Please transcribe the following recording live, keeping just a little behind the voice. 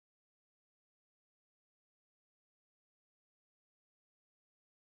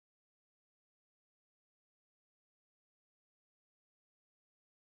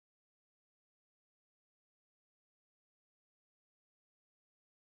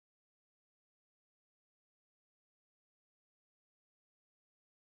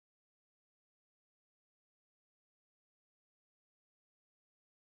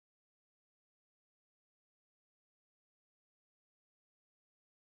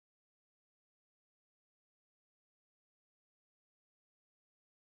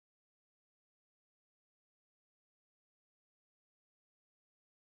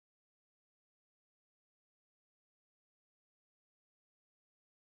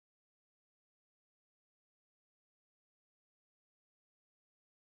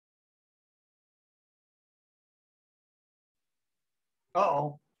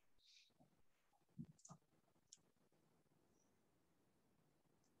Uh-oh.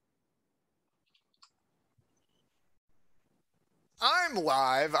 I'm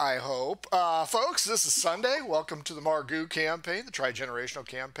live, I hope. Folks, this is Sunday. Welcome to the Margou campaign, the tri-generational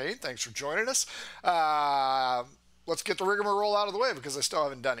campaign. Thanks for joining us. Let's get the rigmarole out of the way because I still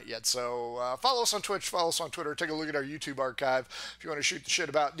haven't done it yet. So follow us on Twitch, follow us on Twitter, take a look at our YouTube archive. If you want to shoot the shit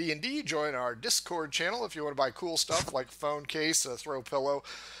about D&D, join our Discord channel. If you want to buy cool stuff like phone case, a throw pillow,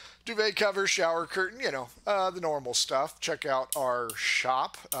 duvet cover, shower curtain, the normal stuff. Check out our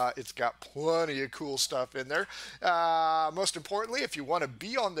shop. It's got plenty of cool stuff in there. Most importantly, if you want to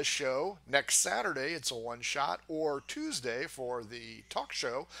be on the show next Saturday, it's a one shot, or Tuesday for the talk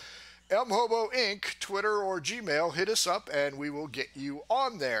show, MHobo Inc., Twitter or Gmail, hit us up and we will get you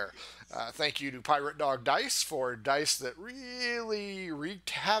on there. Thank you to Pirate Dog Dice for dice that really wreaked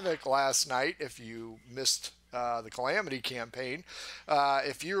havoc last night if you missed the Calamity campaign.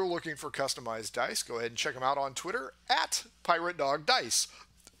 If you're looking for customized dice, go ahead and check them out on Twitter at Pirate Dog Dice.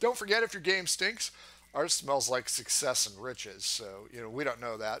 Don't forget, if your game stinks, ours smells like success and riches. So, we don't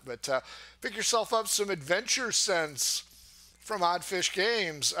know that. But pick yourself up some adventure sense from Oddfish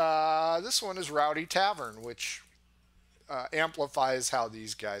Games. This one is Rowdy Tavern, which amplifies how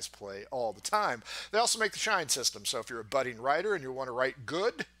these guys play all the time. They also make the Shine system, so if you're a budding writer and you want to write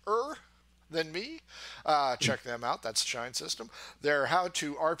gooder than me, check them out. That's the Shine system. Their How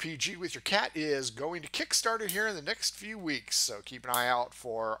to RPG with Your Cat is going to Kickstarter here in the next few weeks, so keep an eye out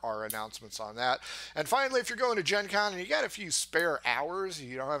for our announcements on that. And finally, if you're going to Gen Con and you got a few spare hours,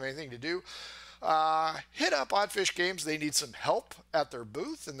 you don't have anything to do, hit up Oddfish Games. They need some help at their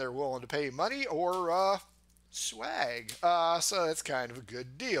booth, and they're willing to pay money or swag. So that's kind of a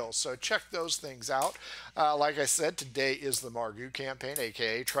good deal. So check those things out. Like I said, today is the Margou campaign,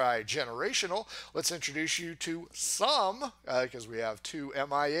 aka Tri-Generational. Let's introduce you to some, because we have two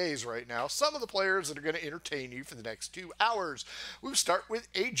MIAs right now, some of the players that are going to entertain you for the next 2 hours. We'll start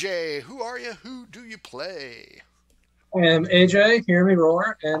with AJ. Who are you? Who do you play? I am AJ, hear me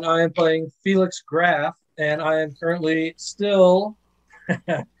roar, and I am playing Felix Graff, and I am currently still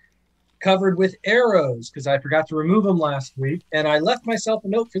covered with arrows because I forgot to remove them last week, and I left myself a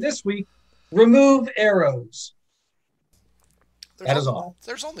note for this week: remove arrows. That is all.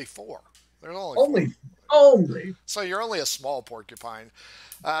 There's only 4. There's Only, four. only. So you're only a small porcupine.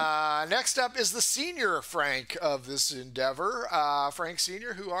 Next up is the senior Frank of this endeavor. Frank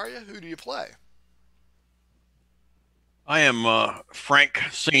Senior, who are you? Who do you play? I am Frank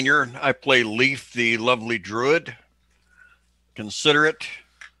Senior. I play Leaf, the lovely druid. Considerate,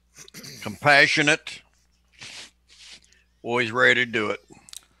 compassionate, always ready to do it.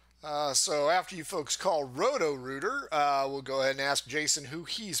 So after you folks call Roto Rooter, we'll go ahead and ask Jason who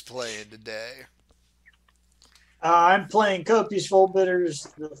he's playing today. I'm playing Copious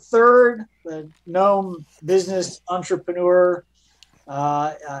Fullbitters the third, the gnome business entrepreneur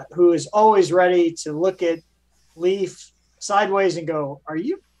who is always ready to look at Leaf sideways and go, "Are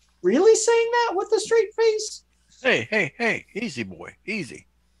you really saying that with a straight face?" Hey, easy boy, easy.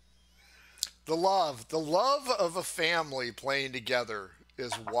 The love of a family playing together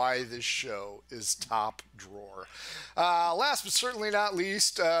is why this show is top drawer. Last but certainly not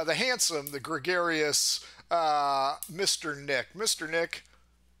least, the handsome, the gregarious Mr. Nick. Mr. Nick,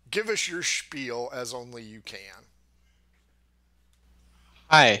 give us your spiel as only you can.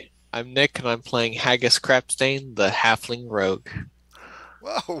 Hi, I'm Nick, and I'm playing Haggis Crapstain, the Halfling Rogue.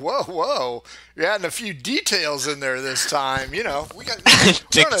 Whoa. You're adding a few details in there this time. We got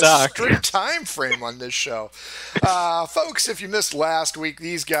we're on a strict time frame on this show. Folks, if you missed last week,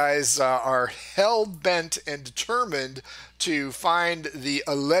 these guys are hell-bent and determined to find the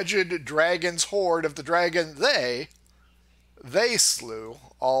alleged dragon's hoard of the dragon they slew,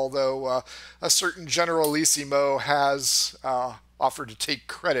 although a certain Generalissimo has offered to take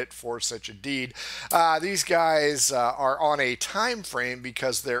credit for such a deed. These guys are on a time frame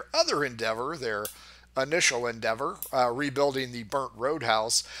because their other endeavor, their initial endeavor, rebuilding the burnt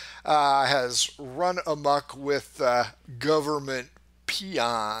roadhouse, has run amok with government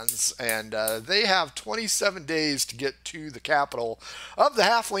peons, and they have 27 days to get to the capital of the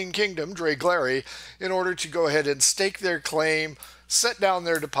Halfling Kingdom, Draglary, in order to go ahead and stake their claim, set down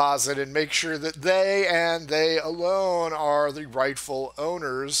their deposit, and make sure that they and they alone are the rightful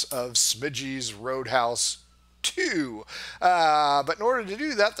owners of Smidgey's Roadhouse 2. But in order to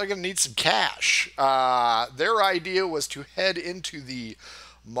do that, they're going to need some cash. Their idea was to head into the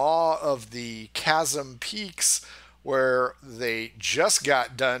maw of the Chasm Peaks, where they just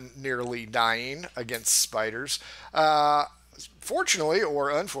got done nearly dying against spiders. fortunately, or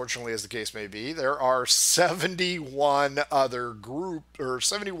unfortunately, as the case may be, there are 71 other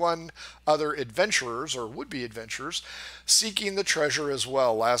adventurers or would-be adventurers seeking the treasure as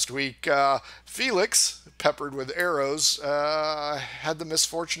well. Last week, Felix, peppered with arrows, had the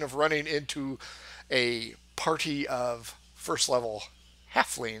misfortune of running into a party of first-level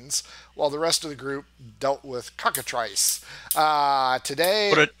halflings, while the rest of the group dealt with cockatrice.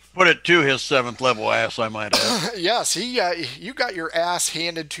 Today, Put it to his 7th level ass, I might add. yes, you got your ass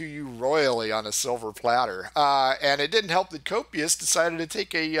handed to you royally on a silver platter, and it didn't help that Copius decided to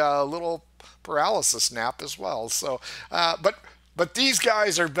take a little paralysis nap as well. So, but these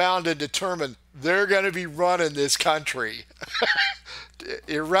guys are bound and determined they're going to be running this country.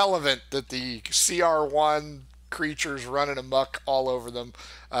 Irrelevant that the CR1 creatures running amok all over them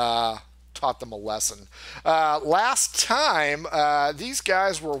taught them a lesson. Last time, these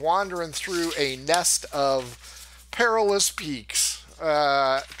guys were wandering through a nest of perilous peaks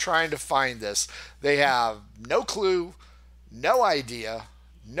trying to find this. They have no clue, no idea,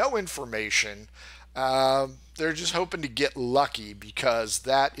 no information. They're just hoping to get lucky because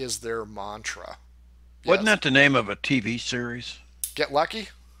that is their mantra. Wasn't that the name of a TV series? Get lucky?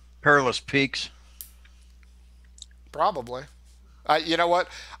 Perilous Peaks. Probably. You know what?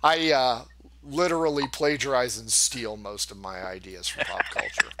 I literally plagiarize and steal most of my ideas from pop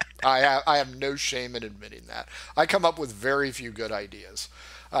culture. I have no shame in admitting that. I come up with very few good ideas,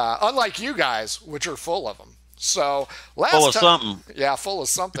 unlike you guys, which are full of them. So full of something. Yeah, full of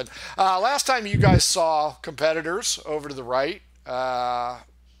something. Last time you guys saw competitors over to the right.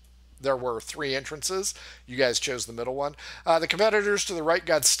 There were 3 entrances. You guys chose the middle one. The competitors to the right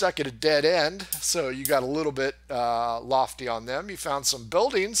got stuck at a dead end, so you got a little bit lofty on them. You found some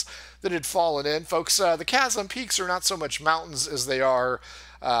buildings that had fallen in. Folks, the Chasm Peaks are not so much mountains as they are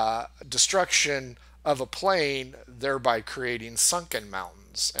destruction of a plain, thereby creating sunken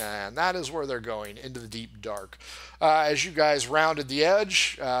mountains. And that is where they're going, into the deep dark. As you guys rounded the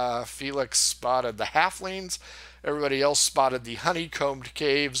edge, Felix spotted the halflings. Everybody else spotted the honeycombed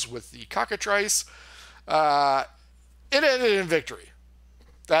caves with the cockatrice. It ended in victory.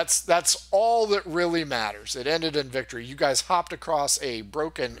 That's all that really matters. It ended in victory. You guys hopped across a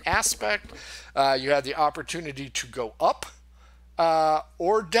broken aspect. You had the opportunity to go up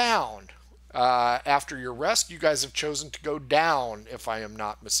or down. After your rest, you guys have chosen to go down, if I am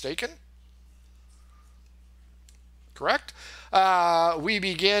not mistaken. Correct? We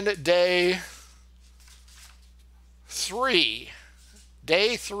begin day 3.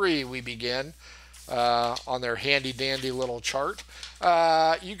 Day 3 we begin on their handy dandy little chart.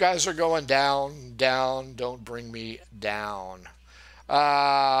 You guys are going down, down, don't bring me down.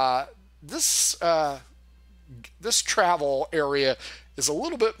 This travel area is a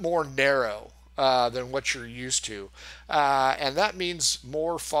little bit more narrow than what you're used to. And that means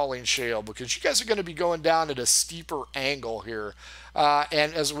more falling shale because you guys are going to be going down at a steeper angle here.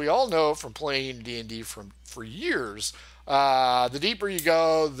 And as we all know from playing D&D for years, the deeper you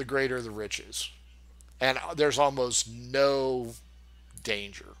go, the greater the riches. And there's almost no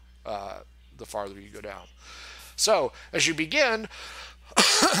danger the farther you go down. So as you begin,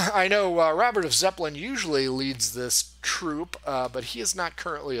 I know Robert of Zeppelin usually leads this troop, but he is not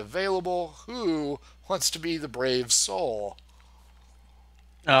currently available. Who wants to be the brave soul?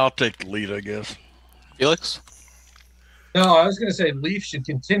 I'll take the lead, I guess. Felix? No, I was going to say Leaf should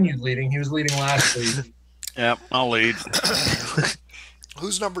continue leading. He was leading last week. Yeah, I'll lead.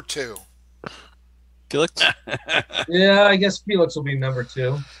 Who's number 2? Felix? Yeah, I guess Felix will be number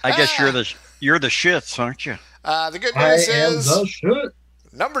 2. I guess you're the shits, aren't you? The good news is the shit.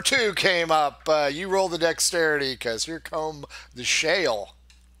 Number 2 came up. You roll the dexterity because here come the shale.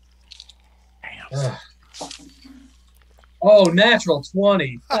 Damn. Oh, natural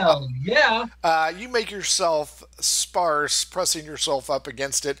 20. Hell yeah. You make yourself sparse, pressing yourself up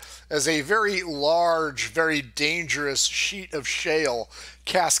against it as a very large, very dangerous sheet of shale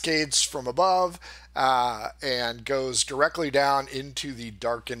cascades from above and goes directly down into the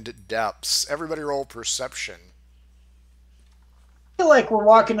darkened depths. Everybody roll perception. I feel like we're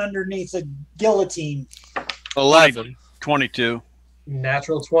walking underneath a guillotine. 11. 22.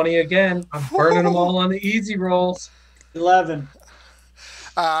 Natural 20 again. I'm burning them all on the easy rolls. 11.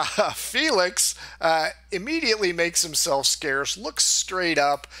 Felix immediately makes himself scarce, looks straight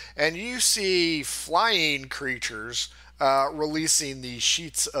up, and you see flying creatures releasing the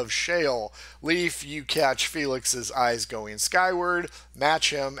sheets of shale. Leaf, you catch Felix's eyes going skyward,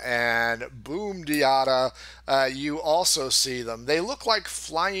 match him, and boom diata, you also see them. They look like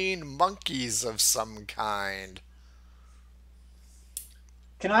flying monkeys of some kind.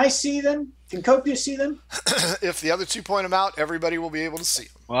 Can I see them? Can Copious see them? If the other two point them out, everybody will be able to see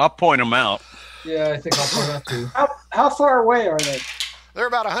them. Well, I'll point them out. Yeah, I think I'll point out too. How far away are they? They're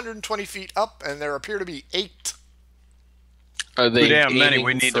about 120 feet up, and there appear to be 8. Are they Too damn many. aiming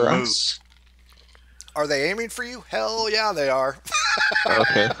We need for to move. us? Are they aiming for you? Hell yeah, they are.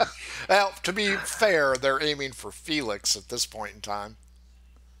 Okay. Well, to be fair, they're aiming for Felix at this point in time.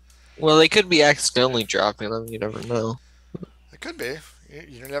 Well, they could be accidentally dropping them. You never know. It could be.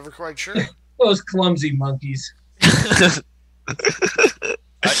 You're never quite sure. Those clumsy monkeys. I'm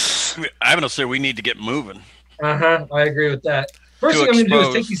going to say we need to get moving. I agree with that. First To thing I'm going to do is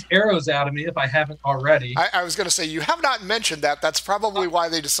expose. take these arrows out of me if I haven't already. I was going to say, you have not mentioned that. That's probably why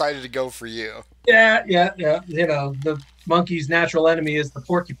they decided to go for you. Yeah. You know, the monkey's natural enemy is the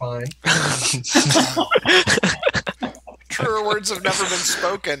porcupine. Truer words have never been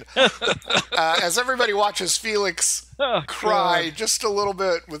spoken. As everybody watches Felix cry just a little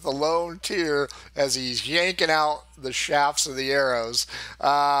bit with a lone tear as he's yanking out the shafts of the arrows,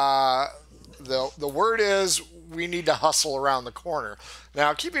 the word is we need to hustle around the corner.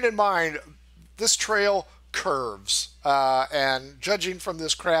 Now, keeping in mind, this trail curves, and judging from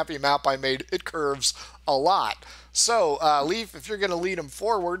this crappy map I made, it curves a lot. So, Leaf, if you're going to lead them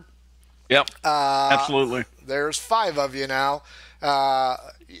forward, Yep. Absolutely. there's 5 of you now.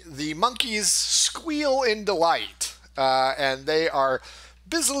 The monkeys squeal in delight, and they are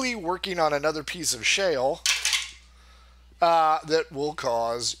busily working on another piece of shale that will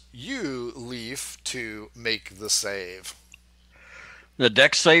cause you, Leaf, to make the save. The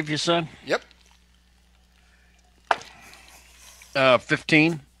deck save, you said? Yep.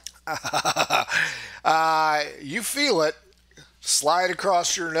 15. You feel it slide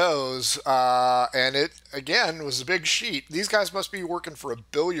across your nose, and it, again, was a big sheet. These guys must be working for a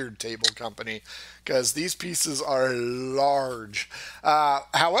billiard table company because these pieces are large.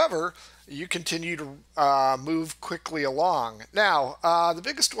 However, you continue to move quickly along. Now, the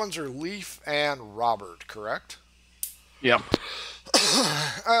biggest ones are Leaf and Robert, correct? Yep.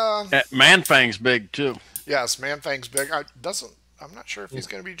 Manfang's big, too. Yes, Manfang's big. I'm not sure if he's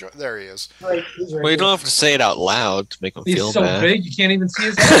going to be... There he is. Right, he's right Well, you there. don't have to say it out loud to make them He's feel so bad. big you can't even see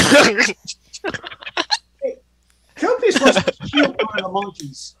his head. Copious wants to shoot one of the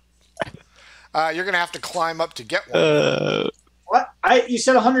monkeys. You're going to have to climb up to get one. What? You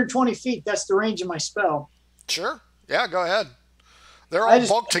said 120 feet. That's the range of my spell. Sure. Yeah, go ahead. They're I all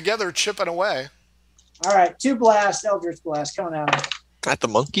just- bulked together, chipping away. All right, 2 blast, Eldritch Blast coming out At the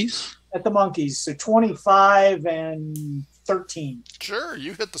monkeys? at the monkeys. So 25 and 13. Sure,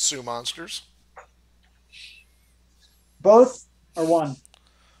 you hit the Sioux monsters. Both or one?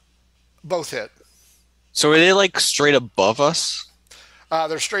 Both hit. So are they like straight above us?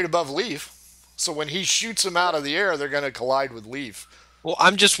 They're straight above Leaf. So when he shoots them out of the air, they're going to collide with Leaf. Well,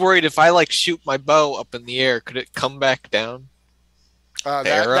 I'm just worried if I like shoot my bow up in the air, could it come back down?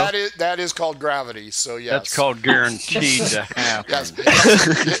 Arrow? That is called gravity. So yes, That's called guaranteed to happen.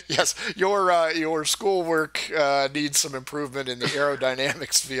 yes. Yes. Your schoolwork needs some improvement in the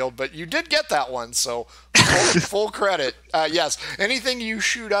aerodynamics field, but you did get that one, so full credit. Yes, anything you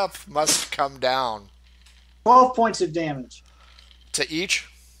shoot up must come down 12 points of damage. to each.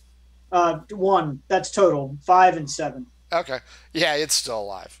 1. That's total. 5 and 7. Okay. Yeah, it's still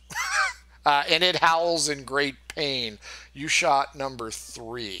alive. And it howls in great pain. You shot number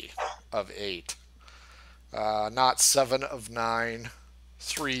 3 of 8. Not 7 of 9.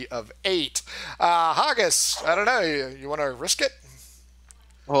 3 of 8. Haggis, I don't know. You want to risk it?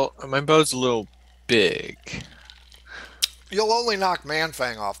 Well, my bow's a little big. You'll only knock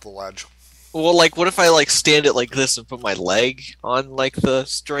Manfang off the ledge. Well, like, what if I like stand it like this and put my leg on like the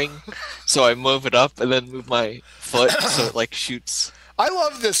string, so I move it up and then move my foot so it like shoots. I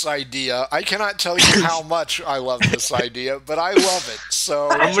love this idea. I cannot tell you how much I love this idea, but I love it. So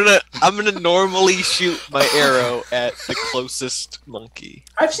I'm gonna normally shoot my arrow at the closest monkey.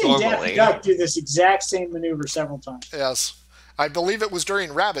 I've seen Normally. Daffy Duck do this exact same maneuver several times. yes, I believe it was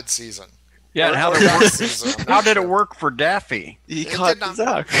during rabbit season. Yeah, and how Or did it duck work? season, I'm not How did it sure. work for Daffy? He It caught did the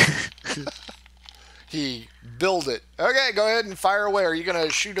not- duck. He built it. Okay, go ahead and fire away. Are you going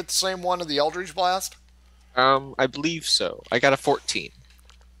to shoot at the same one of the Eldritch Blast? I believe so. I got a 14.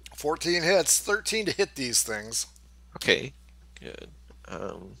 14 hits, 13 to hit these things. Okay, good.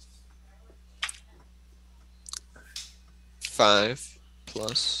 5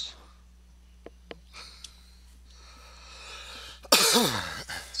 plus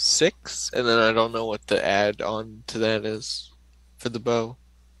 6, and then I don't know what the add on to that is for the bow,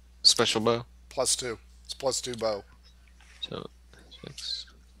 special bow. +2. It's +2 bow. So 6,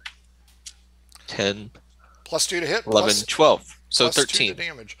 10, +2 to hit. 11, 12. So Plus 2 to 13.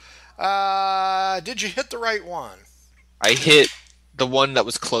 damage. Did you hit the right one? I hit the one that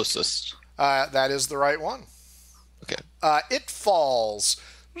was closest. That is the right one. Okay. It falls.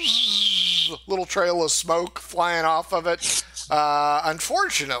 Little trail of smoke flying off of it.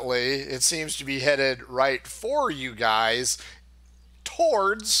 Unfortunately, it seems to be headed right for you guys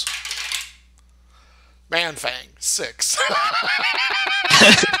towards Manfang 6.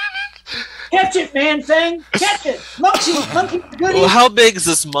 Catch it, man thing! Catch it! Monkey goody! Well, how big is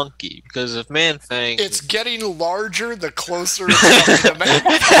this monkey? Because if Manfang... It's getting larger the closer it's coming to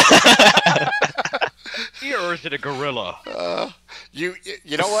Manfang. Or is it a gorilla? You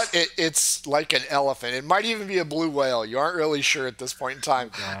know what? It's like an elephant. It might even be a blue whale. You aren't really sure at this point in time.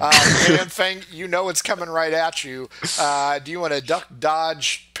 Manfang, you know it's coming right at you. Do you want to duck,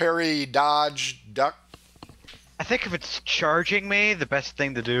 dodge, parry, dodge, duck? I think if it's charging me, the best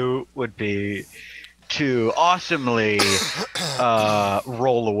thing to do would be to awesomely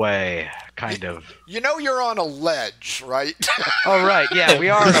roll away, kind of. You know you're on a ledge, right? Oh, right. Yeah, we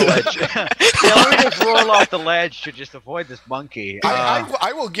are on a ledge. Yeah, let me just roll off the ledge to just avoid this monkey.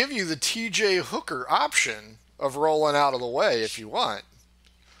 I will give you the TJ Hooker option of rolling out of the way if you want.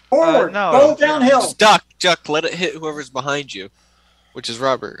 Forward, no. roll downhill. Just duck, let it hit whoever's behind you, which is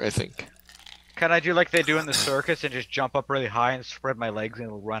Robert, I think. Can I do like they do in the circus and just jump up really high and spread my legs and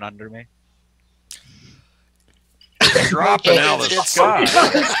it'll run under me? Dropping out of the sky.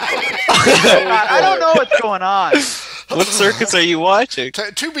 I don't know what's going on. What circus are you watching?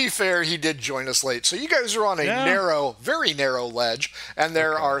 To be fair, he did join us late. So you guys are on a narrow, very narrow ledge, and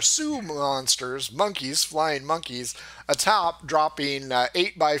there are Sioux monsters, monkeys, flying monkeys, atop dropping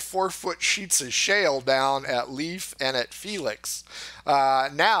 8 by 4 foot sheets of shale down at Leaf and at Felix.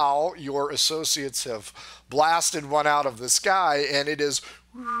 Now your associates have blasted one out of the sky, and it is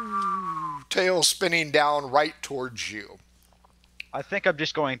tail spinning down right towards you. I think I'm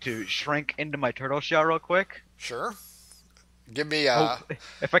just going to shrink into my turtle shell real quick. Sure. Give me a...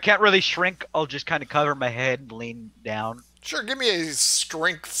 If I can't really shrink, I'll just kind of cover my head and lean down. Sure, give me a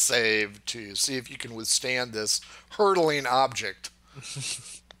strength save to see if you can withstand this hurtling object.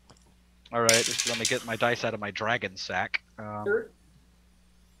 All right, just let me get my dice out of my dragon sack. I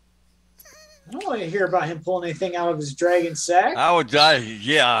don't want to hear about him pulling anything out of his dragon sack. I would die.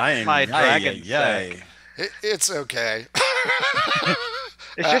 Yeah, I am. My dragon sack. It's okay.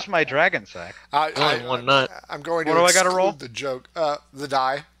 It's just my dragon sack. Only one nut. I'm going to What do I gotta exclude roll? the joke. The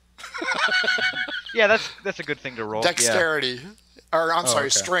die. Yeah, that's a good thing to roll. Dexterity. Or, I'm sorry,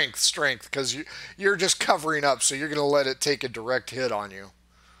 okay. strength, because you're just covering up, so you're going to let it take a direct hit on you.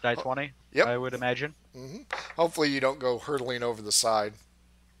 Die 20, Yep. I would imagine. Hopefully you don't go hurtling over the side.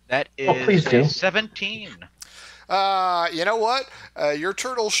 That is please do. 17. You know what? Your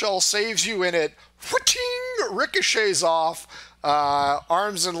turtle shell saves you, and it ricochets off,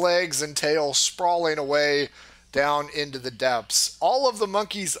 arms and legs and tail sprawling away down into the depths. All of the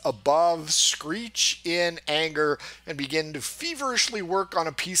monkeys above screech in anger and begin to feverishly work on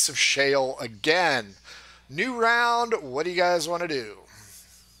a piece of shale again. New round. What do you guys want to do?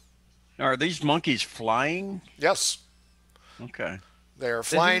 Are these monkeys flying? Yes. Okay. They're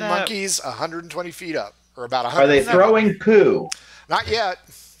flying that- monkeys 120 feet up, or about 100. Are they throwing poo? Not yet.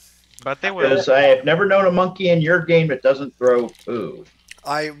 But they will. Because I have never known a monkey in your game that doesn't throw poo.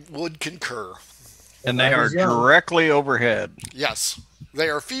 I would concur. And they are directly overhead. Yes. They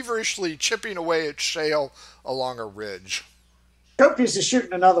are feverishly chipping away at shale along a ridge. Copious is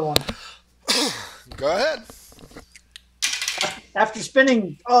shooting another one. Go ahead. After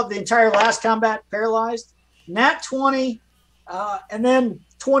spending the entire last combat paralyzed, nat 20, and then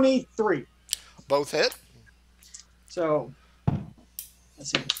 23. Both hit. So,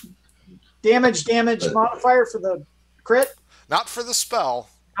 let's see. Damage modifier for the crit. Not for the spell.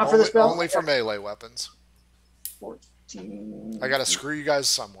 Not for the spell? Only for melee weapons. 14. I got to screw you guys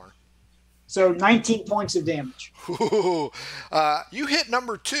somewhere. So 19 points of damage. Ooh. You hit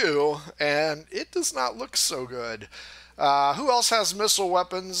number 2, and it does not look so good. Who else has missile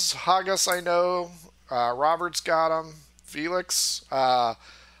weapons? Haggis, I know. Robert's got them. Felix.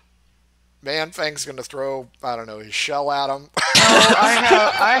 Manfang's going to throw, I don't know, his shell at him.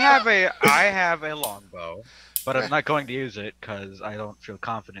 I have a longbow, but I'm not going to use it because I don't feel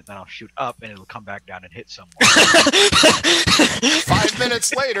confident that I'll shoot up and it'll come back down and hit someone. 5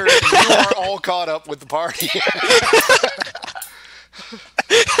 minutes later, you are all caught up with the party.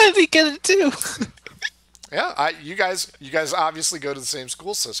 How did he get it too? Yeah, you guys obviously go to the same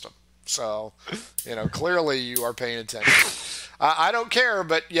school system, so clearly you are paying attention. I don't care,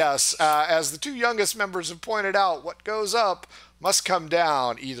 but yes, as the 2 youngest members have pointed out, what goes up must come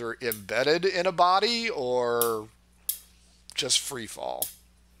down, either embedded in a body or just free fall.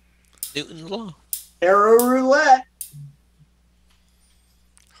 Newton's law. Arrow roulette.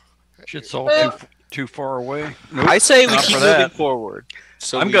 Shit's all too far away. Nope, I say we not keep for moving that. forward.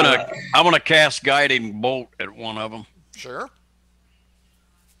 So I'm gonna cast guiding bolt at one of them. Sure.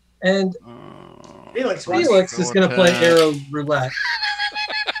 And Felix, Felix is going to play arrow roulette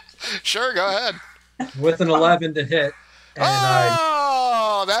Sure, go ahead. with an 11 to hit.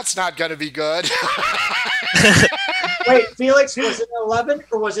 And That's not going to be good. Wait, Felix, was it 11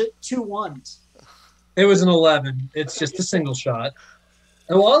 or was it 2 1s? it was an 11. It's just a single shot.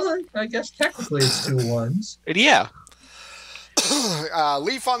 Well, I guess technically it's 2 1s. Yeah.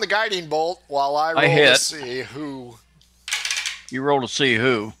 Leaf on the guiding bolt while I roll to hit. see who. You roll to see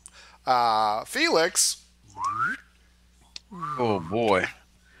who. Felix Oh boy.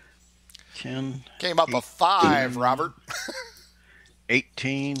 10, came up a 5, Robert.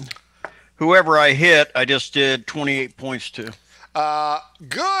 18. Whoever I hit, I just did 28 points to.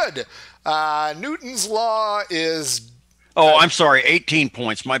 Good. Newton's law is. Oh, I'm sorry. 18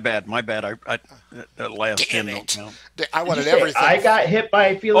 points. My bad. I that last 10 Damn don't it. count. I wanted Did you say everything. I got hit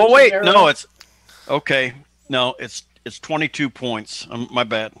by Felix. Oh wait, no, it's okay. No, it's 22 points. My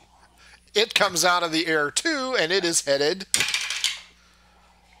bad. It comes out of the air too, and it is headed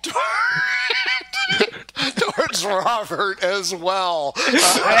towards Robert as well. He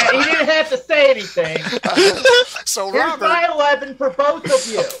didn't have to say anything. So Here's Robert, my 11 for both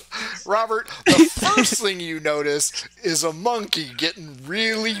of you. Robert, the first thing you notice is a monkey getting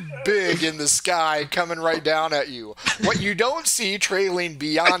really big in the sky, coming right down at you. What you don't see trailing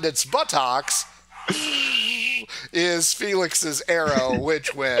beyond its buttocks is Felix's arrow,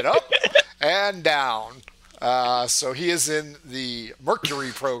 which went up and down. So he is in the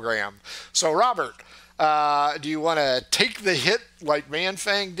Mercury program. So Robert, do you want to take the hit like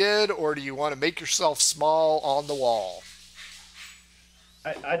Manfang did, or do you want to make yourself small on the wall?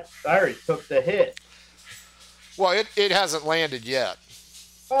 I already took the hit. Well, it hasn't landed yet.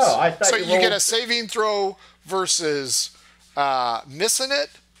 Oh, I thought So you you get rolled- a saving throw versus missing it,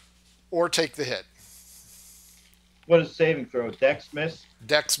 or take the hit. What is saving throw? Dex miss?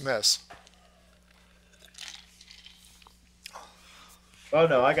 Dex miss. Oh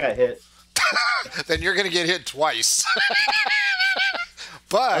no, I got hit. Then you're going to get hit twice. I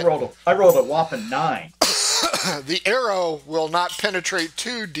But rolled a whopping 9. the arrow will not penetrate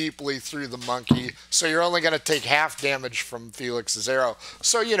too deeply through the monkey, so you're only going to take half damage from Felix's arrow.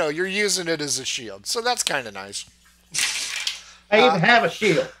 So, you're using it as a shield. So that's kind of nice. I even have a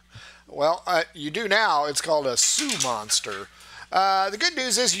shield. Well, you do now. It's called a Sue monster. The good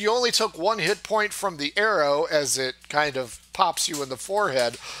news is you only took 1 hit point from the arrow as it kind of pops you in the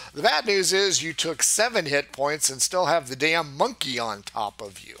forehead. The bad news is you took 7 hit points and still have the damn monkey on top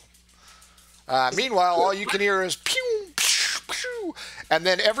of you. Meanwhile, all you can hear is pew, pew, pew, and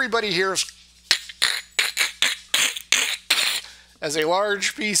then everybody hears as a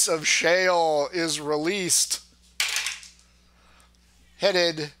large piece of shale is released,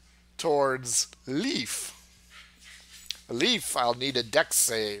 headed towards Leaf. Leaf, I'll need a dex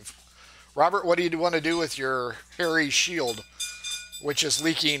save. Robert, what do you want to do with your hairy shield, which is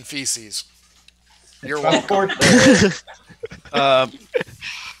leaking feces? You're welcome. Unfortunately,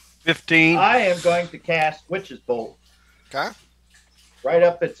 15. I am going to cast Witch's Bolt Okay, right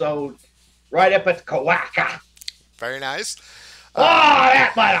up its kawaka. very nice. Oh,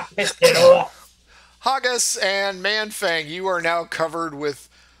 that might have pissed it off. Haggis and Manfang, you are now covered with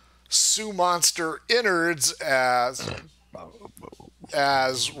Sue monster innards as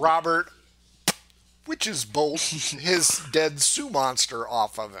Robert Witch's bolt his dead Sue monster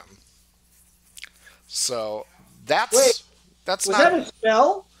off of him. So that's Wait, that's Was not that a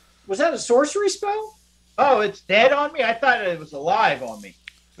spell? Was that a sorcery spell? Oh, it's dead on me? I thought it was alive on me.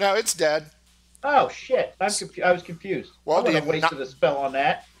 no, it's dead. Oh, shit. I was confused. Well, I wouldn't do have you wasted a spell on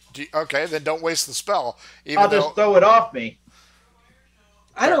that. Okay, then don't waste the spell. Even I'll just throw it off me.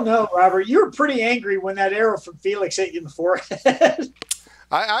 I don't know, Robert. You were pretty angry when that arrow from Felix hit you in the forehead.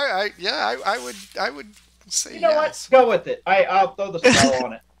 I would say You know yes. what? Go with it. I'll throw the spell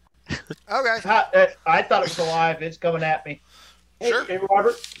on it. Okay, I thought it was alive. It's coming at me. Sure. Hey,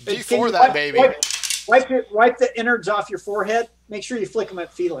 Robert. D4 can you that baby. Wipe the innards off your forehead. Make sure you flick them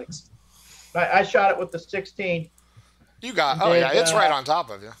at Felix. I shot it with the 16. You got. You Oh did, yeah, it's right on top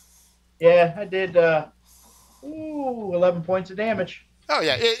of you. Yeah, I did. 11 points of damage. Oh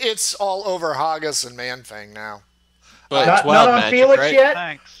yeah, it's all over Haggis and Manfang now. But Not, it's wild not on magic, Felix right? yet?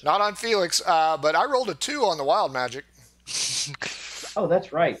 Thanks. Not on Felix, but I rolled a 2 on the wild magic. Oh,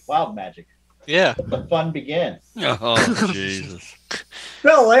 that's right. Wild magic. Yeah. Let the fun begin. Oh, Jesus.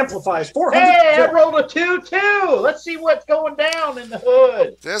 Bell amplifies 400. Hey, I rolled a 2-2. Let's see what's going down in the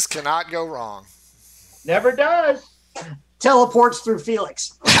hood. This cannot go wrong. Never does. Teleports through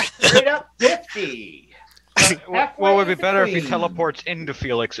Felix. Straight up 50. What would be better if he teleports into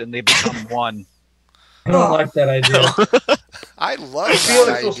Felix and they become one? I don't like that idea. I love that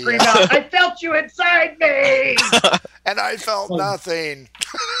Felix will scream idea. out, I felt you inside me. And I felt nothing.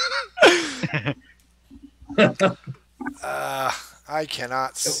 I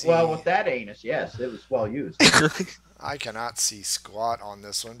cannot see. Well, with that anus, yes, it was well used. I cannot see squat on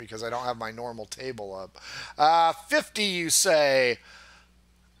this one because I don't have my normal table up. 50, you say.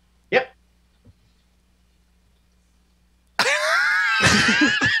 Yep.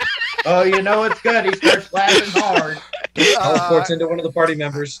 Oh, you know it's good. He starts laughing hard. Teleports into one of the party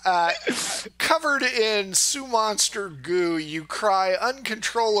members. Covered in Sue Monster goo, you cry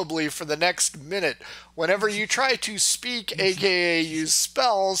uncontrollably for the next minute. Whenever you try to speak, aka use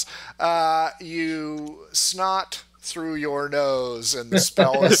spells, you snot through your nose and the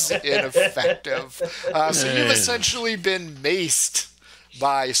spell is ineffective. So you've essentially been maced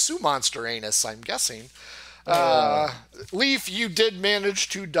by Sue Monster Anus, I'm guessing. Leaf, you did manage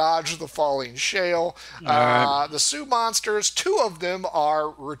to dodge the falling shale. The Sioux monsters, 2 of them are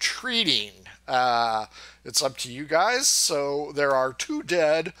retreating. It's up to you guys. So there are 2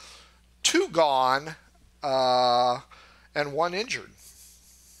 dead, 2 gone, and 1 injured.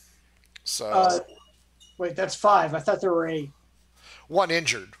 So Wait, that's 5. I thought there were 8. 1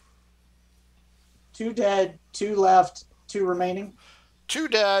 injured. 2 dead, 2 left, 2 remaining. 2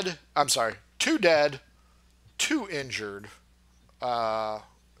 dead. I'm sorry. 2 dead, 2 injured, and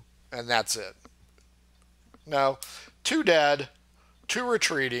that's it. No, 2 dead, 2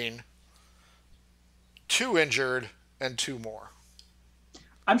 retreating, 2 injured, and 2 more.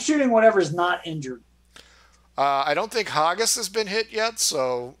 I'm shooting whatever's not injured. I don't think Haggis has been hit yet,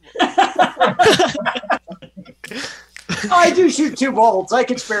 so... I do shoot 2 bolts. I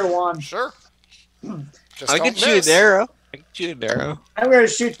can spare 1. Sure. Just I don't can shoot miss. an arrow. I can shoot an arrow. I'm going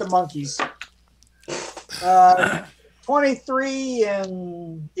to shoot the monkeys. 23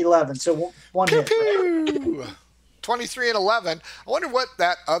 and 11, so 1 hit. Pew! 23 and 11. I wonder what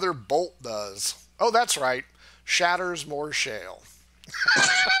that other bolt does. Oh, that's right. Shatters more shale.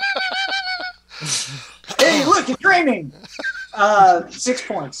 Hey, look, it's raining. 6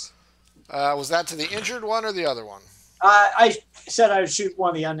 points. Was that to the injured one or the other one? I said I would shoot one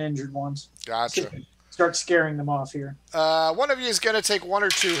of the uninjured ones. Gotcha. Start scaring them off here. One of you is going to take 1 or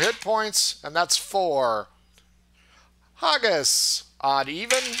 2 hit points, and that's 4. Haggis, odd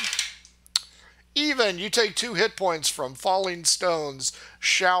even. Even, you take 2 hit points from falling stones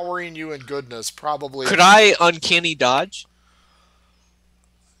showering you in goodness. Probably. Could I uncanny dodge?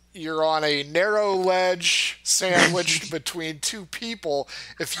 You're on a narrow ledge sandwiched between 2 people.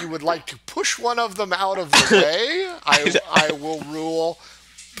 If you would like to push one of them out of the way, I will rule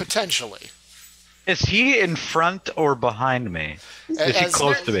potentially. Is he in front or behind me? Is he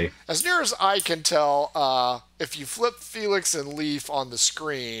close to me? As near as I can tell, if you flip Felix and Leaf on the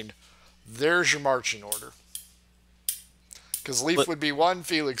screen, there's your marching order. Because Leaf would be 1,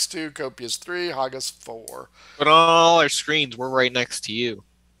 Felix 2, Copious 3, Haggis 4. But on all our screens, we're right next to you.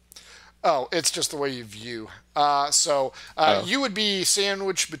 Oh, it's just the way you view. You would be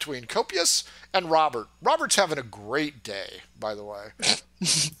sandwiched between Copious and Robert. Robert's having a great day, by the way.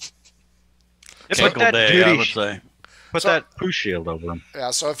 Typical day, I would say. Put that poo shield over him. Yeah,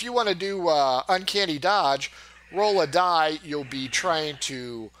 so if you want to do Uncanny Dodge, roll a die. You'll be trying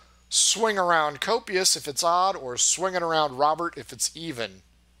to swing around Copious if it's odd, or swing it around Robert if it's even.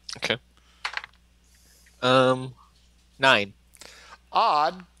 Okay. 9.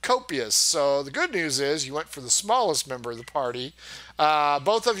 Odd, Copious. So the good news is you went for the smallest member of the party.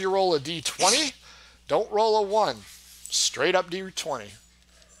 Both of you roll a d20. Don't roll a 1. Straight up d20.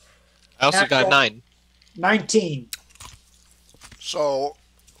 I also got 9. 19. So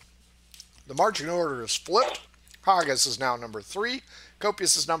the marching order is flipped. Haggis is now number 3.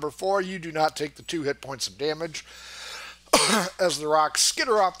 Copious is number 4. You do not take the 2 hit points of damage as the rocks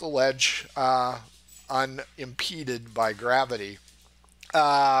skitter off the ledge unimpeded by gravity.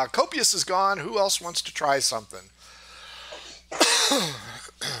 Copious is gone. Who else wants to try something?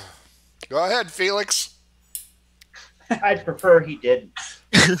 Go ahead, Felix. I'd prefer he didn't.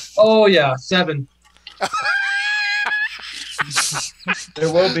 Oh, yeah, 7.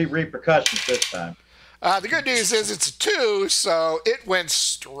 There will be repercussions this time. The good news is it's a 2, so it went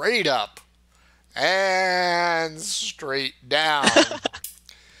straight up and straight down.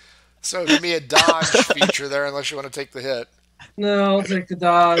 So give me a dodge feature there, unless you want to take the hit. No, I'll take the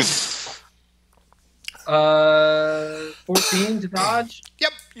dodge. 14 to dodge.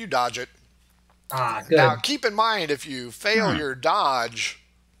 Yep, you dodge it. Ah, good. Now, keep in mind, if you fail your dodge,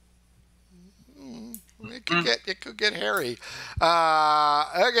 it could get hairy.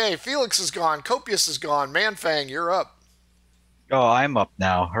 Okay, Felix is gone. Copious is gone. Manfang, you're up. Oh, I'm up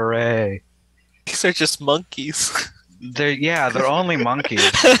now. Hooray. These are just monkeys. They're only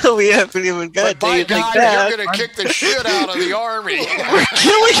monkeys. We haven't even got But by anything God, bad. you're going to kick the shit out of the army. We're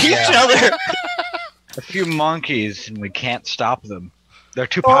killing each other. A few monkeys, and we can't stop them. They're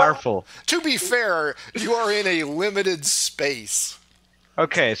too powerful. To be fair, you are in a limited space.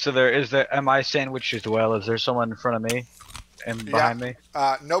 Okay, so am I sandwiched as well? Is there someone in front of me and behind me?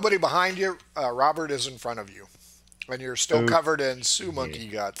 Nobody behind you. Robert is in front of you. And you're still covered in Sioux monkey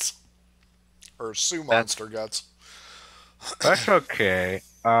guts. Or Sioux monster guts. That's okay.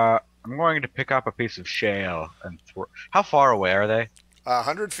 I'm going to pick up a piece of shale and throw. How far away are they?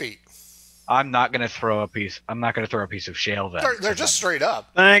 100 feet. I'm not going to throw a piece of shale then. They're just straight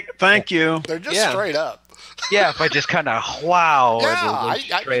up. Thank you. They're just straight up. Yeah, if I just kind of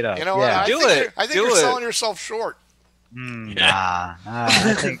straight up. You know yeah. what? I think you're selling yourself short. Nah,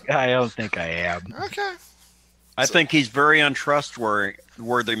 I don't think I am. Okay. I think he's very untrustworthy.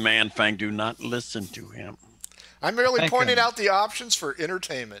 Manfang, do not listen to him. I'm merely pointing out the options for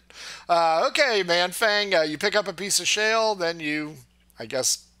entertainment. Okay, Manfang, you pick up a piece of shale, then you, I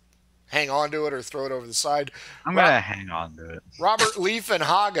guess, hang on to it or throw it over the side. I'm going to hang on to it. Robert, Leaf, and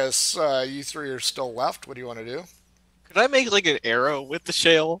Haggis, you three are still left. What do you want to do? Could I make like an arrow with the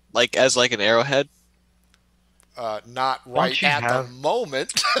shale, as like an arrowhead? Not right at the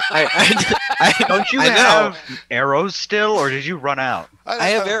moment. Don't you have arrows still, or did you run out? I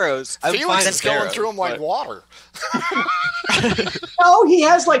have arrows. Felix is going through them like water. Oh, he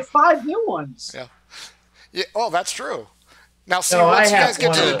has like 5 new ones. Yeah. Oh, that's true. Now, see, No, once you I guys have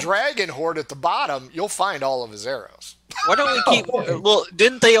get to one the of dragon horde at the bottom, you'll find all of his arrows. Why don't we keep? Well,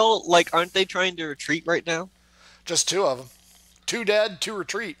 didn't they all aren't they trying to retreat right now? Just 2 of them. 2 dead, 2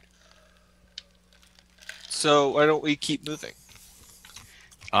 retreat. So why don't we keep moving?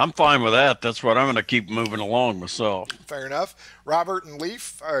 I'm fine with that. That's what I'm going to keep moving along myself. Fair enough. Robert and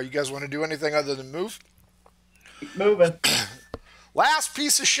Leaf, you guys want to do anything other than move? Keep moving. Last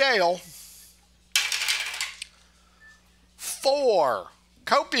piece of shale. 4.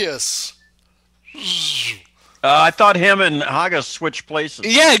 Copious. I thought him and Haga switched places.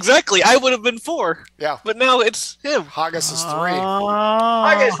 Yeah, exactly. I would have been 4. Yeah. But now it's him. Haggis is 3.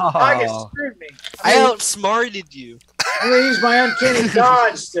 Haggis screwed me. I outsmarted you. I'm going to use my uncanny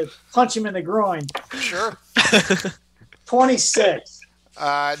dodge to punch him in the groin. Sure. 26.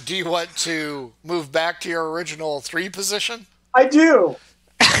 Do you want to move back to your original 3 position? I do.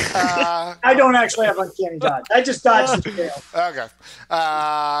 I don't actually have uncanny dodge. I just dodged the tail. Okay.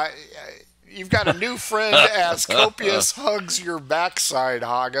 You've got a new friend as Copious hugs your backside,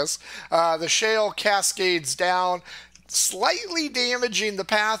 Haggis. The shale cascades down, slightly damaging the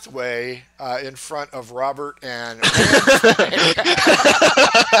pathway in front of Robert and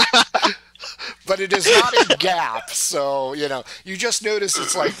but it is not a gap, so, you just notice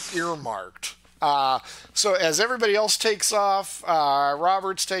it's like earmarked. So as everybody else takes off,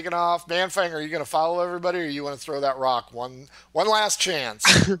 Robert's taking off. Manfang, are you going to follow everybody, or you want to throw that rock? One last chance.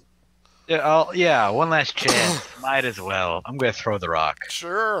 One last chance. Might as well. I'm going to throw the rock.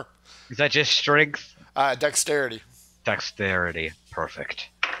 Sure. Is that just strength? Dexterity. Dexterity. Perfect.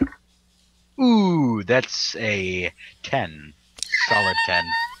 Ooh, that's a 10. Solid 10.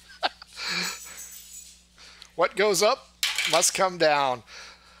 What goes up must come down.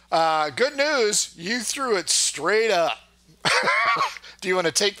 Good news, you threw it straight up. Do you want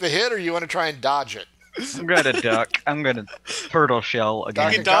to take the hit, or you want to try and dodge it? I'm going to duck. I'm going to turtle shell again.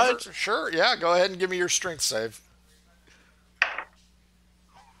 Duck and dodge? Sure, yeah. Go ahead and give me your strength save.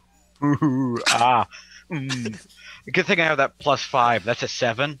 Ooh, Good thing I have that +5. That's a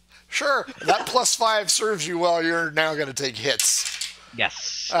 7. Sure. That +5 serves you well. You're now going to take hits.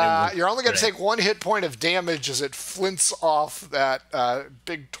 Yes. You're only going to take 1 hit point of damage as it flints off that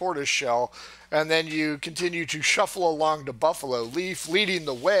big tortoise shell. And then you continue to shuffle along to Buffalo Leaf, leading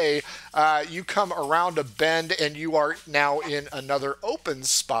the way. You come around a bend, and you are now in another open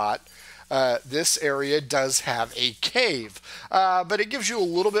spot. This area does have a cave, but it gives you a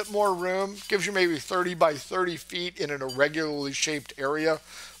little bit more room. Gives you maybe 30 by 30 feet in an irregularly shaped area.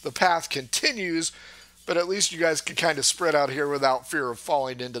 The path continues, but at least you guys can kind of spread out here without fear of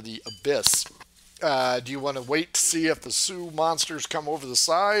falling into the abyss. Do you want to wait to see if the Sioux monsters come over the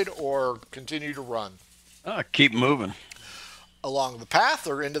side, or continue to run? Keep moving. Along the path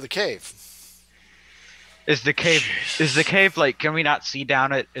or into the cave? Is the cave? Is the cave like? Can we not see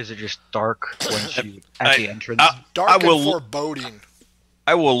down it? Is it just dark once you at the entrance? Dark will- and foreboding.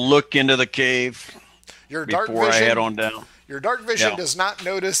 I will look into the cave Your dark before I vision. head on down. Your dark vision Yeah. does not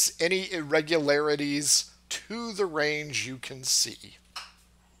notice any irregularities to the range you can see.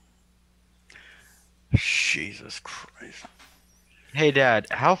 Jesus Christ. Hey, Dad,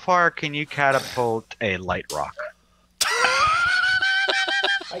 how far can you catapult a light rock?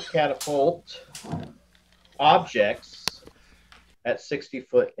 I catapult objects at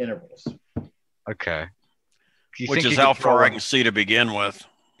 60-foot intervals. Okay. Do you Which think is you how could throw far I them- can see to begin with.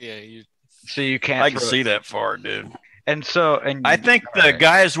 Yeah, you. So you can't. I can throw see it. that far, dude. And so, and I think the alright.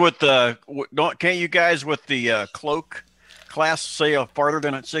 guys with the can't you guys with the cloak class sail farther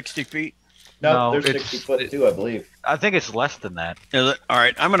than at 60 feet? No, No, they're it's- 60 foot too, I believe. I think it's less than that. Is it? All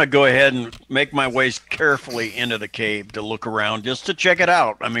right, I'm going to go ahead and make my way carefully into the cave to look around just to check it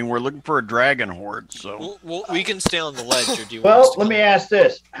out. I mean, we're looking for a dragon hoard, so We can stay on the ledge, or do you want us Well, to let me ask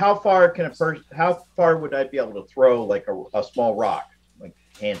this: How far would I be able to throw like a small rock, like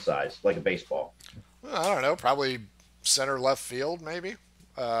hand size, like a baseball? Well, I don't know, probably center left field, maybe.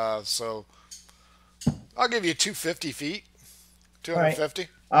 So I'll give you 250 feet, 250.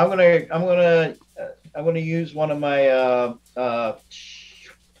 I'm gonna use one of my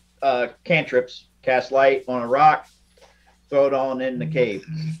cantrips, cast light on a rock, throw it on in the cave.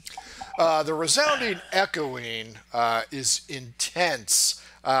 The resounding echoing is intense.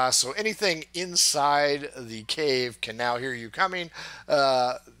 So anything inside the cave can now hear you coming.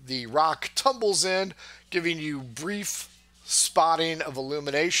 The rock tumbles in, giving you brief spotting of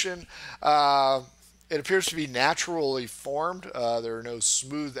illumination. It appears to be naturally formed. There are no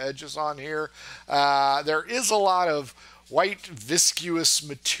smooth edges on here. There is a lot of white viscous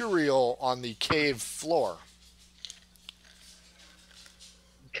material on the cave floor.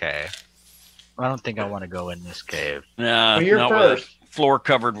 Okay. I don't think I want to go in this cave. nah, Well, you're not with first. a floor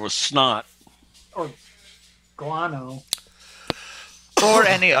covered with snot. Or guano. Or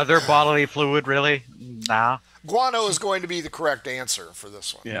any other bodily fluid, really? Nah. Guano is going to be the correct answer for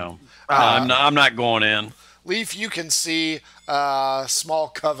this one. Yeah, I'm not going in. Leaf, you can see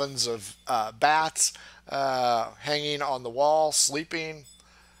small covens of bats hanging on the wall, sleeping.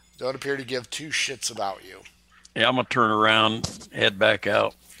 Don't appear to give two shits about you. Yeah, I'm gonna turn around, head back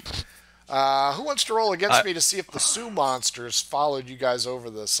out. Who wants to roll against me to see if the Sioux monsters followed you guys over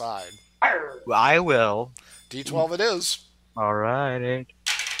the side? I will. D12 it is. Alrighty.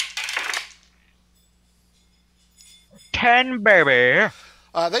 10, baby.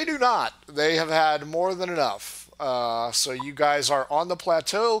 They do not. They have had more than enough. So you guys are on the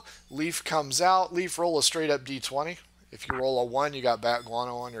plateau. Leaf comes out. Leaf, roll a straight up D20. If you roll a 1, you got bat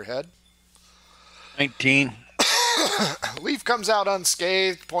guano on your head. 19. Leaf comes out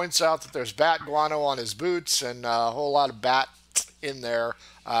unscathed, points out that there's bat guano on his boots and a whole lot of bat in there.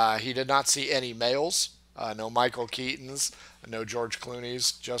 He did not see any males, no Michael Keatons, no George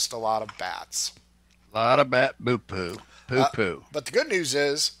Clooney's, just a lot of bats. A lot of bat boo poo. Poo poo. But the good news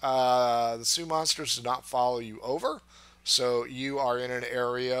is the Sioux monsters did not follow you over, so you are in an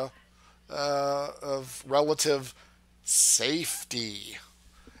area of relative safety.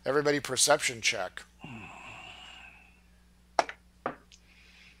 Everybody perception check.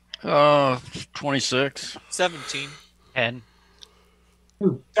 26. 17. 10.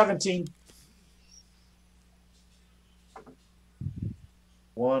 Ooh, 17.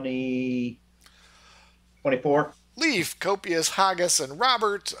 24. Leaf, Copious, Haggis, and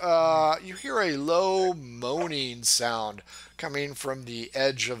Robert, you hear a low moaning sound coming from the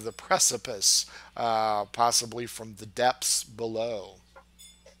edge of the precipice, possibly from the depths below.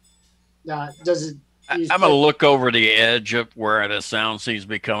 Does it? I'm going to look over the edge of where the sound seems to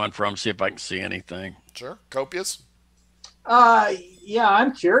be coming from, see if I can see anything. Sure. Copious? Yeah,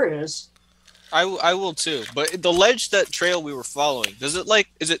 I'm curious. I will too. But the ledge, that trail we were following, is it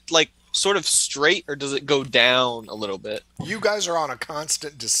like sort of straight, or does it go down a little bit? You guys are on a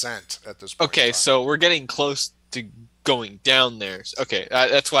constant descent at this point. in Okay, time. so we're getting close to going down there. Okay,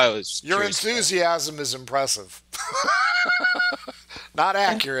 that's why I was Your curious. enthusiasm is impressive. Not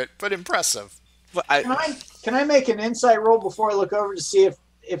accurate, but impressive. But Can I make an insight roll before I look over to see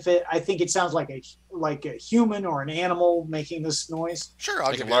if I think it sounds like a human or an animal making this noise? Sure, I'll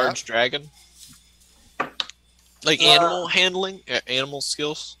like a give you large dragon? Like animal handling? Animal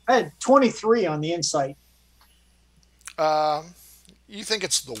skills? I had 23 on the insight. that. You think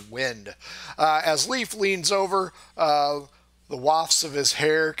it's the wind. As Leaf leans over, the wafts of his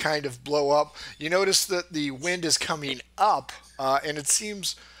hair kind of blow up. You notice that the wind is coming up, and it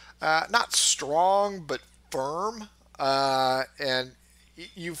seems not strong, but firm. And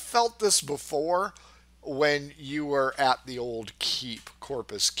you felt this before, when you were at the old keep,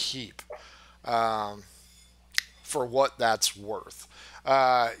 Corpus Keep, for what that's worth.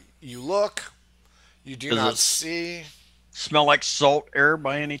 You look, you do Does not it see. smell like salt air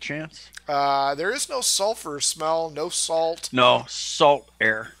by any chance? There is no sulfur smell, no salt. No, salt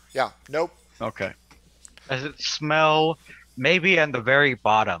air. Yeah, nope. Okay. Does it smell? Maybe on the very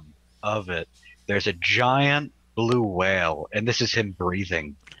bottom of it, there's a giant blue whale, and this is him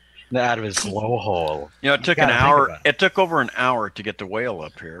breathing out of his blowhole. You know, it took You an gotta think hour. about It took over an hour to get the whale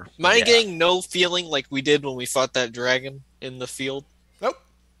up here. Am I Yeah. getting no feeling like we did when we fought that dragon in the field? Nope.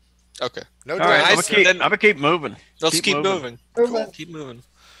 Okay. No All right, I'm dragons. gonna keep moving. Let's keep moving. Cool. Keep moving.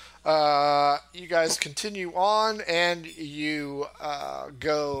 You guys continue on, and you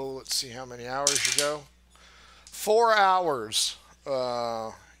go. Let's see how many hours you go. 4 hours.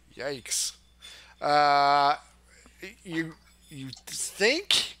 Yikes. You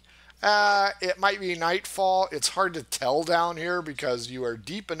think it might be nightfall. It's hard to tell down here because you are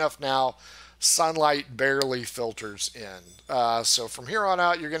deep enough now. Sunlight barely filters in. So from here on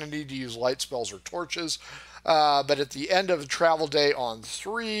out, you're going to need to use light spells or torches. But at the end of the travel day on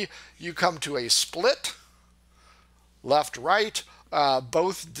 3, you come to a split. Left, right.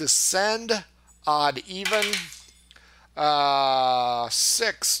 Both descend odd, even.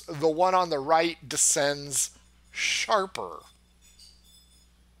 6. The one on the right descends sharper.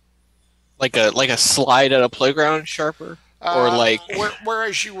 Like a slide at a playground sharper? Or like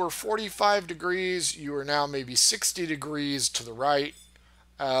Whereas you were 45 degrees, you are now maybe 60 degrees to the right,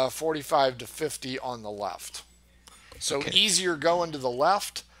 45 to 50 on the left. So Okay. easier going to the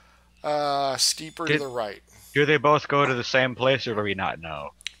left, steeper to the right. Do they both go to the same place, or do we not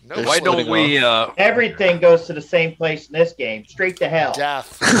know? No They're Why splitting don't we? Everything goes to the same place in this game, straight to hell.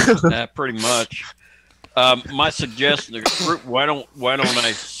 death. Pretty much. My suggestion: why don't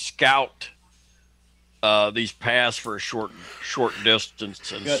I scout these paths for a short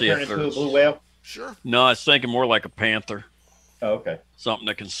distance and You gonna see turn if into a there's. blue whale? Sure. No, I was thinking more like a panther, Oh, okay. something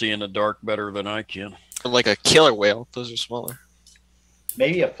that can see in the dark better than I can. like a killer whale. Those are smaller.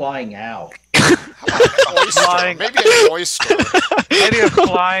 Maybe a flying owl. Oyster. Flying. Maybe an oyster. Maybe a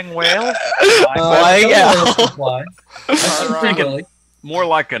flying whale? Flying some owl. whales can fly. I've seen Alright. Free Willy. More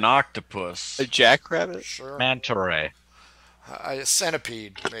like an octopus. A jackrabbit? Sure. Manta ray. A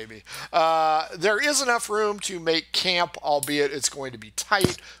centipede, maybe. There is enough room to make camp, albeit it's going to be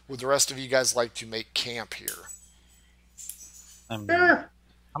tight. Would the rest of you guys like to make camp here? Sure.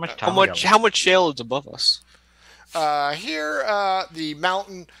 How much How time? much shale is above us? Here, the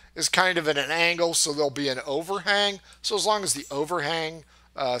mountain is kind of at an angle, so there'll be an overhang. So as long as the overhang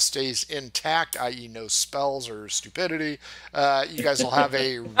stays intact, i.e. no spells or stupidity, you guys will have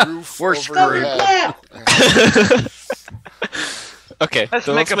a roof We're over your head. Okay, Let's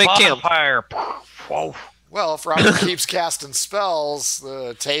so make let's a make camp. bonfire. Whoa. Well, if Robert keeps casting spells,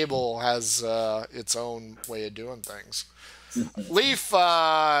 the table has its own way of doing things. Leaf,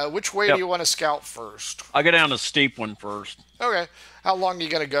 which way do Yep. you want to scout first? I'll go down the steep one first. Okay. How long are you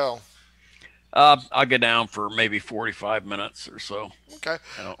going to go? I'll get down for maybe 45 minutes or so. Okay.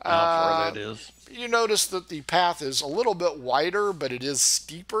 I don't know how far that is. You notice that the path is a little bit wider, but it is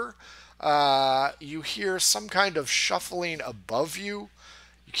steeper. You hear some kind of shuffling above you.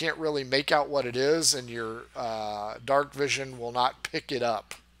 You can't really make out what it is, and your dark vision will not pick it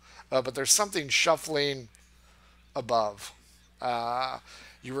up. But there's something shuffling above.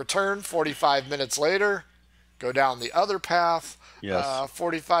 You return 45 minutes later, go down the other path. Yes.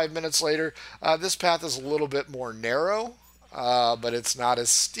 45 minutes later, this path is a little bit more narrow, but it's not as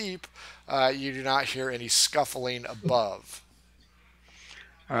steep. You do not hear any scuffling above.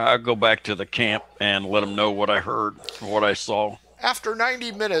 I'll go back to the camp and let them know what I heard, what I saw. After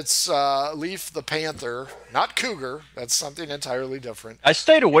 90 minutes, Leaf the Panther, not Cougar, that's something entirely different. I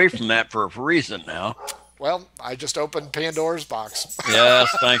stayed away from that for a reason now. Well, I just opened Pandora's box. Yes,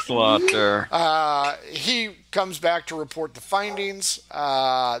 thanks a lot there. He comes back to report the findings.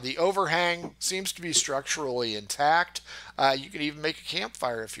 The overhang seems to be structurally intact. You can even make a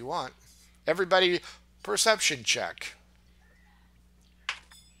campfire if you want. Everybody, perception check.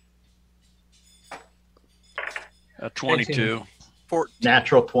 22.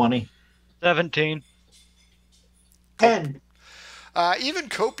 Natural 20. 17. 10. Even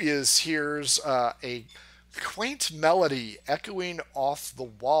Copius hears a quaint melody echoing off the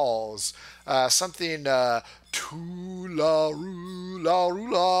walls. Something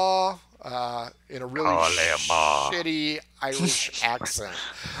tu-la-ru-la-ru-la in a really Kalema. shitty Irish accent.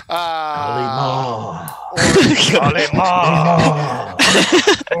 Kalema.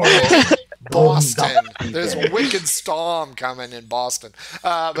 Boston. There's a wicked storm coming in Boston.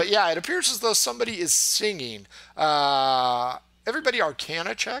 But yeah, it appears as though somebody is singing. Everybody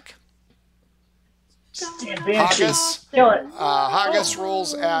Arcana check. Haggis. Haggis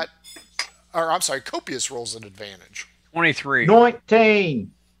rolls at, or I'm sorry, Copious rolls at advantage. 23.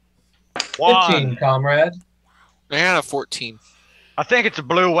 19. 15, comrade. I had a 14. I think it's a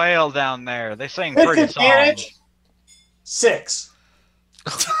blue whale down there. They sing pretty songs. Advantage 6.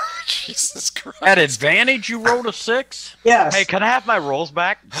 Jesus Christ. At advantage, you rolled a 6? Yes. Hey, can I have my rolls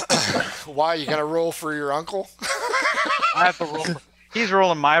back? Why, you gonna roll for your uncle? I have to roll. He's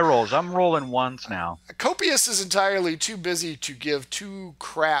rolling my rolls. I'm rolling ones now. Copious is entirely too busy to give two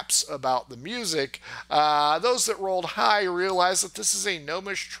craps about the music. Those that rolled high realize that this is a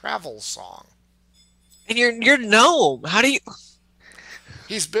gnomish travel song. And you're gnome. How do you?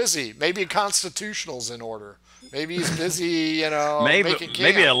 He's busy. Maybe constitutional's in order. Maybe he's busy, Maybe making camp.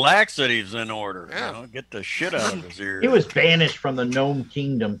 maybe a laxative's in order. Yeah. Get the shit out of his ear. He was banished from the gnome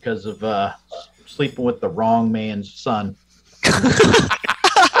kingdom because of sleeping with the wrong man's son.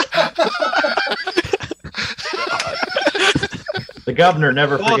 The governor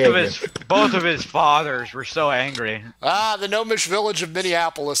never forgave him. Both of his fathers were so angry. The gnomish village of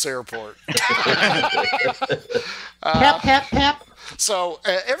Minneapolis Airport. Tap, tap, tap. So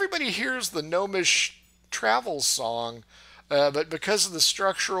everybody hears the gnomish travel song, but because of the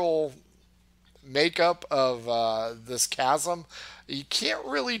structural makeup of this chasm, you can't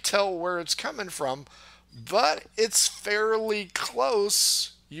really tell where it's coming from, but it's fairly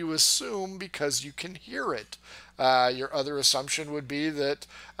close, you assume, because you can hear it. Your other assumption would be that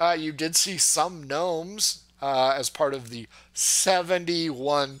you did see some gnomes as part of the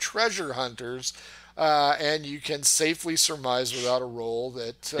 71 treasure hunters, and you can safely surmise without a roll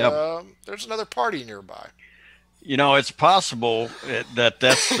that there's another party nearby. It's possible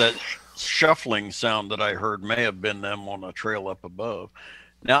that shuffling sound that I heard may have been them on a trail up above.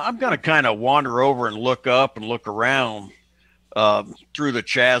 Now, I'm going to kind of wander over and look up and look around through the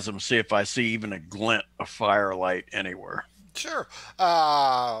chasm, see if I see even a glint of firelight anywhere. Sure.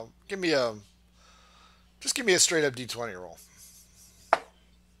 Give me a straight up D20 roll.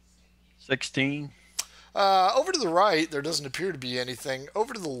 16. Over to the right, there doesn't appear to be anything.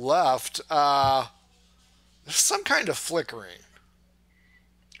 Over to the left, there's some kind of flickering.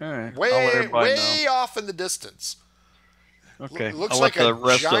 All right. Way off in the distance. Okay. Looks I'll like let a the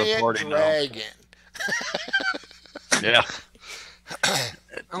rest of the giant party dragon. Yeah.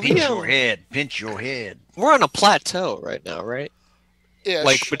 Are Pinch we, your head. Pinch your head. We're on a plateau right now, right? Ish.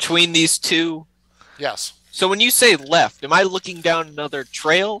 Like between these two. Yes. So when you say left, am I looking down another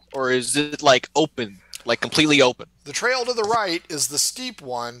trail, or is it like open, like completely open? The trail to the right is the steep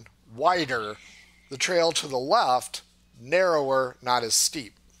one, wider. The trail to the left, narrower, not as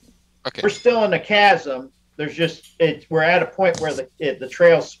steep. Okay. We're still in the chasm. There's just we're at a point where the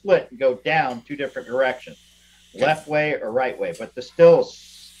trail split and go down two different directions, left way or right way. But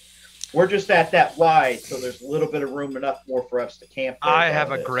we're just at that wide, so there's a little bit of room enough more for us to camp. I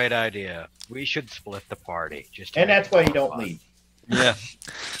have a great idea. We should split the party. And that's why you don't leave. Yeah.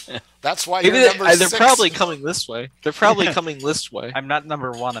 That's why Maybe you're number they're 6. probably coming this way. They're probably coming this way. I'm not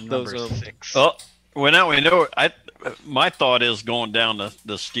number 1. I'm number 6. Oh, well, now we know. My thought is going down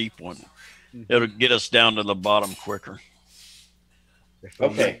the steep one. It'll get us down to the bottom quicker.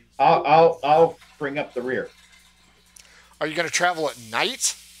 Okay, I'll bring up the rear. Are you going to travel at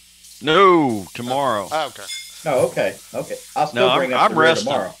night? No, tomorrow. Okay. Oh, okay. I'll still bring up the rear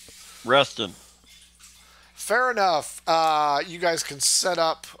tomorrow. Resting. Fair enough. You guys can set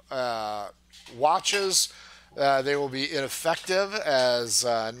up watches. They will be ineffective as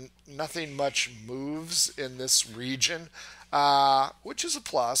nothing much moves in this region, which is a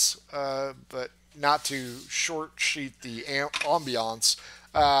plus, but not to short sheet the ambiance.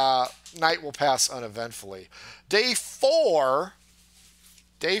 Night will pass uneventfully. Day 4,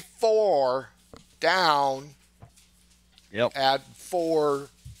 down. Yep. Add 4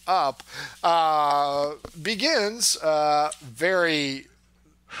 up. Begins very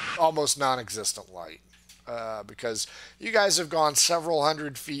almost non-existent light. Because you guys have gone several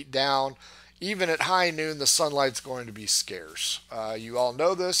hundred feet down. Even at high noon, the sunlight's going to be scarce. You all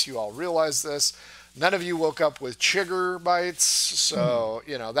know this. You all realize this. None of you woke up with chigger bites, so,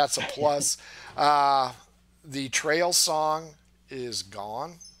 that's a plus. The trail song is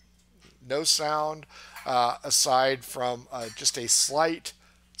gone. No sound aside from just a slight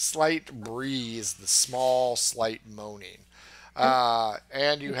breeze, the small, slight moaning.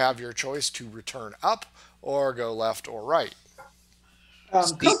 And you have your choice to return up or go left or right.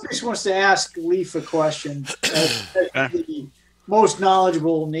 Copious wants to ask Leaf a question. The most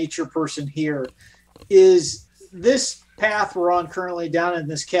knowledgeable nature person here. Is this path we're on currently down in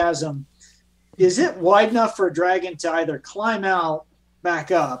this chasm, is it wide enough for a dragon to either climb out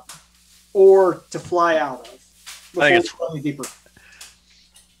back up or to fly out of before it's going deeper?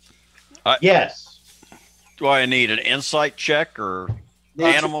 Yes. Do I need an insight check or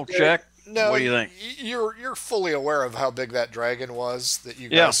animal check? No. What do you think? You're fully aware of how big that dragon was that you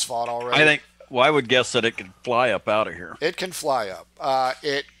guys fought already. I think. Well, I would guess that it could fly up out of here. It can fly up.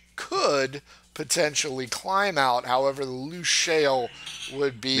 It could potentially climb out. However, the loose shale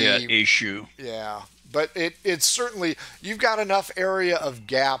would be an issue. Yeah, but it's certainly, you've got enough area of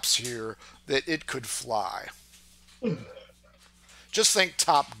gaps here that it could fly. Just think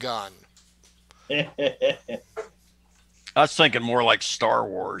Top Gun. I was thinking more like Star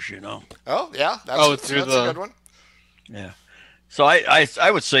Wars, you know. Oh yeah, that's a good one. Yeah. So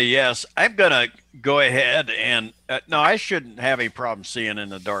I would say yes. I'm gonna go ahead and no, I shouldn't have any problem seeing in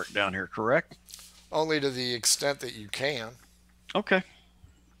the dark down here. Correct? Only to the extent that you can. Okay.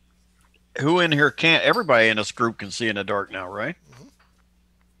 Who in here can't? Everybody in this group can see in the dark now, right? Mm-hmm.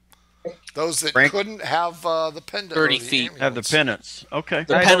 Those that couldn't have the pendant. 30 feet. Have the pendants. Okay.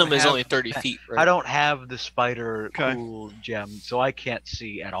 The pendant is only 30 feet. Right? I don't have the spider cool gem, so I can't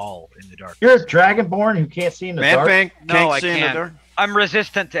see at all in the dark. You're a dragonborn who can't see in the dark? No, I can't. I'm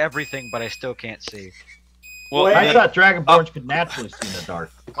resistant to everything, but I still can't see. Well, I thought dragonborns could naturally see in the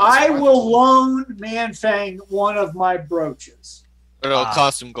dark. I will loan Manfang one of my brooches. It'll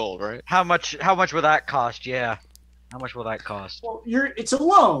cost him gold, right? How much will that cost? Yeah. How much will that cost? Well, it's a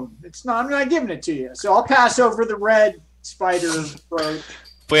loan. It's not. I'm not giving it to you. So I'll pass over the red spider brooch.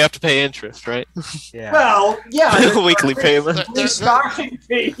 We have to pay interest, right? Yeah. Well, yeah. Weekly payment. Stocking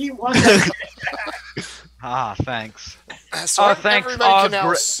fee. Thanks. So thanks. Everybody can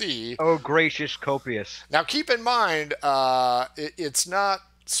now see. Oh, gracious, copious. Now, keep in mind, it's not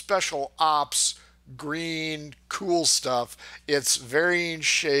special ops, green, cool stuff. It's varying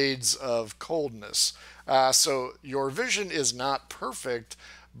shades of coldness. So your vision is not perfect,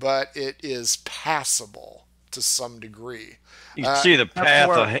 but it is passable to some degree. You can see the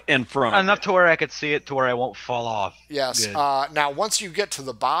path in front. Enough to where I could see it to where I won't fall off. Yes. Now, once you get to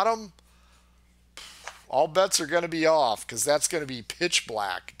the bottom, all bets are going to be off because that's going to be pitch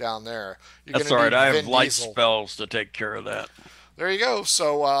black down there. That's all right. I have light spells to take care of that. There you go.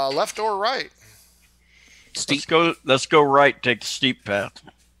 So left or right? Steep. Let's go right. Take the steep path.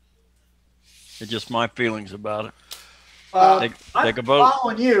 It's just my feelings about it. Take a vote. I'm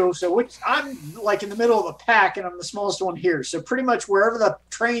following you, so I'm like in the middle of the pack, and I'm the smallest one here. So pretty much wherever the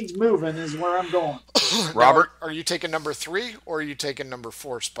train's moving is where I'm going. Robert, are you taking number 3 or are you taking number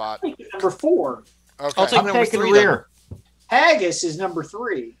 4 spot? Number 4. Okay. I'll take number 3 rear. Haggis is number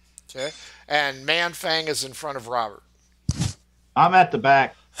 3. Okay. And Manfang is in front of Robert. I'm at the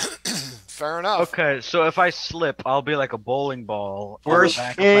back. Fair enough. Okay, so if I slip, I'll be like a bowling ball.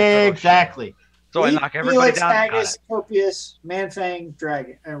 Exactly. So I knock everybody down. Haggis, Copious, Manfang,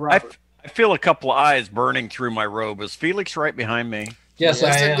 Dragon, and Robert. I feel a couple of eyes burning through my robe. Is Felix right behind me? Yes,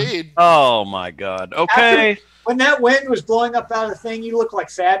 I am. Indeed. Oh my God. Okay. When that wind was blowing up out of the thing, you look like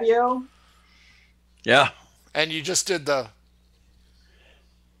Fabio. Yeah. And you just did the...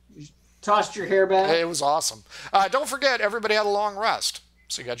 Tossed your hair back. It was awesome. Don't forget, everybody had a long rest.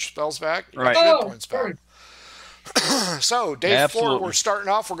 So you got your spells back. You right. got your hit points back. So, day 4, we're starting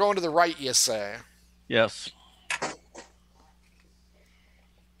off. We're going to the right, you say? Yes.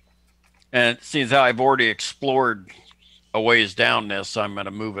 And seeing how I've already explored a ways down this, I'm going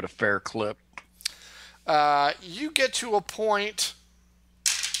to move at a fair clip. You get to a point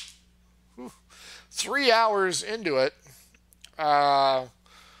 3 hours into it, and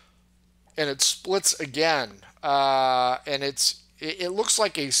it splits again. And it looks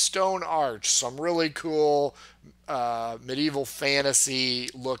like a stone arch, some really cool medieval fantasy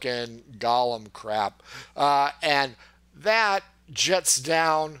looking golem crap. And that jets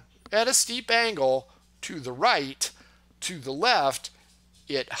down at a steep angle to the right. To the left,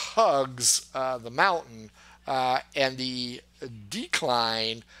 it hugs the mountain, and the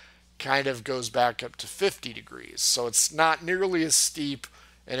decline kind of goes back up to 50 degrees. So it's not nearly as steep,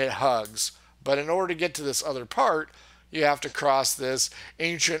 and it hugs. But in order to get to this other part, you have to cross this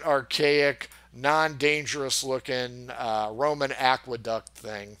ancient, archaic, non-dangerous looking Roman aqueduct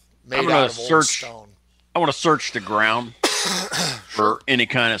thing made out of old stone. I want to search the ground for any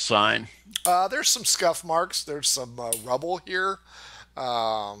kind of sign. There's some scuff marks. There's some rubble here.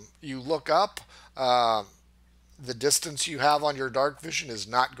 You look up. The distance you have on your dark vision is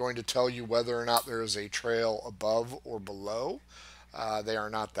not going to tell you whether or not there is a trail above or below. They are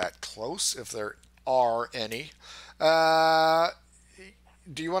not that close. If there are any. Uh,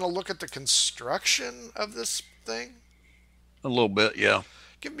 do you want to look at the construction of this thing? A little bit, yeah.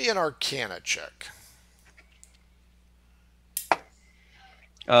 Give me an Arcana check.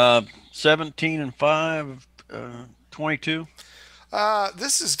 17 and 5, 22.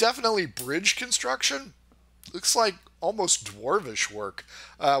 This is definitely bridge construction. Looks like almost dwarvish work,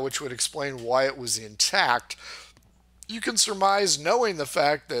 which would explain why it was intact. You can surmise, knowing the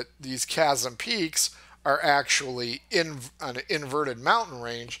fact that these Chasm Peaks are actually in an inverted mountain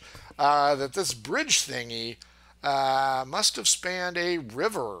range, that this bridge thingy must have spanned a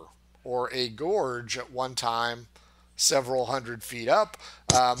river or a gorge at one time, several hundred feet up.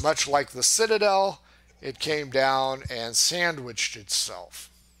 Much like the Citadel, it came down and sandwiched itself.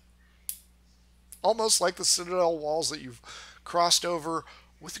 Almost like the Citadel walls that you've crossed over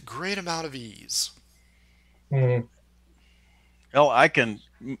with a great amount of ease. Hmm. Hell, I can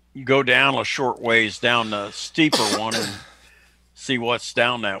go down a short ways down the steeper one and see what's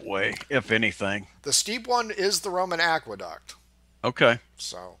down that way, if anything. The steep one is the Roman aqueduct. Okay.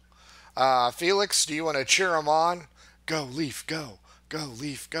 So, Felix, do you want to cheer him on? Go, Leaf, go. Go,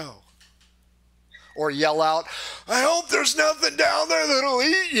 Leaf, go. Or yell out, I hope there's nothing down there that'll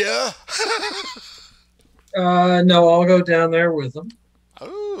eat you. No, I'll go down there with them.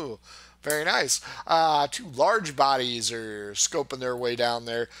 Oh, very nice. Two large bodies are scoping their way down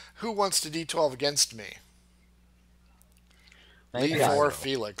there. Who wants to D12 against me? Maybe Leaf I or will.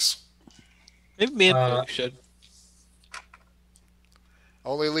 Felix? Maybe me and Felix should.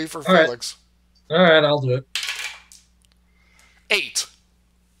 Only Leaf or All right. Felix? All right, I'll do it. 8.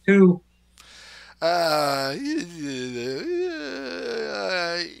 2.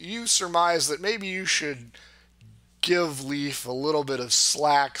 You surmise that maybe you should give Leaf a little bit of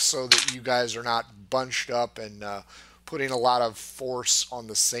slack so that you guys are not bunched up and putting a lot of force on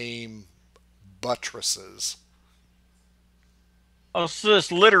the same buttresses. Oh, so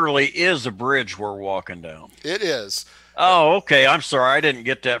this literally is a bridge we're walking down. It is. Oh, okay. I'm sorry. I didn't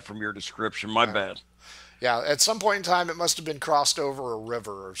get that from your description. My bad. Yeah, at some point in time, it must have been crossed over a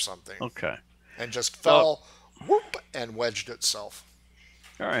river or something. Okay. And just fell, whoop, and wedged itself.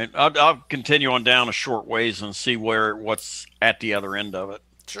 All right. I'll continue on down a short ways and see what's at the other end of it.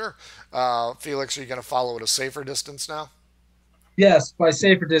 Sure. Felix, are you going to follow at a safer distance now? Yes, by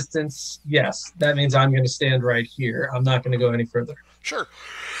safer distance, yes. That means I'm going to stand right here. I'm not going to go any further. Sure.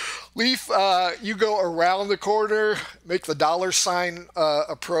 Leaf, you go around the corner, make the $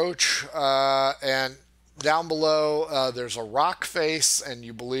 approach, and down below there's a rock face, and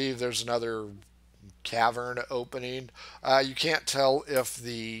you believe there's another cavern opening. You can't tell if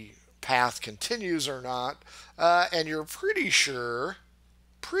the path continues or not, and you're pretty sure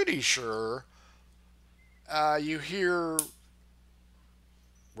you hear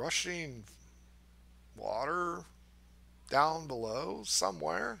rushing water down below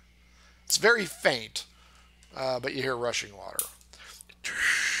somewhere. It's very faint, but you hear rushing water.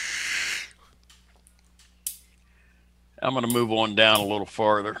 I'm going to move on down a little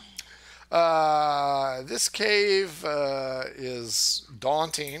farther. This cave is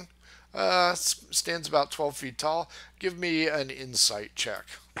daunting. Stands about 12 feet tall. Give me an insight check.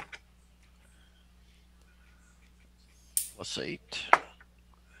 Plus 8.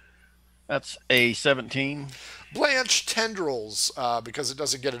 That's a 17. Blanche tendrils, because it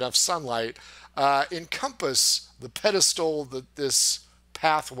doesn't get enough sunlight, encompass the pedestal that this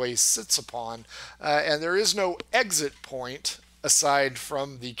pathway sits upon, and there is no exit point aside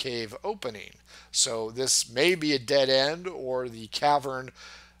from the cave opening. So this may be a dead end, or the cavern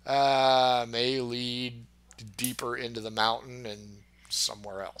may lead deeper into the mountain and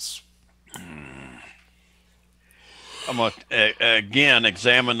somewhere else. I'm going to, again,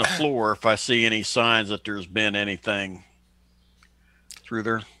 examine the floor if I see any signs that there's been anything through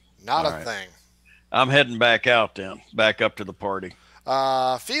there. Not All a right. thing. I'm heading back out then, back up to the party.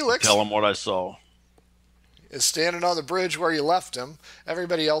 Felix Tell them what I saw. is standing on the bridge where you left him.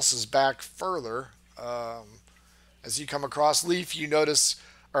 Everybody else is back further. As you come across Leaf, you notice,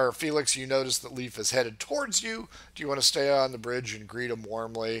 or Felix, you notice that Leaf is headed towards you. Do you want to stay on the bridge and greet him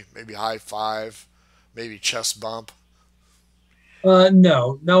warmly? Maybe high five, maybe chest bump?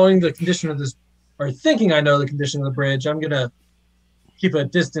 No, knowing the condition of this, or thinking I know the condition of the bridge, I'm going to keep a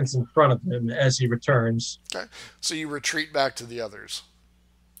distance in front of him as he returns. Okay, so you retreat back to the others.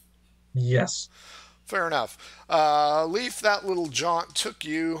 Yes. Fair enough. Leaf, that little jaunt took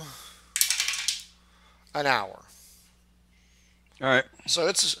you an hour. All right. So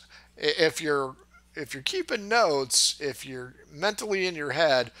it's if you're keeping notes, if you're mentally in your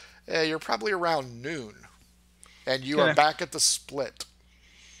head, you're probably around noon, and you are Okay. back at the split.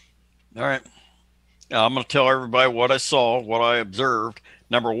 All right. I'm going to tell everybody what I saw, what I observed.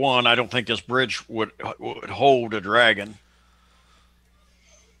 Number one, I don't think this bridge would hold a dragon.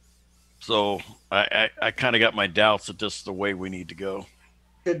 So I kind of got my doubts that this is the way we need to go.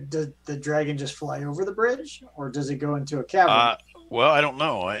 Could the dragon just fly over the bridge, or does it go into a cavern? Well, I don't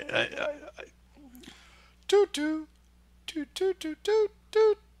know.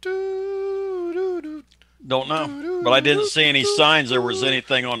 Don't know, but I didn't see any signs there was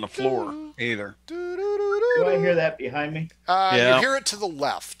anything on the floor either. Do I hear that behind me? You hear it to the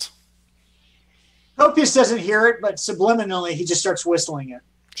left. Copius doesn't hear it, but subliminally he just starts whistling it.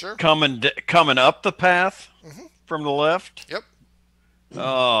 Sure. Coming up the path from the left. Yep.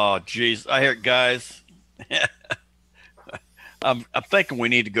 Oh, geez. I hear it, guys. I'm thinking we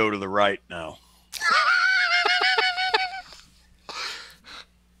need to go to the right now.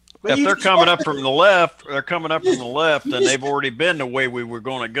 If they're coming up from the left, then they've already been the way we were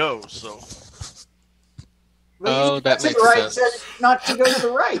going to go. So. That makes sense. Said not to go to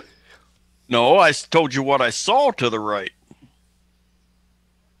the right. No, I told you what I saw to the right.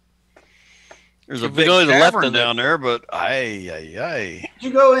 There's a big cavern down there, but Did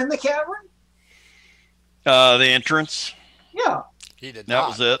you go in the cavern? The entrance. Yeah. He did That not.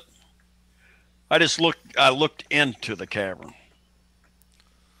 was it. I looked into the cavern.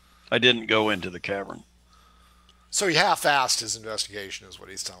 I didn't go into the cavern. So he half-assed his investigation, is what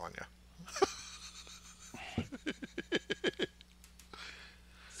he's telling you.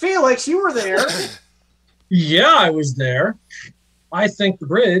 Felix, you were there. Yeah, I was there. I think the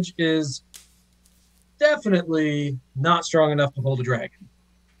bridge is definitely not strong enough to hold a dragon.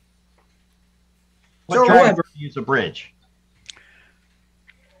 What dragon would use a bridge?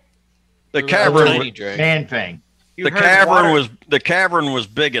 The cavern, Man Fang. the cavern was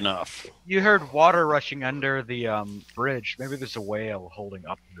big enough. You heard water rushing under the bridge. Maybe there's a whale holding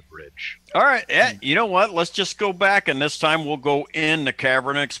up the bridge. All right, you know what? Let's just go back, and this time we'll go in the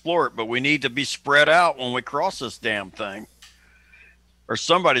cavern and explore it. But we need to be spread out when we cross this damn thing, or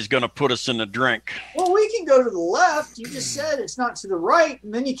somebody's going to put us in the drink. Well, we can go to the left. You just said it's not to the right,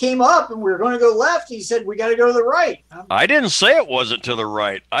 and then you came up, and we were going to go left. And you said we got to go to the right. I didn't say it wasn't to the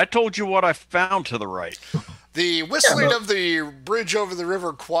right. I told you what I found to the right. The whistling of the bridge over the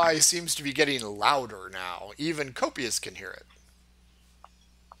River Kwai seems to be getting louder now. Even Copius can hear it.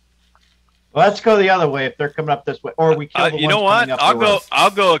 Well, let's go the other way if they're coming up this way, or we kill the ones you know what? coming up the road. I'll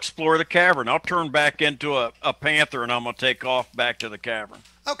go explore the cavern. I'll turn back into a panther, and I'm gonna take off back to the cavern.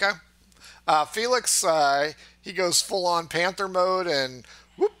 Okay. Felix, he goes full on panther mode and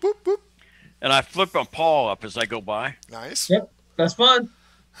whoop whoop whoop. And I flip my paw up as I go by. Nice. Yep, that's fun.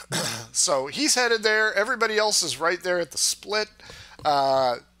 So he's headed there. Everybody else is right there at the split.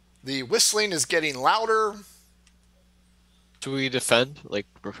 The whistling is getting louder. Do we defend? Like,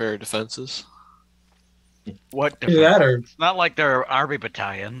 prepare defenses? What? Either that or It's not like they're army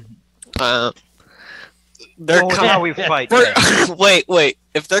battalion. They're That's how we fight. Wait.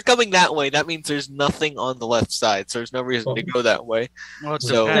 If they're coming that way, that means there's nothing on the left side, so there's no reason to go that way. Well, it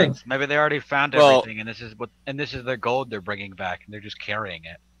So- depends. Maybe they already found everything, and this is their gold they're bringing back, and they're just carrying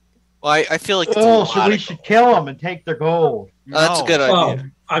it. Well, I feel like it's a Oh, lot so we of should kill them and take their gold. That's a good well,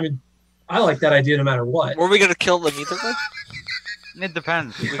 idea. I mean, I like that idea no matter what. Were we gonna kill them either way? It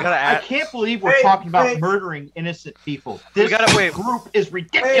depends. We gotta I add. can't believe we're talking about murdering innocent people. This gotta wait. group is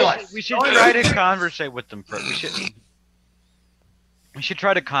ridiculous. We should try to conversate with them first. We should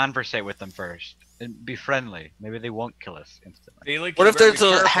try to conversate with them first and be friendly. Maybe they won't kill us instantly. Felix, What you if better there's be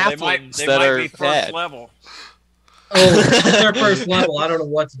a careful. halflings They that might are be first bad? level. Oh, it's their first level. I don't know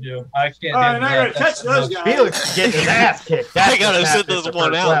what to do. I can't. All right, handle I'm not that. gonna touch those guys. Felix is getting his ass kicked. I gotta sit this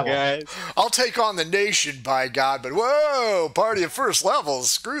one out, guys. I'll take on the nation, by God, but whoa, party of first levels.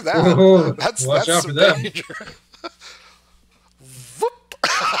 Screw that. Whoa, That's watch out some for them. danger.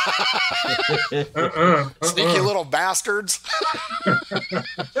 Sneaky little bastards.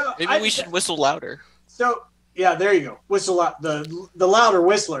 Maybe we should whistle louder. So yeah, there you go. Whistle out the louder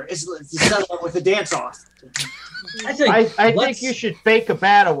whistler. It's settle it with the dance off. I think. I think let's- you should fake a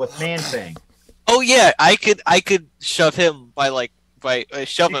battle with Man Fang. Oh yeah, I could shove him by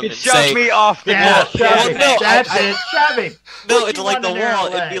shove him and Shove say me off the Yeah, wall. shove Well, him. no, That's I- it. Shove him. no, Put it's you like on the the narrow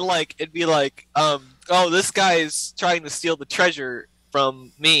wall. It'd be like oh, this guy's trying to steal the treasure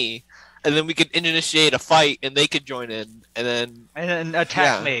from me, and then we could initiate a fight, and they could join in, and then And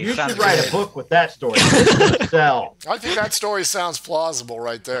attack Yeah. me. You Sounds should write good. a book with that story. Sell. I think that story sounds plausible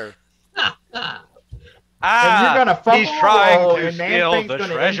right there. And you're gonna fumble he's trying below, to and Man steal Fang's the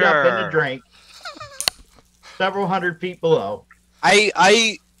gonna end up in the treasure. drink. Several hundred feet below.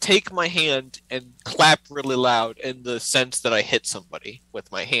 I take my hand and clap really loud in the sense that I hit somebody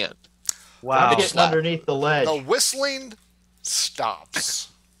with my hand. Wow. I'm getting underneath the ledge. The whistling stops.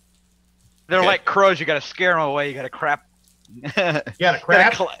 They're like crows. You gotta scare them away. You gotta crap. You got a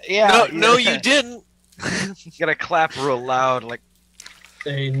crap? Yeah. No, you didn't. You gotta clap real loud, like.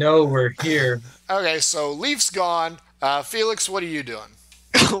 They know we're here. Okay, so Leaf's gone. Felix, what are you doing?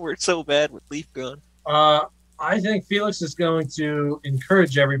 We're so bad with Leaf gone. I think Felix is going to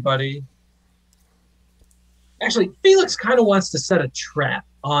encourage everybody. Actually, Felix kind of wants to set a trap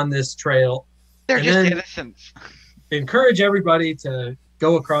on this trail. They're And just then- innocents. Encourage everybody to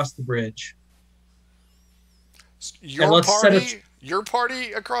go across the bridge. Your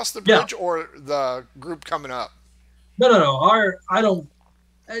party across the Yeah. bridge, or the group coming up? No.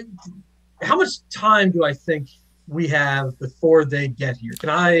 How much time do I think we have before they get here? Can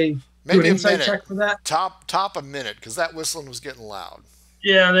I do Maybe an a insight minute. check for that? Top a minute, because that whistling was getting loud.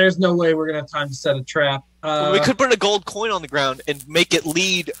 Yeah, there's no way we're gonna have time to set a trap. Well, we could put a gold coin on the ground and make it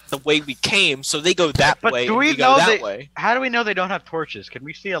lead the way we came, so they go that But way. do and we go know that they- way? How do we know they don't have torches? Can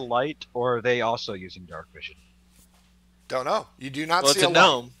we see a light, or are they also using dark vision? Don't know. You do not Well, see it's a light.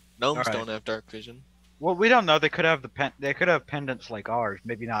 gnome. Gnomes Alright. don't have dark vision. Well, we don't know. They could have they could have pendants like ours,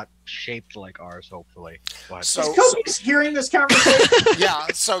 maybe not shaped like ours. Hopefully. But So, Is Kobe's hearing this conversation? yeah,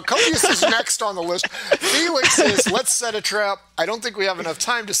 so Copius is next on the list. Felix is, let's set a trap. I don't think we have enough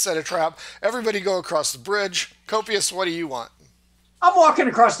time to set a trap. Everybody go across the bridge. Copius, what do you want? I'm walking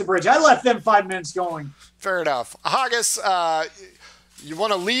across the bridge. I left them 5 minutes going. Fair enough. Haggis, you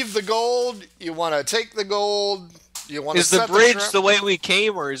want to leave the gold? You want to take the gold? You want to Is the set bridge trap? the way we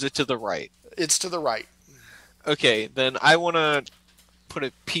came, or is it to the right? It's to the right. Okay, then I want to put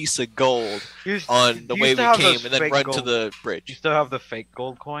a piece of gold You- on the you way still we have came those and then fake run to gold- the You bridge. still have the fake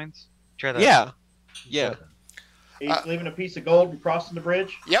gold coins? Try that. Yeah. Yeah. He's leaving a piece of gold and crossing the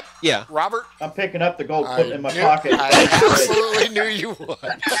bridge. Yep. Yeah. Robert? I'm picking up the gold, putting it in my knew- pocket. I absolutely knew you would.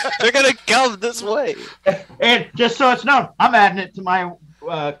 They're going to come this way. And just so it's known, I'm adding it to my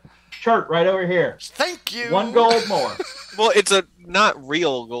chart right over here. Thank you. 1 gold more. Well, it's a not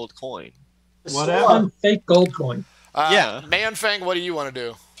real gold coin. Whatever. One fake gold coin. Yeah. Manfang, what do you want to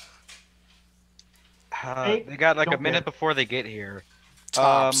do? They got like a Don't minute care. before they get here.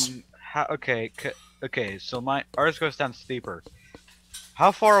 Tops. Okay. So ours goes down steeper.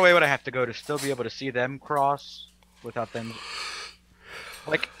 How far away would I have to go to still be able to see them cross without them?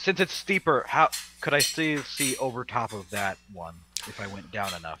 Like, since it's steeper, how could I still see over top of that one if I went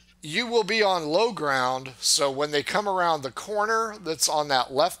down enough? You will be on low ground, so when they come around the corner that's on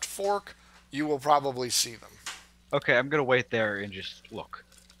that left fork, you will probably see them. Okay, I'm gonna wait there and just look.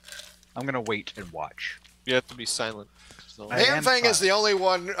 I'm gonna wait and watch. You have to be silent. So, I am Manfang is fine. the only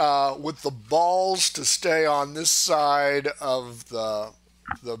one with the balls to stay on this side of the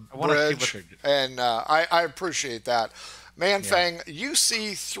I wanna see what bridge, they're doing. and I appreciate that. Manfang, you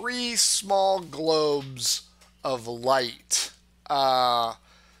see 3 small globes of light.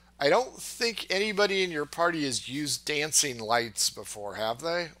 I don't think anybody in your party has used dancing lights before, have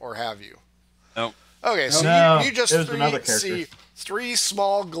they? Or have you? No. Okay, so No, you just it was another see character. 3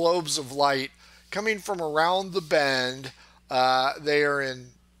 small globes of light coming from around the bend. They are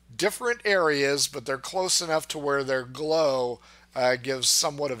in different areas, but they're close enough to where their glow gives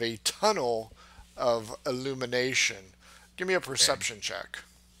somewhat of a tunnel of illumination. Give me a perception check.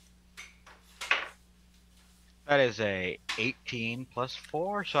 That is a 18 plus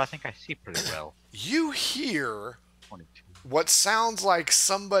 4, so I think I see pretty well. You hear 22. what sounds like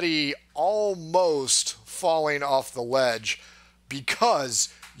somebody almost falling off the ledge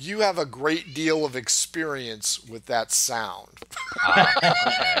because you have a great deal of experience with that sound.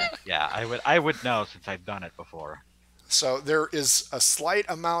 Okay. Yeah, I would know since I've done it before. So there is a slight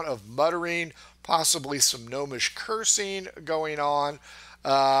amount of muttering, possibly some gnomish cursing going on.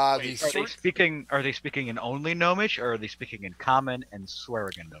 Are they speaking in only Gnomish, or are they speaking in Common and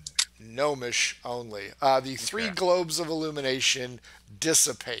swearing in Gnomish? Gnomish only. The 3 Okay. globes of illumination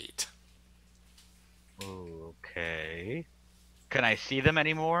dissipate. Okay. Can I see them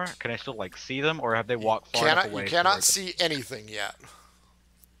anymore? Can I still see them, or have they walked far enough away? You to cannot where see anything yet.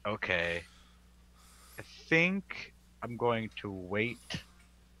 Okay. I think I'm going to wait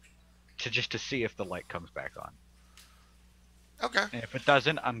to see if the light comes back on. Okay. And if it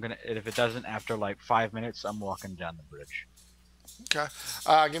doesn't, after 5 minutes, I'm walking down the bridge. Okay.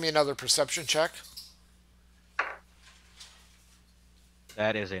 Give me another perception check.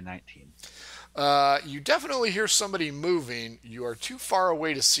 That is a 19. You definitely hear somebody moving. You are too far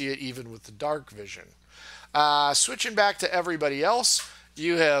away to see it even with the dark vision. Switching back to everybody else,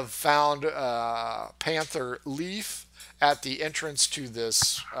 you have found Panther Leaf at the entrance to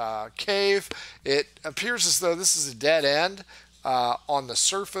this cave. It appears as though this is a dead end on the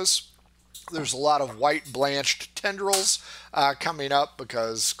surface. There's a lot of white blanched tendrils coming up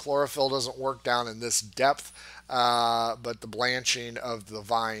because chlorophyll doesn't work down in this depth, but the blanching of the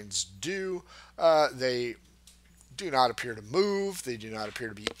vines do. They do not appear to move, they do not appear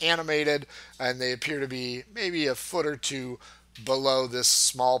to be animated, and they appear to be maybe a foot or two below this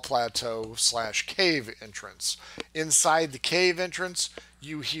small plateau / cave entrance. Inside the cave entrance,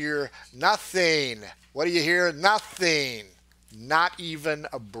 you hear nothing. What do you hear? Nothing. Not even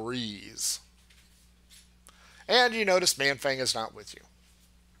a breeze. And you notice Manfang is not with you.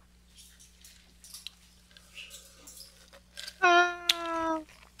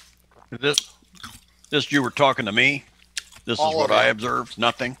 This you were talking to me? This All is what of I you. observed?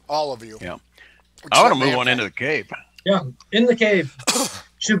 Nothing? All of you. Yeah. Except I want to move Manfang. on into the cave. Yeah, in the cave.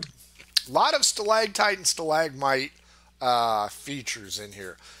 Shoot. A lot of stalactite and stalagmite features in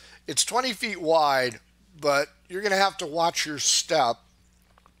here. It's 20 feet wide, but you're going to have to watch your step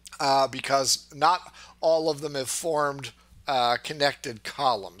because not all of them have formed connected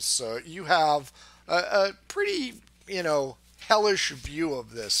columns. So you have a pretty, hellish view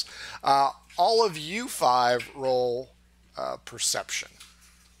of this. All of you 5 roll perception.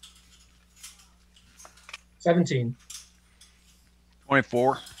 17.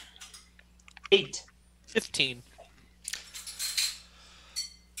 24. 8. 15.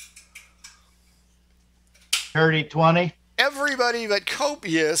 30, 20. Everybody but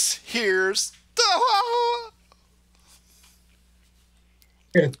Copious hears the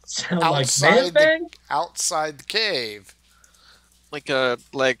It sound like outside Manfang? outside the cave. Like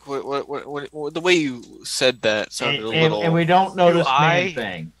what the way you said that sounded a little. And we don't notice I-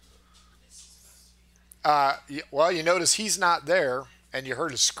 anything. Well, you notice he's not there, and you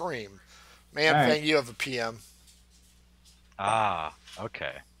heard a scream. Man, All right. thing, you have a PM. Ah,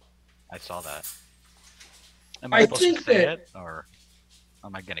 okay. I saw that. Am I I supposed think to say that- it, or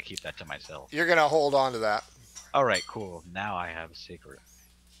am I gonna keep that to myself? You're gonna hold on to that. All right, cool. Now I have a secret.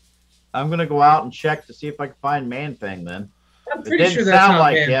 I'm gonna go out and check to see if I can find Manfang then. I'm It pretty didn't sure that's sound not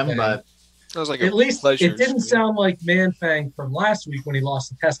like Manfang. him, but That was like At a least pleasure it didn't scream. sound like Manfang from last week when he lost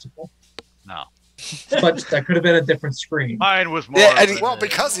the testicle. No. But that could have been a different scream. Mine was more. Yeah, of and a- Well,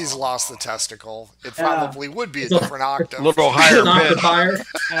 because he's lost the testicle, it Yeah. probably would be a It's a- different octave. A little higher Knocked it pitch. higher.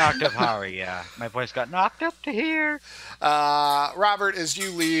 an octave higher, yeah. My voice got knocked up to here. Robert, as you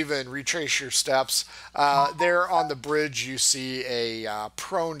leave and retrace your steps, there on the bridge you see a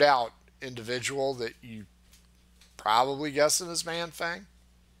proned out individual that you probably guessing is Manfang.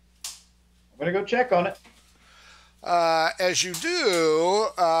 I'm gonna go check on it. As you do,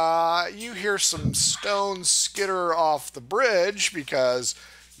 you hear some stones skitter off the bridge because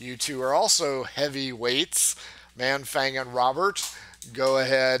you two are also heavy weights. Manfang and Robert, go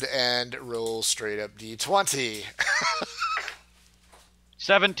ahead and roll straight up D20.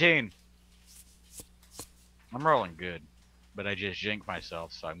 17. I'm rolling good, but I just jinked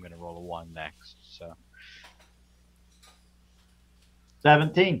myself, so I'm gonna roll a 1 next. So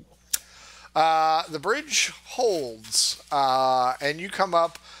 17. The bridge holds, and you come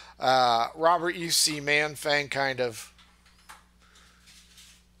up. Robert, you see Manfang kind of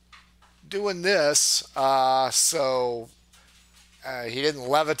doing this, so he didn't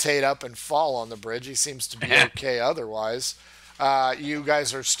levitate up and fall on the bridge. He seems to be okay otherwise. You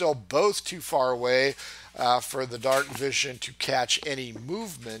guys are still both too far away for the dark vision to catch any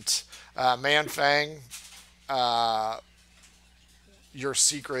movement. Manfang, your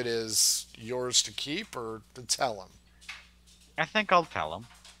secret is yours to keep or to tell him? I think I'll tell him.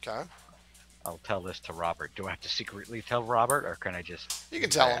 Okay. I'll tell this to Robert. Do I have to secretly tell Robert, or can I just? You can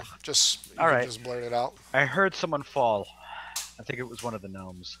tell him. Just, you All can right. just blurt it out. I heard someone fall. I think it was one of the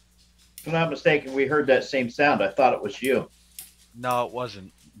gnomes. If I'm not mistaken, we heard that same sound. I thought it was you. No, it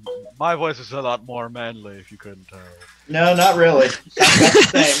wasn't. My voice is a lot more manly, if you couldn't tell. No, not really. Sounds about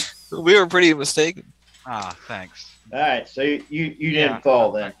the same. We were pretty mistaken. Ah, thanks. All right, so you Yeah. didn't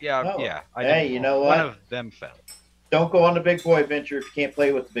fall then. Yeah, Oh. yeah. I Hey, didn't you fall. know One what? of them fell. Don't go on the big boy adventure if you can't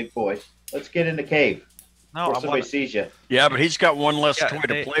play with the big boys. Let's get in the cave No, before I somebody want. sees you. Yeah, but he's got one less Yeah, toy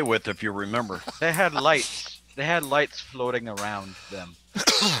they- to play with, if you remember. They had lights. They had lights floating around them.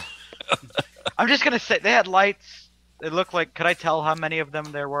 I'm just gonna say they had lights. It looked like. Could I tell how many of them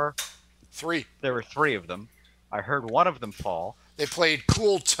there were? 3. There were 3 of them. I heard one of them fall. They played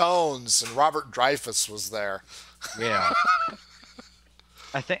cool tones, and Robert Dreyfuss was there. Yeah.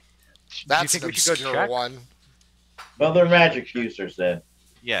 I think. Do you That's think an we should go obscure check? one. Well, they're magic users then.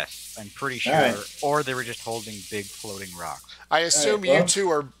 Yes, I'm pretty sure. All right. Or they were just holding big floating rocks. I assume well. you two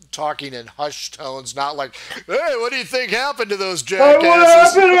are talking in hushed tones, not like, "Hey, what do you think happened to those Hey, what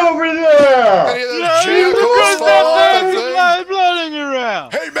jackasses?" happened over there? Any of those jackals fall off the thing? floating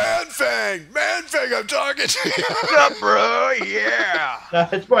around. Hey, Manfang, I'm talking to you. What's up, bro? Yeah. No,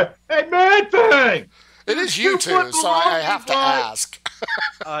 it's what? Hey, man thing! It is you two, so I have to ask.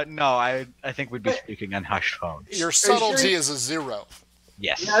 No, I think we'd be speaking on hushed phones. Your subtlety is a 0.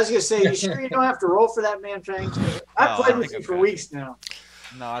 Yes. Yeah, I was gonna say, you sure you don't have to roll for that, man, Fangs? I've No, played I with think you I'm for good. weeks now.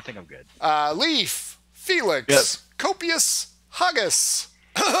 No, I think I'm good. Leaf, Felix, Yes. Copious, Huggus.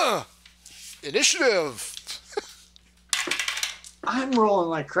 Initiative. I'm rolling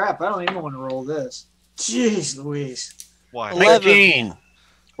like crap. I don't even want to roll this. Jeez Louise. Why? 19.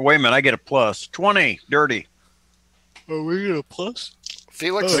 Wait a minute, I get a plus. 20, dirty. Are we gonna plus?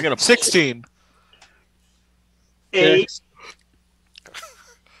 Felix. I got a 16. 8.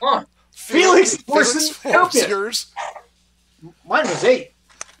 Huh. Felix is worse than what was Copious. yours? Mine was 8.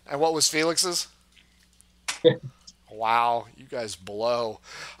 And what was Felix's? Wow, you guys blow.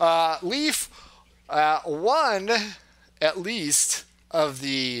 Leaf, one at least of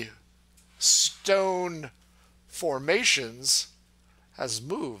the stone formations has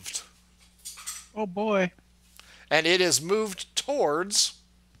moved. Oh boy. And it is moved towards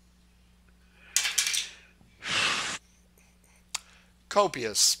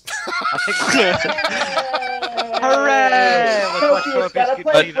Copious. Hooray! Let's watch Copious Copious got a keep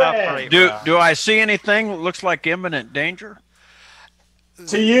play beating up friend. right Do now. do I see anything that looks like imminent danger?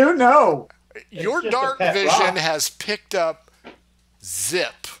 To you, no. Your just a dark pet vision rock. has picked up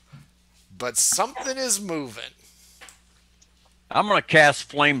zip, but something is moving. I'm gonna cast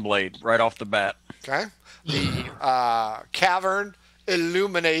Flame Blade right off the bat. Okay? The cavern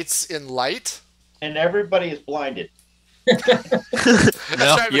illuminates in light. And everybody is blinded. That's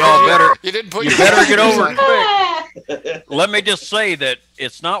right, y'all because better- you didn't put You your better get over it on. quick. Let me just say that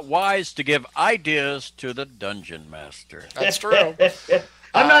it's not wise to give ideas to the dungeon master. That's true.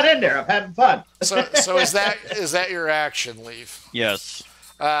 I'm not in there. I'm having fun. So is that your action, Leaf? Yes.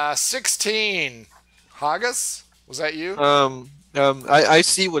 16. Haggis? Was that you? I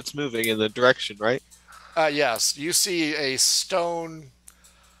see what's moving in the direction, right? Yes. You see a stone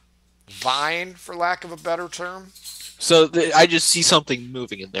vine, for lack of a better term. So I just see something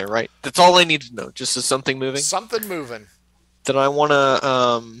moving in there, right? That's all I need to know. Just is something moving. Something moving. Then I want to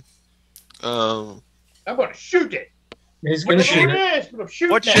I'm going to shoot it. He's going to shoot it. Yes, I'm gonna shoot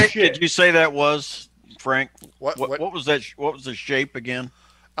What that shape shit. did you say that was, Frank? What? What was that? What was the shape again?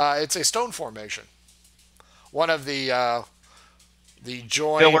 It's a stone formation. One of the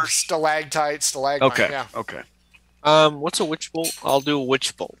joined Pillars. stalactite, stalagmite. Okay. Yeah. Okay. what's a witch bolt? I'll do a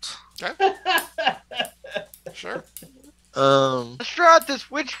witch bolt. Okay. Sure. Let's try out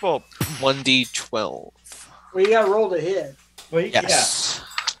this witch bolt. 1d12. Well, you got to roll to hit. Well, Yes.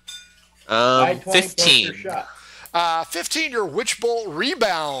 yeah. 20 points per 15. shot. 15. Your witch bolt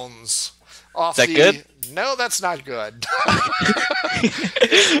rebounds off Is that good? No, that's not good.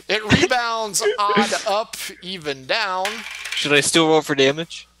 It rebounds odd up, even down. Should I still roll for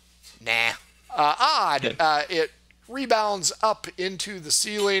damage? Nah. Odd. Okay. It rebounds up into the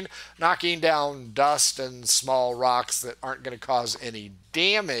ceiling, knocking down dust and small rocks that aren't going to cause any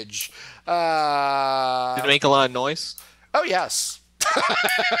damage. Did it make a lot of noise? Oh, yes.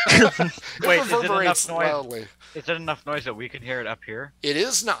 Wait, is it reverberates enough noise? loudly. Is it enough noise that we can hear it up here? It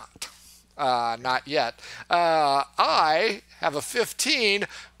is not. Not yet. I have a 15.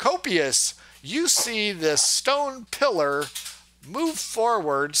 Copious. You see this stone pillar move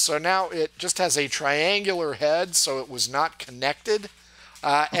forward, so now it just has a triangular head, so it was not connected.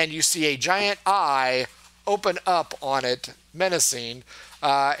 And you see a giant eye open up on it, menacing.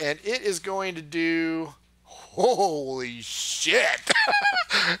 And it is going to do... Holy shit!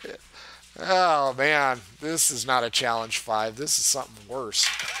 Oh, man. This is not a challenge 5. This is something worse.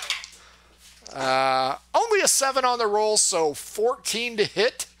 Only a 7 on the roll, so 14 to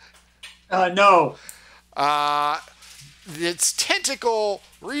hit. No. Its tentacle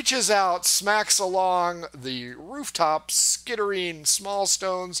reaches out, smacks along the rooftop, skittering small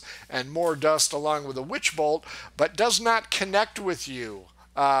stones and more dust along with a witch bolt, but does not connect with you,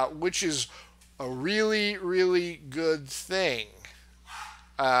 which is a really, really good thing.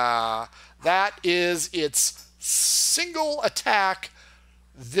 That is its single attack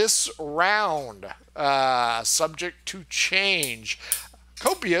this round, subject to change.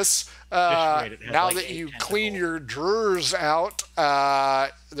 Copious, right, it has now like that 8 you tentacles. clean your drawers out,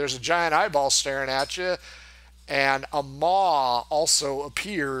 there's a giant eyeball staring at you, and a maw also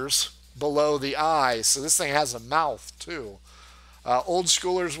appears below the eye. So this thing has a mouth too. Old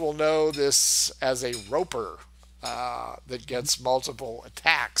schoolers will know this as a roper that gets multiple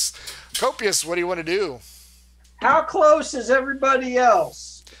attacks. Copious, what do you want to do? How close is everybody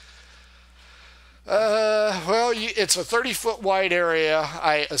else? Well, it's a 30-foot wide area.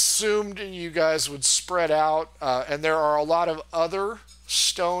 I assumed you guys would spread out, and there are a lot of other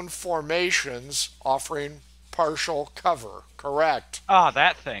stone formations offering partial cover. Correct. Ah,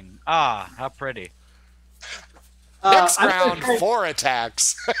 that thing. Ah, how pretty. Next I'm round, gonna 4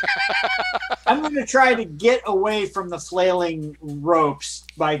 attacks. I'm going to try to get away from the flailing ropes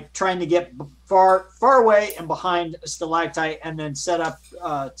by trying to get far away and behind a stalactite, and then set up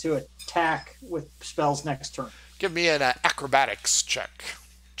to attack with spells next turn. Give me an acrobatics check.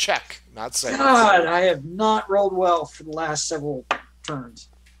 Check, not save. God, I have not rolled well for the last several turns.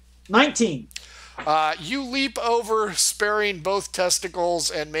 19. You leap over, sparing both testicles,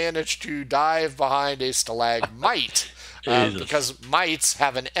 and manage to dive behind a stalagmite. Because mites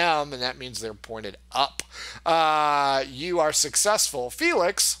have an M, and that means they're pointed up. You are successful.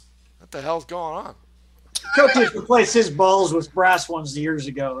 Felix, what the hell's going on? Copious replaced his balls with brass ones years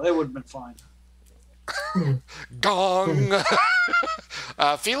ago. They would have been fine. Gong.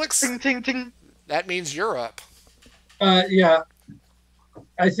 Felix, Ting, ting, ting. that means you're up. Yeah.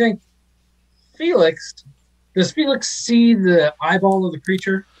 I think does Felix see the eyeball of the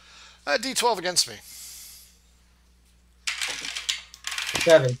creature? D12 against me.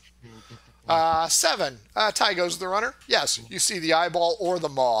 7. 7. Ty goes the runner. Yes, you see the eyeball or the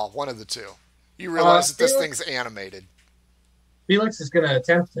maw, one of the two. You realize that this thing's animated. Felix is going to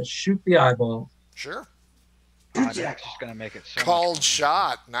attempt to shoot the eyeball. Sure. That's just gonna make it so Called much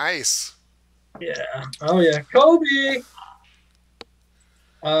shot. Nice. Yeah. Oh, yeah. Kobe!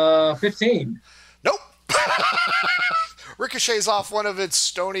 15. Nope. Ricochets off one of its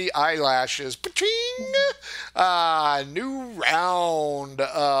stony eyelashes. Pa-ching! New round.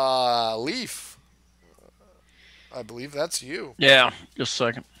 Leaf. I believe that's you. Yeah, just a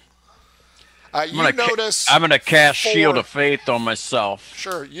second. You notice. I'm gonna cast 4. Shield of Faith on myself.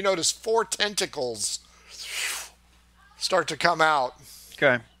 Sure. You notice 4 tentacles start to come out.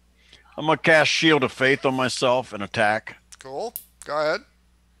 Okay. I'm gonna cast Shield of Faith on myself and attack. Cool. Go ahead.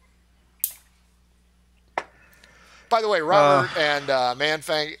 By the way, Robert and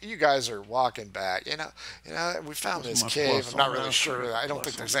Manfang, you guys are walking back. You know, we found this cave. I'm not really sure. I don't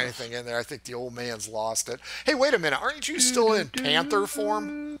think there's anything in there. I think the old man's lost it. Hey, wait a minute. Aren't you still in panther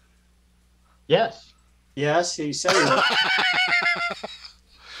form? Yes. Yes, he said he was.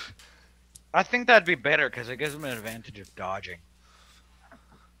 I think that'd be better because it gives him an advantage of dodging.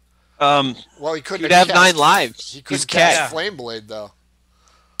 Well, he couldn't He'd have 9 lives. He He's couldn't cast cat. Flame Blade, though.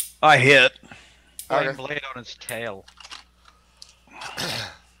 I hit. Flame Okay. blade on his tail.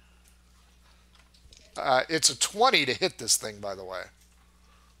 It's a 20 to hit this thing, by the way.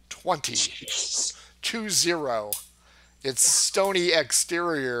 20. 2-0. Its stony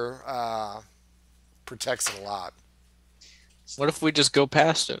exterior protects it a lot. What if we just go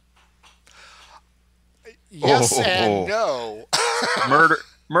past it? Yes and no.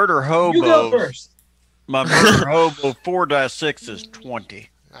 Murder hobo. You go first. My murder hobo 4-6 is 20.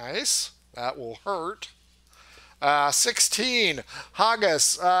 Nice. That will hurt. 16.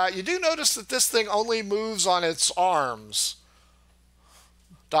 Haggis. You do notice that this thing only moves on its arms.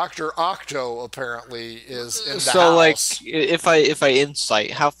 Dr. Octo apparently is in the So, house. like, if I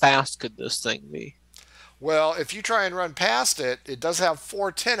insight, how fast could this thing be? Well, if you try and run past it, it does have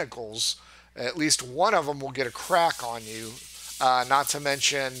 4 tentacles. At least one of them will get a crack on you. Not to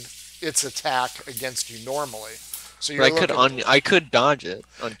mention its attack against you normally. So you're I could dodge it.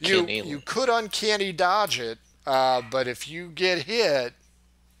 you could uncanny dodge it, but if you get hit,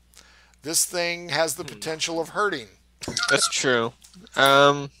 this thing has the potential of hurting. That's true.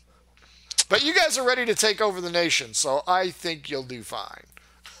 But you guys are ready to take over the nation, so I think you'll do fine.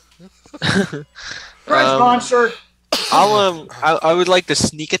 Crunch monster. I would like to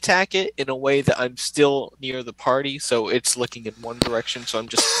sneak attack it in a way that I'm still near the party, so it's looking in one direction, so I'm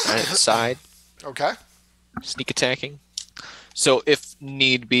just on its side, Okay. sneak attacking. So if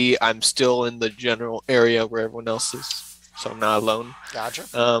need be, I'm still in the general area where everyone else is, so I'm not alone. Gotcha.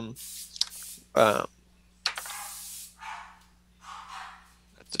 That's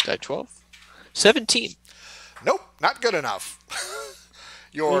a die 12. 17. Nope, not good enough.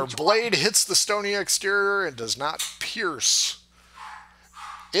 Your blade hits the stony exterior and does not pierce.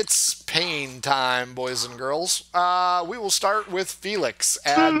 It's pain time, boys and girls. We will start with Felix.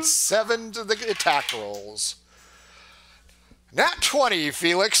 Add 7 to the attack rolls. Nat 20,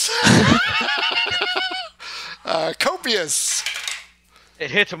 Felix. Copious.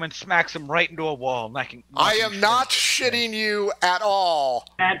 It hits him and smacks him right into a wall. I am not shitting you at all.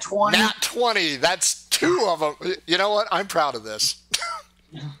 At 20. Nat 20. That's 2 of them. You know what? I'm proud of this.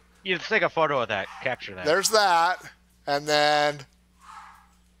 You just take a photo of that. Capture that. There's that. And then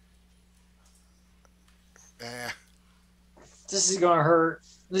This is gonna hurt.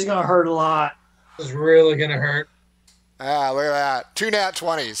 This is gonna hurt a lot. This is really gonna hurt. Ah, look at that. 2 nat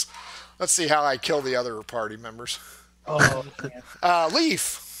 20s. Let's see how I kill the other party members. Oh man.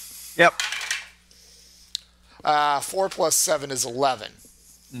 Leaf. Yep. 4 plus 7 is 11.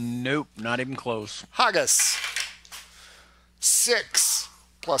 Nope, not even close. Haggis. 6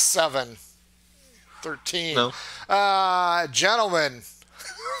 plus 7. 13. No. Gentlemen.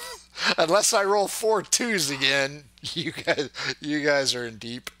 Unless I roll 4 2s again, you guys are in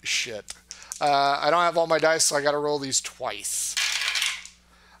deep shit. I don't have all my dice, so I got to roll these twice.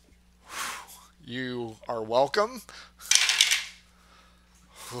 You are welcome.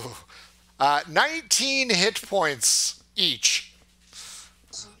 19 hit points each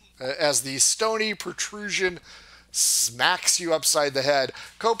as the stony protrusion smacks you upside the head.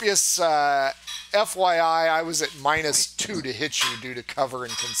 Copious, FYI, I was at -2 to hit you due to cover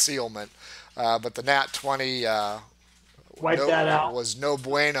and concealment, but the nat 20 Wipe that out. was no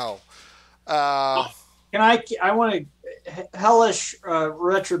bueno. Can I want to hellish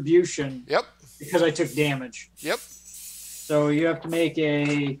retribution. Yep. Because I took damage. Yep. So you have to make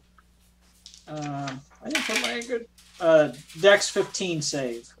a. I didn't put my good. Dex 15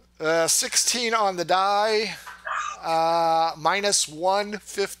 save. 16 on the die. -1,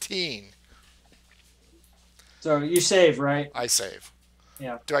 15. So you save, right? I save.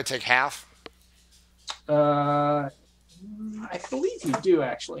 Yeah. Do I take half? I believe you do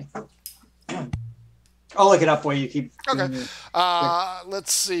actually. I'll look it up while you keep. Okay.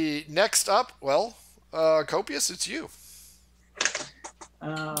 Let's see. Next up, well, Copious, it's you.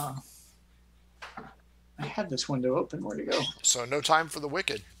 I had this window open. Where'd it go? So no time for the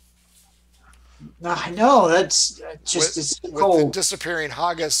wicked. No, I know. That's just it's with cold. the disappearing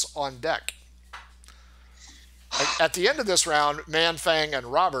Haggis on deck. At the end of this round, Manfang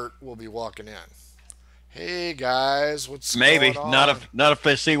and Robert will be walking in. Hey guys, what's Maybe going on? not if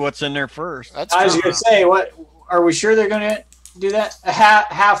they see what's in there first. That's I was true. going to say, what are we sure they're going to do that?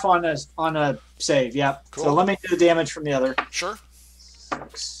 Half on a save. Yep. Cool. So let me do the damage from the other. Sure.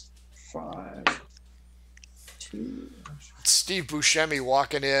 6, 5, 2. It's Steve Buscemi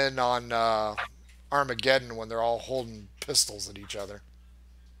walking in on Armageddon when they're all holding pistols at each other.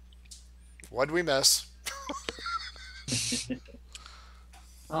 What'd we miss?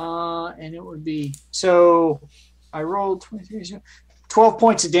 And it would be so. I rolled 23, 12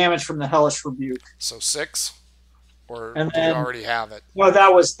 points of damage from the hellish rebuke. So 6, or And do you then- already have it? No,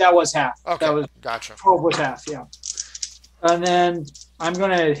 that was half. Okay, That was gotcha. 12 was half. Yeah. And then I'm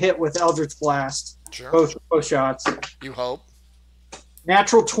gonna hit with Eldritch Blast. Sure. Both shots. You hope.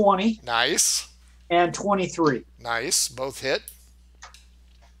 Natural 20 Nice. and 23. Nice. Both hit.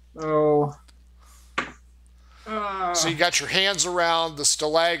 So. So you got your hands around the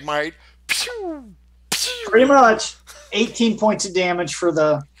stalagmite. Pew, pew. Pretty much 18 points of damage for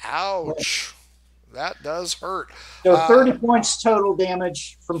the. Ouch. That does hurt. So 30 points total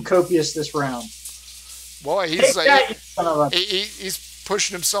damage from Copious this round. Boy, Take he's that, you son of a- he's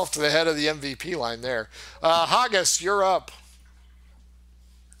pushing himself to the head of the MVP line there. Haggis, you're up.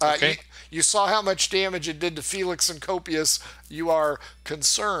 Okay. You saw how much damage it did to Felix and Copious. You are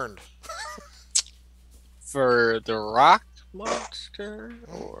concerned. For the rock monster,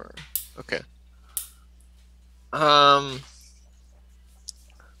 or okay.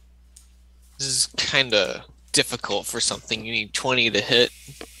 This is kind of difficult for something you need 20 to hit.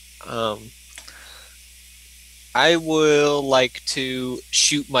 I will like to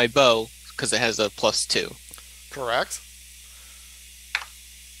shoot my bow because it has a +2. Correct.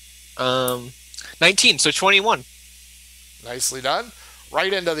 19, so 21. Nicely done.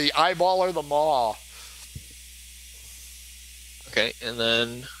 Right into the eyeball or the maw. Okay, and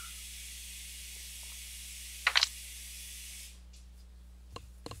then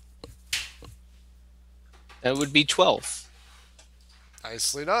that would be 12.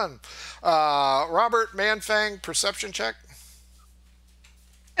 Nicely done. Robert, Manfang, perception check.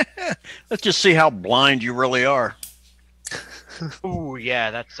 Let's just see how blind you really are. Ooh,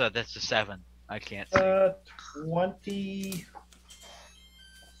 yeah, that's a 7. I can't see.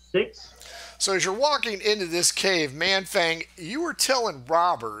 26. So as you're walking into this cave, Manfang, you were telling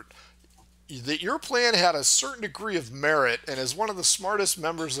Robert that your plan had a certain degree of merit, and as one of the smartest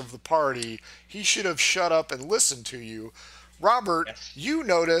members of the party, he should have shut up and listened to you. Robert, Yes. you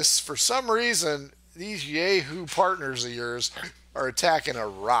notice for some reason these Yahoo partners of yours are attacking a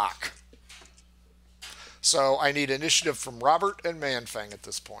rock. So I need initiative from Robert and Manfang at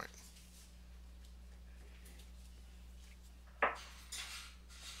this point.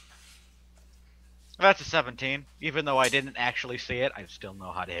 That's a 17. Even though I didn't actually see it, I still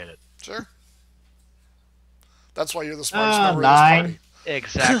know how to hit it. Sure. That's why you're the smartest member 9. of this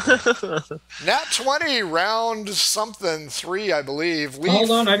Exactly. party. Nat 20, round something 3, I believe. Leaf.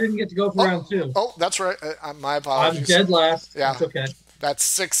 Hold on, I didn't get to go for round 2. Oh, that's right. My I'm apologies. dead last. Yeah. That's okay. That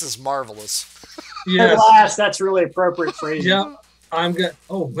 6 is marvelous. At Yes. last, that's really appropriate phrasing. Yeah. I'm good.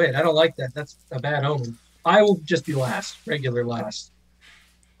 Oh, wait, I don't like that. That's a bad omen. I will just be last, regular last.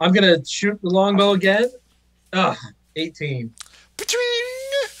 I'm going to shoot the longbow again. 18.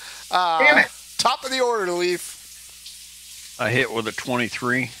 Damn it. Top of the order, Leaf. I hit with a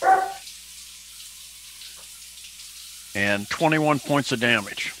 23. And 21 points of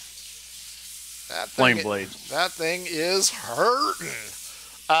damage. Flame blade. That thing is hurting.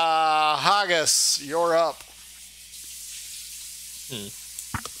 Haggis, you're up.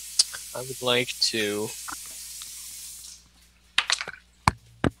 I would like to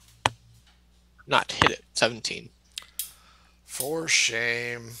not hit it. 17. For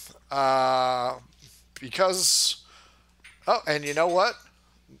shame. Because... Oh, and you know what?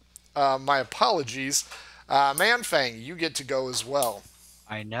 My apologies. Manfang, you get to go as well.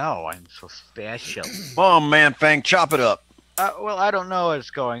 I know, I'm so special. Come on, man, Fang, chop it up. Well, I don't know what's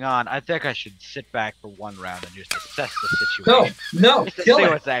going on. I think I should sit back for one round and just assess the No, situation. no, Just to kill see it.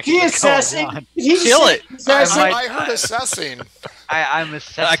 what's actually He's assessing. going on. He's Kill it. assessing. I heard assessing. I'm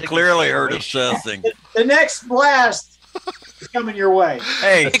assessing. I clearly the heard situation. assessing. The next blast is coming your way.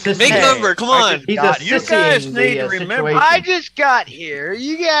 Hey, Big number, come on. He's God, you assessing guys the need to remember. situation. I just got here.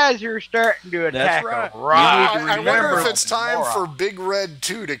 You guys are starting to attack right. a rock. You need to I wonder remember if it's time moron. for Big Red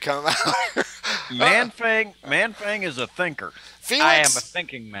 2 to come out. Man-Fang is a thinker. Felix, I am a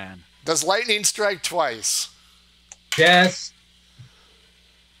thinking man. does lightning strike twice? Yes.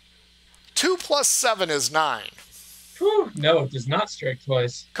 2 plus 7 is 9. Whew. No, it does not strike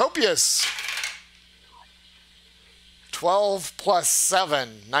twice. Copious. 12 plus 7,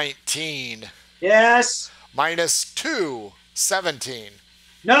 19. Yes. Minus 2, 17.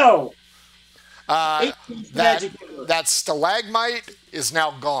 No. Uh, 18 that, magic number. that stalagmite is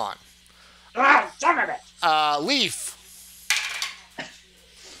now gone. Son of it. Leaf.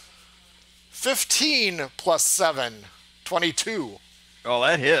 15 plus 7, 22. Oh,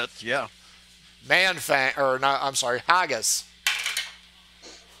 that hits, yeah. Manfang, or not, I'm sorry, Haggis.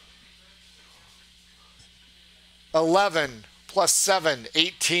 11 plus 7,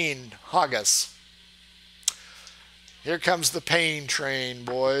 18, Haggis. Here comes the pain train,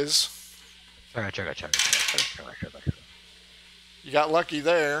 boys. You got lucky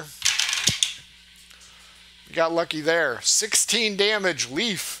there. You got lucky there. 16 damage,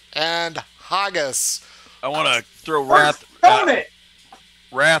 Leaf and Haggis. I want to throw Darn it.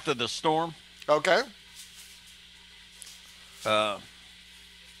 Wrath of the Storm. Okay.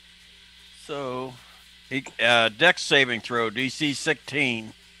 So, Dex saving throw, DC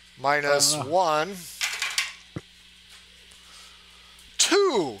 16. Minus 1.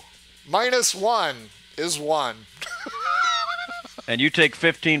 2 minus 1 is 1. And you take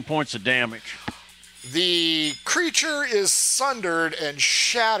 15 points of damage. The creature is sundered and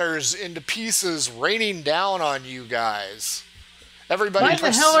shatters into pieces, raining down on you guys. Everybody, Why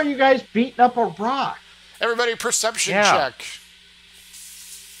the hell are you guys beating up a rock? Everybody, perception Yeah. check.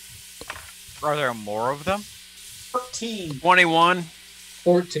 Are there more of them? 14. 21.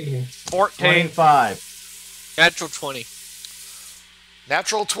 14. 14. 25. Natural 20.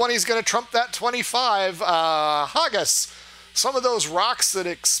 Natural 20 is going to trump that 25. Haggis, some of those rocks that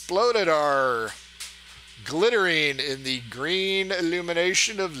exploded are glittering in the green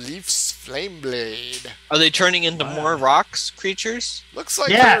illumination of Leaf's flame blade. Are they turning into more rocks creatures? Looks like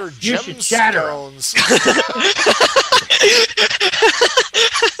Yes, they're you should shatter 'em. gemstones.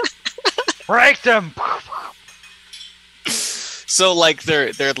 Break them! So like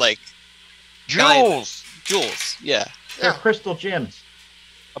they're like Jewels! jewels. Yeah. They're crystal gems.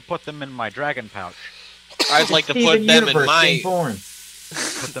 I'll put them in my dragon pouch. I'd like to Steven put them in Universe my. being born.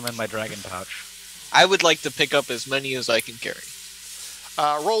 Put them in my dragon pouch. I would like to pick up as many as I can carry.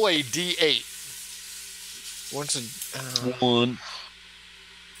 Roll a d8. Once a 1.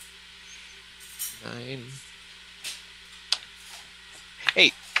 9,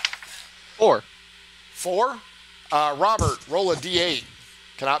 8, 4. 4. Robert, roll a d8.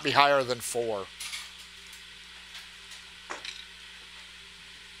 Cannot be higher than 4.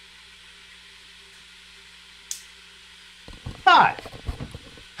 Five.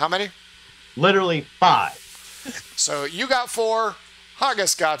 How many? Literally 5. So you got 4.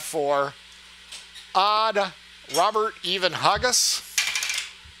 Haggis got 4. Odd, Robert, even Haggis.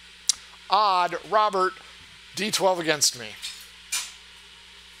 Odd, Robert, d12 against me.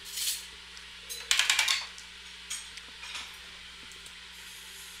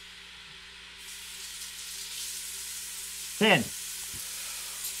 10.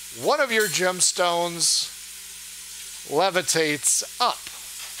 One of your gemstones levitates up.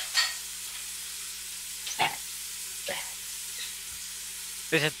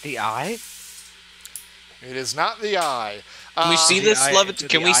 Is it the eye? It is not the eye. Can we see this levitate?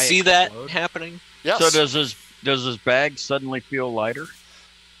 Can we see that happening? Yes. So does his bag suddenly feel lighter?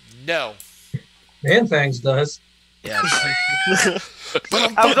 No. Man-Fangs does. Yeah. I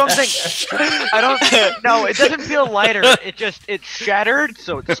don't think. No, it doesn't feel lighter. It's shattered,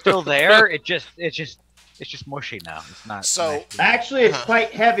 so it's still there. It's just mushy now. It's not. So Actually, it's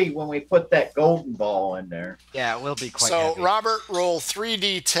quite heavy when we put that golden ball in there. Yeah, it will be quite. So heavy. Robert, roll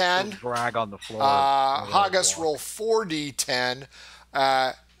 3d10. It'll drag on the floor. Haggis, roll 4d10.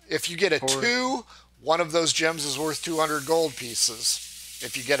 If you get a 2, one of those gems is worth 200 gold pieces.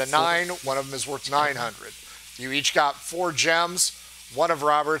 If you get a 9, one of them is worth 900. You each got 4 gems. One of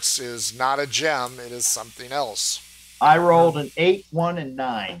Robert's is not a gem. It is something else. I rolled an 8, 1, and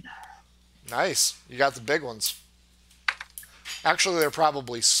 9. Nice. You got the big ones. Actually, they're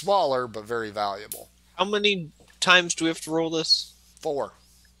probably smaller, but very valuable. How many times do we have to roll this? 4.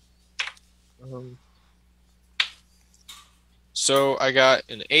 So I got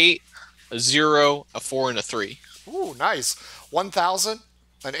an 8, a 0, a 4, and a 3. Ooh, nice. 1,000,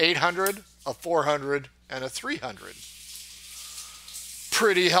 an 800, a 400, and a 300.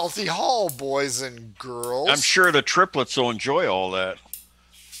 Pretty healthy haul, boys and girls. I'm sure the triplets will enjoy all that.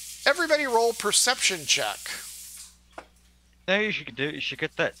 Everybody roll perception check. Yeah, you should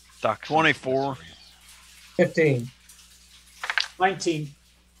get that duck. 24. 15. 19.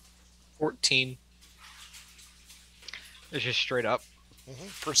 14. It's just straight up.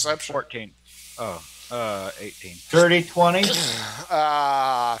 Perception. 14. 18. Dirty 20.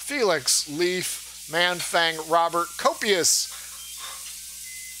 Felix, Leaf, Manfang, Robert, copious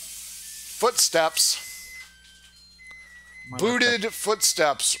footsteps. Booted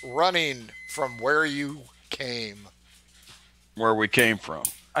footsteps running from where you came. Where we came from.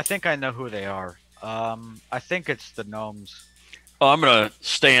 I think I know who they are. I think it's the gnomes. Oh, I'm going to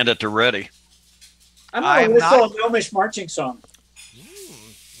stand at the ready. I'm whistle a gnomish marching song.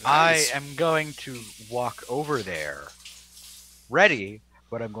 Nice. I am going to walk over there. Ready,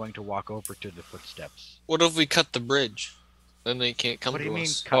 but I'm going to walk over to the footsteps. What if we cut the bridge? Then they can't come What do to you mean?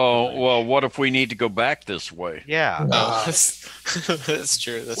 us. cut the Oh, bridge? well, what if we need to go back this way? Yeah. Oh, that's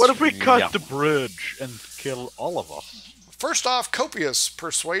true. That's What if true. we cut Yeah. the bridge and kill all of us? First off, copious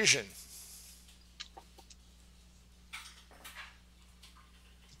persuasion.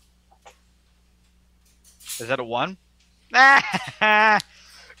 Is that a 1?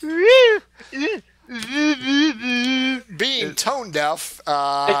 Being tone deaf,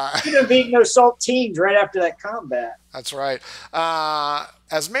 Being no saltines right after that combat. that's right.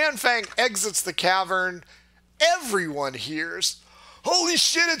 As Manfang exits the cavern, everyone hears, "Holy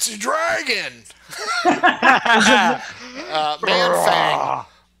shit, it's a dragon!" Manfang,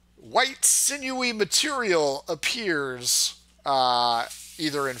 white sinewy material appears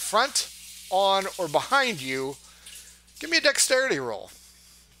either in front, on, or behind you. Give me a dexterity roll.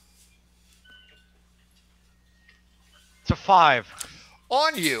 It's a 5.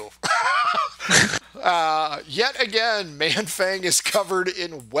 On you. Yet again, Manfang is covered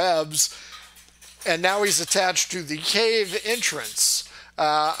in webs, and now he's attached to the cave entrance.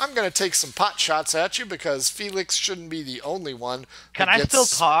 I'm going to take some pot shots at you because Felix shouldn't be the only one. Can that I gets still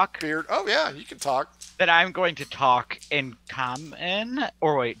talk? speared. Oh, yeah, you can talk. That I'm going to talk in common?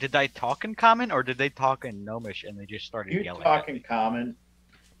 Or wait, did I talk in common or did they talk in gnomish and they just started You yelling? talk in common.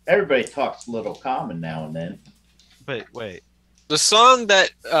 Everybody talks a little common now and then. But wait, The song that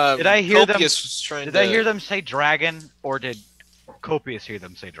Did I hear them- Copious was trying did to... I hear them say dragon or did Copious hear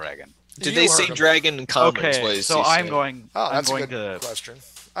them say dragon? Did You they heard say them. dragon in common? is what Okay, he so I'm said. going. Oh, I'm that's a going good to. question.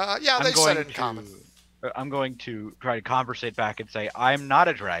 Yeah, I'm they going said it in common. I'm going to try to conversate back and say, I'm not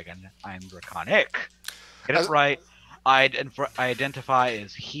a dragon. I'm draconic. Get As- it right. I identify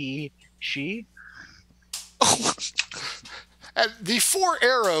as he, she. And the 4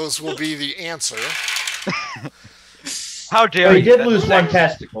 arrows will be the answer. How dare Oh, he you? did That's lose one sex-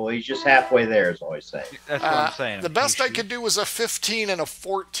 testicle. He's just halfway there, is all he's saying. That's what I'm saying. The best He, I she. could do was a 15 and a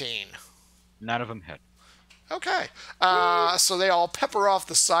 14. None of them hit. Okay. So they all pepper off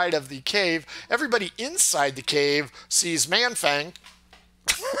the side of the cave. Everybody inside the cave sees Manfang,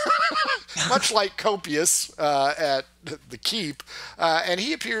 much like Copious at the keep, and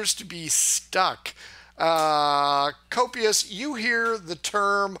he appears to be stuck. Copious, you hear the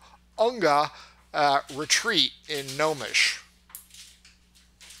term Unga retreat in Gnomish.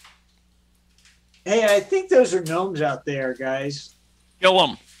 Hey, I think those are gnomes out there, guys. Kill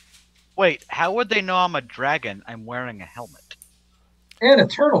them. Wait, how would they know I'm a dragon? I'm wearing a helmet. And a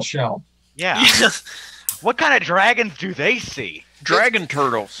turtle shell. Yeah. What kind of dragons do they see? Dragon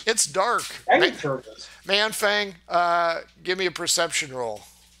turtles. It's dark. Dragon turtles. Manfang, give me a perception roll.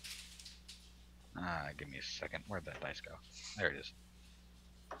 Give me a second. Where'd that dice go? There it is.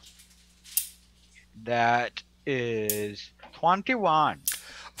 That is 21.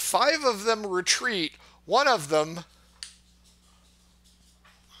 5 of them retreat. One of them.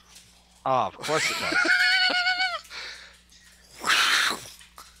 Oh, of course it does.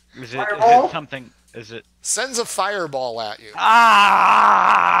 Is it something? Is it? Sends a fireball at you.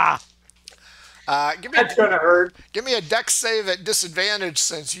 Ah! That's gonna hurt. Give me a dex save at disadvantage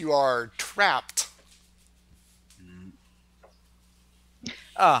since you are trapped.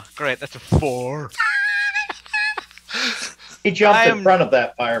 Oh, great. That's a 4. He jumped in front of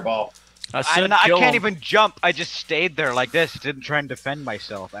that fireball. I can't even jump. I just stayed there like this. Didn't try and defend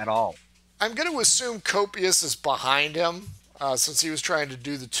myself at all. I'm going to assume Copious is behind him since he was trying to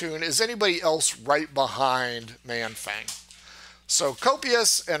do the tune. Is anybody else right behind Manfang? So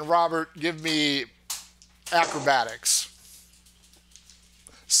Copious and Robert, give me acrobatics.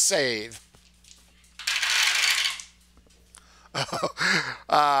 Save.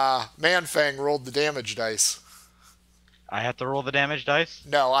 Manfang rolled the damage dice. I have to roll the damage dice?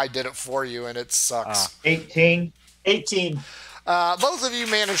 No, I did it for you, and it sucks. 18. 18. Both of you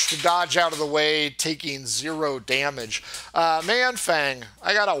managed to dodge out of the way, taking 0 damage. Manfang,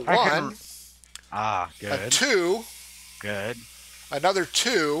 I got a 1. Good. A 2. Good. Another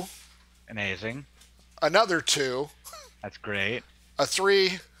 2. Amazing. Another 2. That's great. A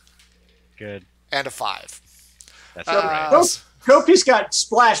 3. Good. And a 5. That's great. Kopi's got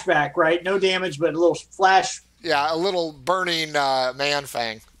splashback, right? No damage, but a little flash. Yeah, a little burning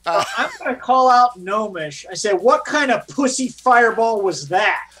Manfang. I'm going to call out Gnomish. I said, what kind of pussy fireball was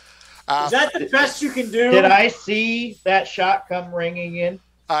that? Is that the best you can do? Did I see that shot come ringing in?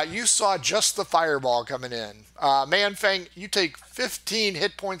 You saw just the fireball coming in. Manfang, you take 15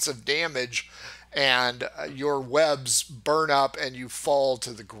 hit points of damage, and your webs burn up, and you fall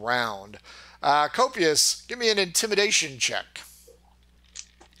to the ground. Copious, give me an intimidation check.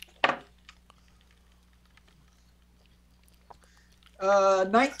 Uh,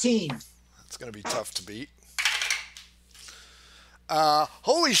 19. That's going to be tough to beat.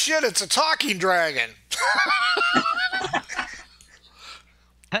 Holy shit, it's a talking dragon.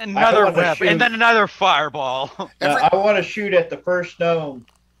 Another web, and then another fireball. I want to shoot at the first gnome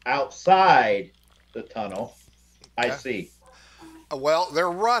outside the tunnel. Okay. I see. Well, they're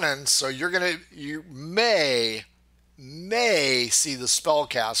running, so you may see the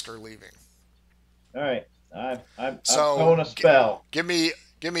spellcaster leaving. All right. I'm throwing a spell. Give me.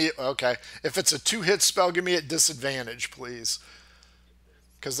 Okay. If it's a 2-hit spell, give me at disadvantage, please,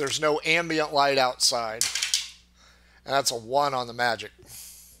 because there's no ambient light outside, and that's a 1 on the magic.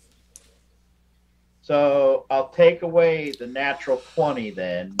 So I'll take away the natural 20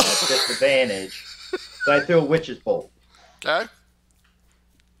 then at disadvantage. So I threw a witch's bolt. Okay.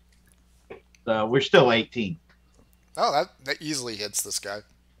 So we're still 18. Oh, that easily hits this guy.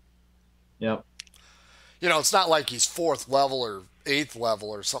 Yep. You know, it's not like he's 4th level or 8th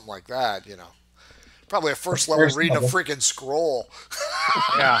level or something like that, you know. Probably a first level reading a freaking scroll.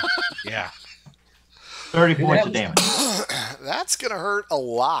 Yeah. 30 points of damage. That's going to hurt a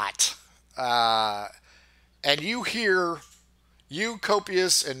lot. And you,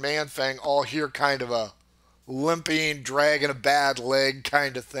 Copious, and Manfang all hear kind of a limping, dragging a bad leg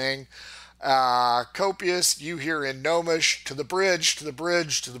kind of thing. Copious, you hear in Gnomish, to the bridge, to the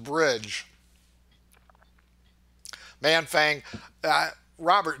bridge, to the bridge. Manfang,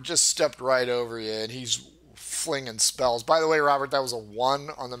 Robert just stepped right over you, and he's flinging spells. By the way, Robert, that was a 1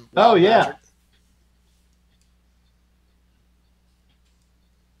 on the. Oh yeah.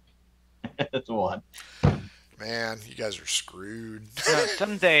 Magic. It's a 1. Man, you guys are screwed.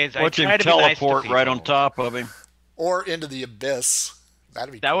 Some days I watch him try to teleport be nice to right on top of him, or into the abyss.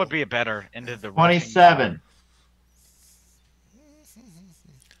 That'd be. That cool. would be better into the 27.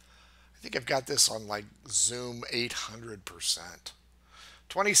 I think I've got this on like Zoom 800%.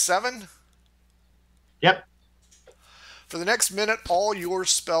 27? Yep. For the next minute, all your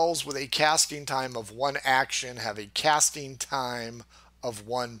spells with a casting time of 1 action have a casting time of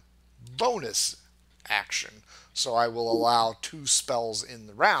 1 bonus action. So I will allow 2 spells in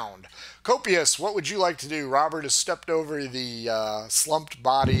the round. Copious, what would you like to do? Robert has stepped over the slumped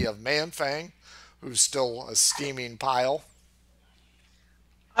body of Manfang, who's still a steaming pile.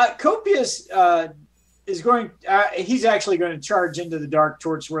 Copious is going. He's actually going to charge into the dark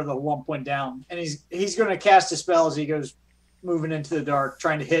towards where the lump went down, and he's going to cast a spell as he goes moving into the dark,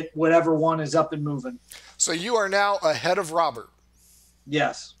 trying to hit whatever one is up and moving. So you are now ahead of Robert.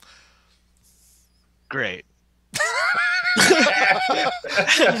 Yes. Great.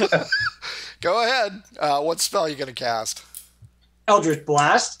 Go ahead. What spell are you going to cast? Eldritch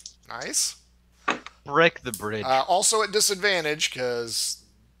Blast. Nice. Break the bridge. Also at disadvantage because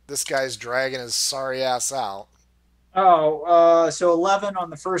this guy's dragging his sorry ass out. Oh, so 11 on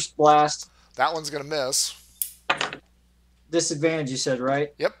the first blast. That one's going to miss. Disadvantage, you said,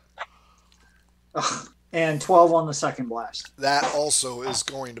 right? Yep. Ugh. And 12 on the second blast. That also is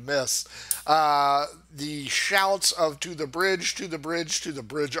going to miss. The shouts of to the bridge, to the bridge, to the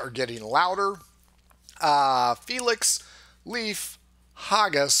bridge are getting louder. Felix, Leaf,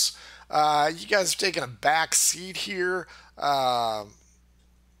 Haggis, you guys have taken a back seat here. Do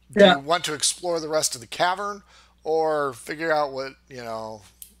you want to explore the rest of the cavern or figure out what,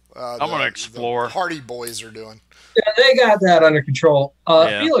 I'm going to explore. The Hardy boys are doing? Yeah, they got that under control.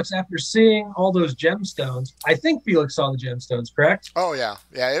 Felix, after seeing all those gemstones, I think Felix saw the gemstones, correct? Oh, yeah.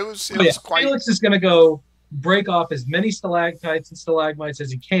 Yeah, it was quite... Felix is going to go break off as many stalactites and stalagmites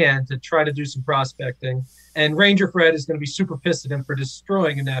as he can to try to do some prospecting. And Ranger Fred is going to be super pissed at him for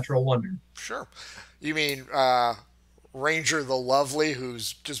destroying a natural wonder. Sure. You mean Ranger the Lovely,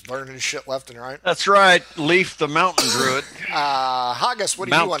 who's just burning shit left and right? That's right. Leaf the Mountain Druid. Haggis, what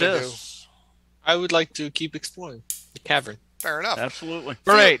do you want to do? I would like to keep exploring the cavern. Fair enough. Absolutely.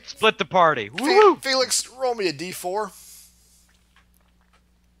 Great. Split the party. Woo! Felix, roll me a d4.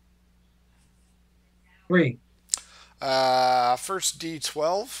 3. First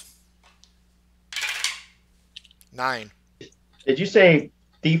d12. 9. Did you say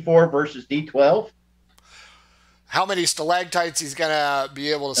D4 versus D12? How many stalactites he's going to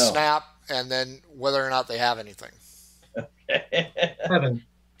be able to snap, and then whether or not they have anything. 7.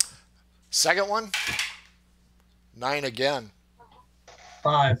 Second one, 9 again.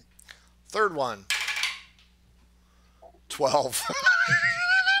 5. Third one, 12.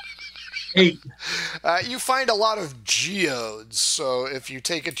 8. You find a lot of geodes, so if you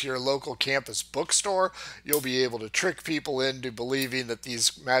take it to your local campus bookstore, you'll be able to trick people into believing that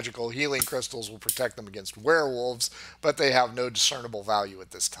these magical healing crystals will protect them against werewolves, but they have no discernible value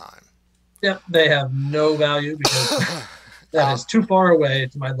at this time. Yep, they have no value because that is too far away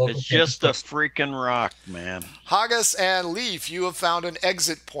to my local It's campus just a bookstore. freaking rock, man. Haggis and Leaf, you have found an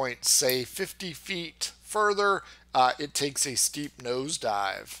exit point, say 50 feet further. It takes a steep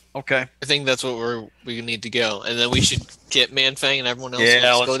nosedive. Okay. I think that's what we need to go, and then we should get Manfang and everyone else.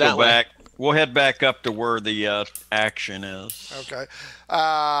 Yeah, let's go that way. back. We'll head back up to where the action is. Okay.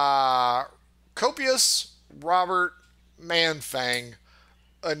 Copious, Robert, Manfang,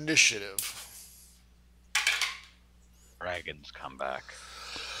 initiative. Dragons come back.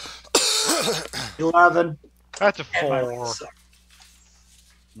 11. That's a 4.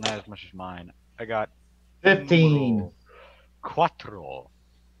 Not as much as mine. I got 15. Quattro.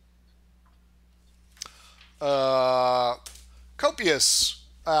 Copious,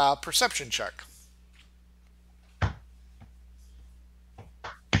 perception check.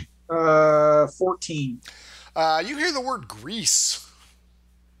 14. You hear the word grease.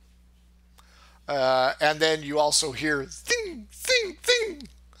 And then you also hear thing, thing, thing.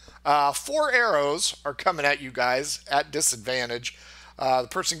 4 arrows are coming at you guys at disadvantage. The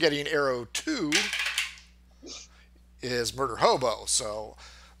person getting arrow 2 is Murder Hobo. So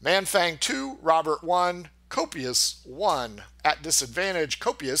Manfang 2, Robert 1, Copious 1. At disadvantage,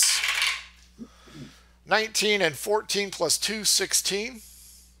 Copious 19 and 14 plus 2, 16.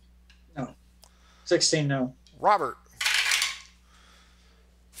 No. 16, no. Robert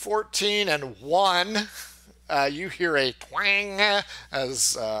 14 and 1. You hear a twang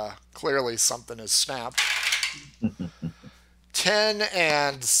as clearly something is snapped. 10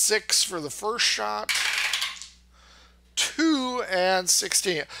 and 6 for the first shot. 2 and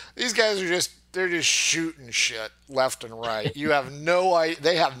 16. These guys are they're just shooting shit left and right. You have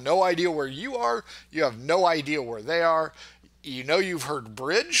they have no idea where you are. You have no idea where they are. You know you've heard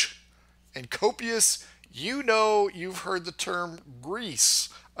bridge and copious. You know you've heard the term grease.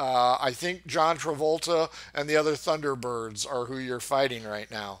 I think John Travolta and the other Thunderbirds are who you're fighting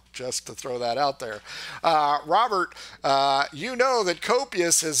right now, just to throw that out there. Robert, you know that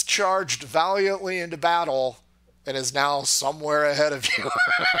Copious has charged valiantly into battle and is now somewhere ahead of you.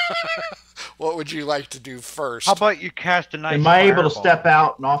 What would you like to do first? How about you cast a nice Am I able to fireball? step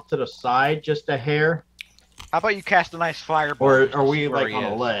out and off to the side just a hair? How about you cast a nice fireball? Or are we Where like he on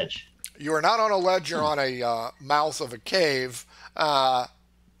a is? ledge? You are not on a ledge, you're on a mouth of a cave.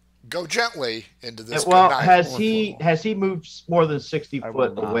 go gently into this. Well, good night. has he moved more than 60 I will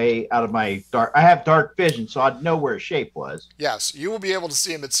foot not. away out of my dark? I have dark vision, so I'd know where his shape was. Yes, you will be able to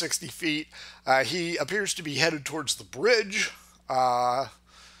see him at 60 feet. He appears to be headed towards the bridge.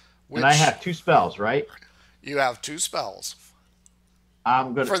 Which And I have 2 spells, right? you have 2 spells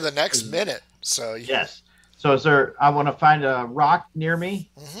I'm gonna for the next minute. So Yes. So is there? I want to find a rock near me,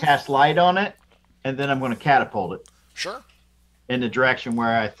 cast light on it, and then I'm going to catapult it Sure. in the direction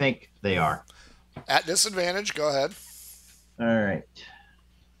where I think they are. At disadvantage, go ahead. All right.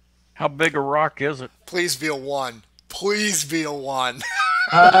 How big a rock is it? Please be a 1. Please be a 1.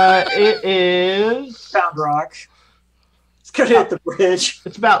 It is. Pound rock. It's gonna hit the bridge.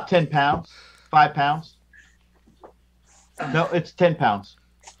 It's about 10 pounds, 5 pounds. No, it's 10 pounds.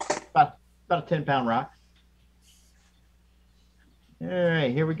 About a 10-pound rock. All right,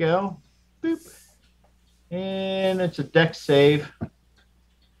 here we go. Boop. And it's a dex save.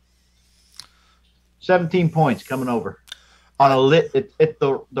 17 points coming over. On a lit,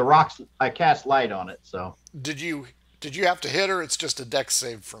 the rocks. I cast light on it, so Did you have to hit her? It's just a dex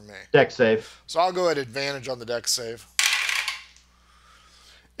save for me. dex save. So I'll go at advantage on the dex save.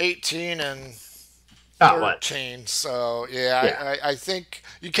 18 and Not what. 13. So yeah. I think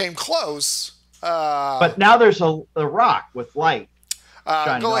you came close. But now there's a rock with light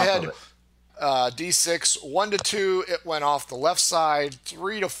shining Go off ahead. of it. D6, 1 to 2, it went off the left side.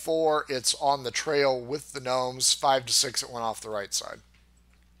 3 to 4, it's on the trail with the gnomes. 5 to 6, it went off the right side.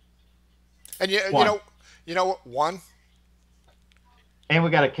 And you One. know what? 1 And we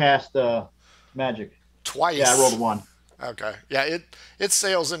got to cast magic. twice. Yeah, I rolled a 1. Okay. Yeah, it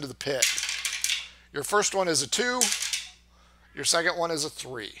sails into the pit. Your first one is a 2. Your second one is a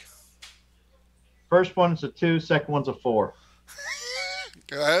 3. First one's a 2, second one's a 4.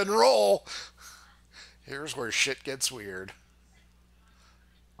 Go ahead and roll. Here's where shit gets weird.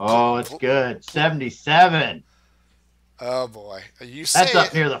 Oh, it's good. 77. Oh boy. You say That's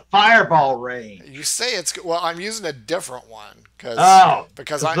up near the fireball range. You say it's good. Well, I'm using a different one because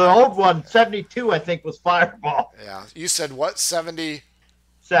The old one, 72, I think, was fireball. Yeah. You said what? 70.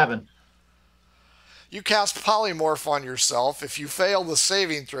 7. You cast polymorph on yourself. If you fail the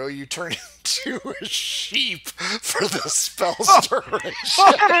saving throw, you turn into a sheep for the spell's duration.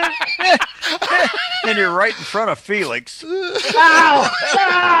 And you're right in front of Felix. Ow!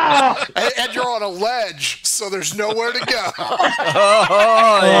 Ow! And you're on a ledge, so there's nowhere to go.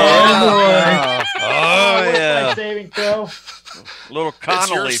 Oh, yeah. Oh, What's yeah. my saving throw? Little It's your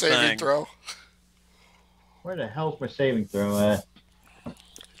Connolly saving thing. throw. Where the hell's my saving throw at?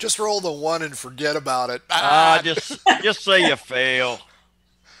 Just roll the 1 and forget about it. Just say you fail.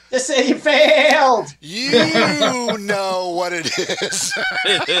 Just say you failed. You know what it is.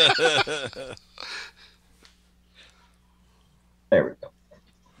 There we go.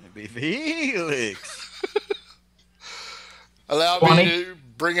 Maybe Felix. Allow 20. me to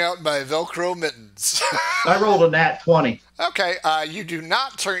bring out my Velcro mittens. I rolled a nat 20. Okay, you do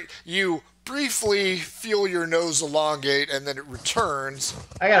not turn. You briefly feel your nose elongate, and then it returns.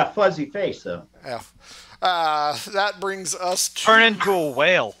 I got a fuzzy face, though. Yeah. That brings us to Turn into a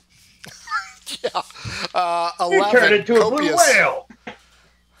whale. 11. Turned into a blue Copious. whale.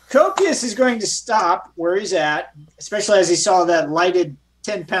 Copious is going to stop where he's at, especially as he saw that lighted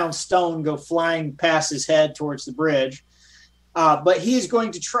 10-pound stone go flying past his head towards the bridge. But he is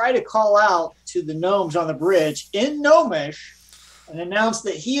going to try to call out to the gnomes on the bridge in Gnomish and announce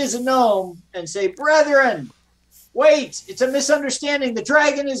that he is a gnome and say, "Brethren, wait, it's a misunderstanding. The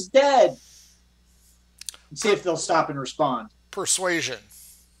dragon is dead." And see if they'll stop and respond. Persuasion.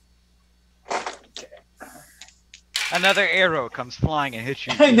 Another arrow comes flying and hits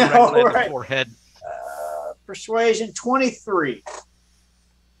you I know, directly in right? the forehead. Persuasion 23.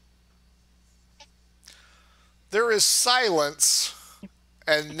 There is silence,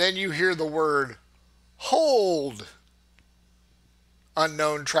 and then you hear the word "hold."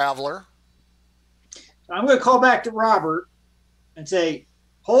 Unknown traveler. I'm going to call back to Robert and say,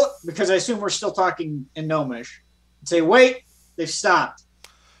 "Hold," because I assume we're still talking in Gnomish. And say, "Wait, they've stopped.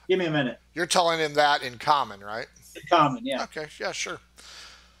 Give me a minute." You're telling him that in common, right? In common, yeah. Okay, yeah, sure.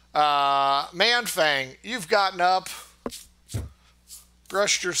 Manfang, you've gotten up,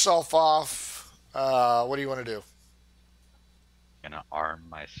 brushed yourself off. What do you want to do? Gonna arm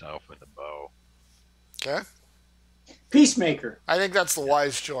myself with a bow. Okay. Peacemaker. I think that's the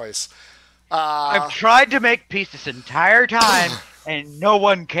wise choice. I've tried to make peace this entire time, and no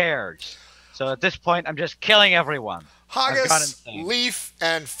one cares. So at this point, I'm just killing everyone. I've gone Haggis, insane. Leaf,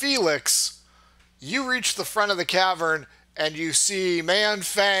 and Felix, you reach the front of the cavern, and you see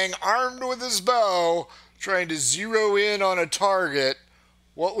Manfang armed with his bow, trying to zero in on a target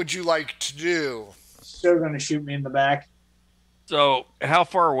What would you like to do? Still going to shoot me in the back. So, how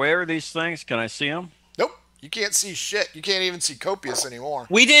far away are these things? Can I see them? Nope. You can't see shit. You can't even see Copious anymore.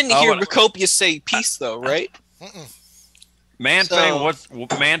 We didn't hear Copious say peace, though, right?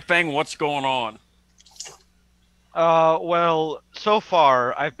 Manfang, what's going on? Well, so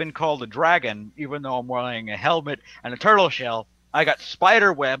far I've been called a dragon, even though I'm wearing a helmet and a turtle shell. I got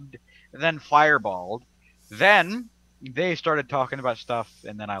spider webbed, then fireballed. Then they started talking about stuff,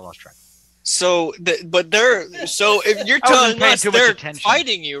 and then I lost track. So, if you're telling us they're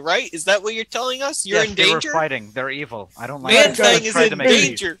fighting you, right? Is that what you're telling us? You're in danger? They were fighting. They're evil. I don't like Manfang is in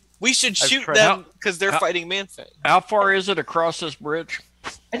danger. We should shoot them because they're fighting Manfang. How far is it across this bridge?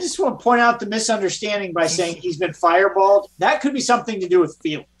 I just want to point out the misunderstanding by saying he's been fireballed. That could be something to do with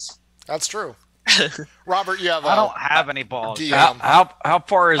Felix. That's true. Robert, you have I don't have any balls. How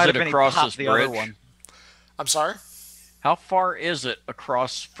far is it across this bridge? I'm sorry? How far is it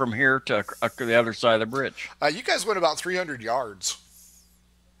across from here to the other side of the bridge? You guys went about 300 yards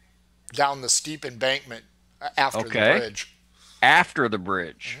down the steep embankment after the bridge. After the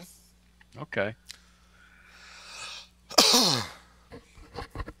bridge. Mm-hmm. Okay.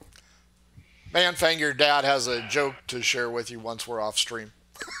 Manfang, your dad has a joke to share with you once we're off stream.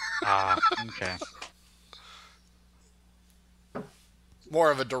 Okay. More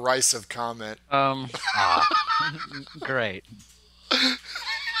of a derisive comment. Great.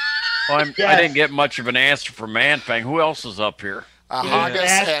 Well, I didn't get much of an answer from Manfang. Who else is up here?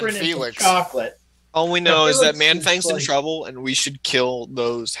 Haggis and Felix. Chocolate. All we know is that Manfang's in trouble, and we should kill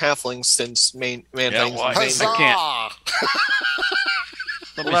those halflings since Manfang's I can't.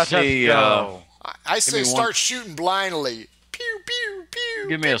 Let me see. I say start shooting blindly. Pew, pew, pew.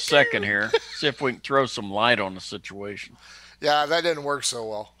 Give me a second here. See if we can throw some light on the situation. Yeah, that didn't work so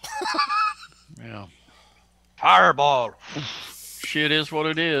well. Yeah. Fireball. Shit is what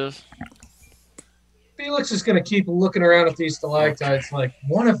it is. Felix is going to keep looking around at these stalactites like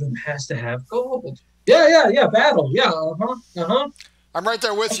one of them has to have gold. Yeah, battle. Yeah, I'm right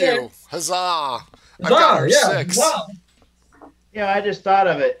there with you. Huzzah. I've got her 6. Huzzah. Yeah, I just thought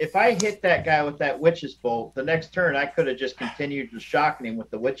of it. If I hit that guy with that witch's bolt, the next turn I could have just continued to shocking him with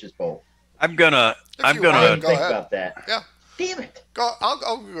the witch's bolt. I'm gonna I didn't think about that. Yeah. Damn it.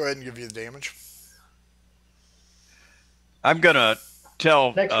 I'll go ahead and give you the damage. I'm gonna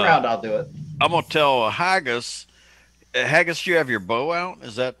tell next round I'll do it. I'm gonna tell Haggis. Haggis, you have your bow out?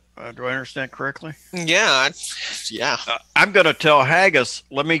 Is that do I understand correctly? Yeah. I'm gonna tell Haggis,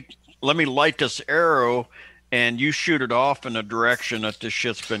 let me light this arrow and you shoot it off in the direction that this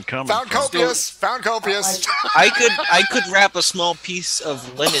shit's been coming from. Found copious. I could wrap a small piece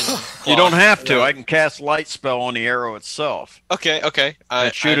of linen. You don't have to. I can cast light spell on the arrow itself. Okay.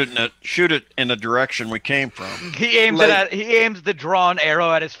 Shoot it in the direction we came from. He aims the drawn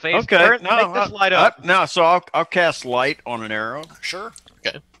arrow at his face. Okay, make this light up. No, so I'll cast light on an arrow. Sure.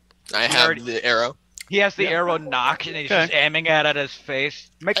 Okay. I have the arrow. He has the arrow knocked, and he's just aiming at his face.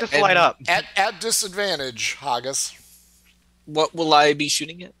 Make this light up. At disadvantage, Haggis. What will I be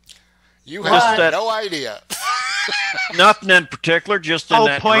shooting at? You have no idea. Nothing in particular, just in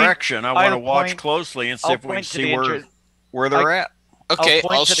that direction. I want to watch closely and see if we can see where they're at. Okay, I'll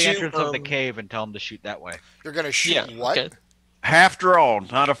point to the entrance of the cave and tell them to shoot that way. You're going to shoot what? Okay. Half draw,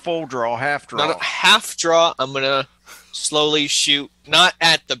 not a full draw, half draw. Not a half draw. I'm going to slowly shoot, not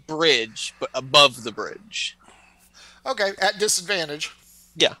at the bridge, but above the bridge. Okay, at disadvantage.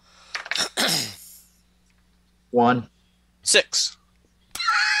 Yeah. 1. 6.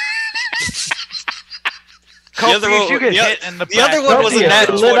 The other one was a nat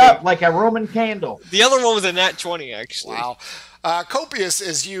 20. Lit up like a Roman candle. The other one was a nat 20, actually. Wow. Copious,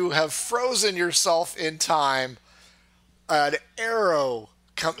 as you have frozen yourself in time, an arrow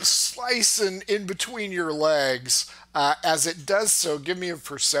comes slicing in between your legs. As it does so, give me a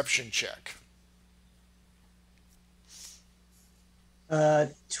perception check.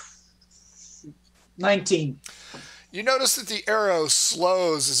 19. You notice that the arrow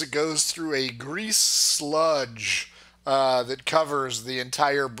slows as it goes through a grease sludge that covers the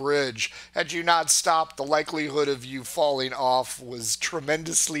entire bridge. Had you not stopped, the likelihood of you falling off was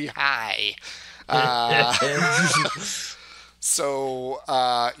tremendously high. So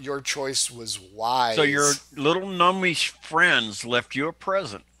your choice was wise. So your little nummish friends left you a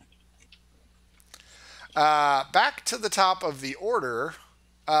present. Back to the top of the order,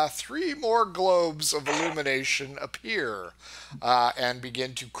 3 more globes of illumination appear and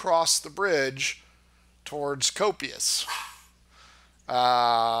begin to cross the bridge towards Copious.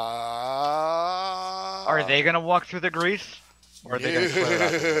 Are they going to walk through the grease? Or are they going to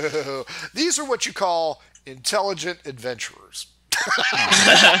split it up? These are what you call intelligent adventurers.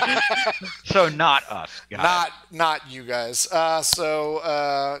 So not us. Not you guys.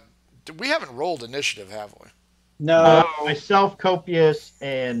 We haven't rolled initiative, have we? No. Myself, Copious,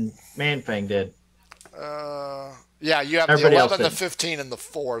 and Manfang did. Yeah, you have Everybody the else 11, the did. 15, and the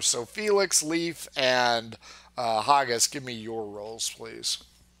 4. So Felix, Leaf, and Haggis, give me your rolls, please.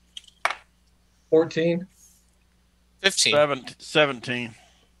 14. 15. 17.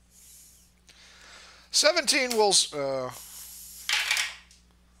 17 will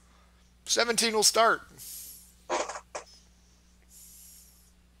 17 will start.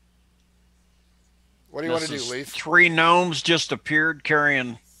 What do you want to do, Leaf? 3 gnomes just appeared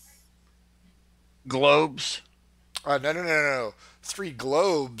carrying globes. No. 3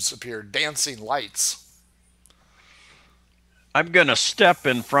 globes appeared, dancing lights. I'm going to step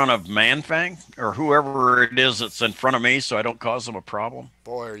in front of Manfang or whoever it is that's in front of me so I don't cause them a problem.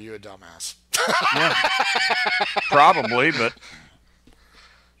 Boy, are you a dumbass. Yeah, probably, but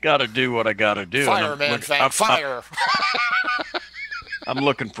got to do what I got to do. Fire, Manfang, fire! I'm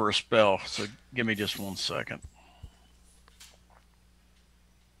looking for a spell, so give me just 1 second.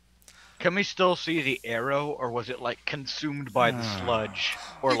 Can we still see the arrow, or was it like consumed by the sludge,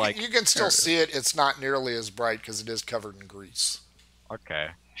 or You can still see it. It's not nearly as bright because it is covered in grease. Okay.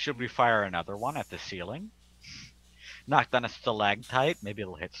 Should we fire another one at the ceiling? Knock down a stalactite. Maybe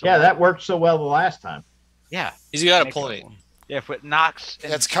it'll hit. Yeah, that worked so well the last time. Yeah. He's got a Make point. Yeah, if it knocks.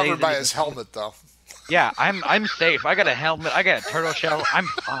 And It's covered stays by in his helmet, though. Yeah, I'm safe. I got a helmet. I got a turtle shell. I'm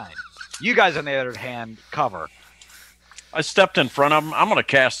fine. You guys, on the other hand, cover. I stepped in front of him. I'm going to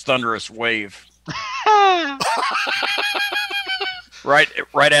cast Thunderous Wave.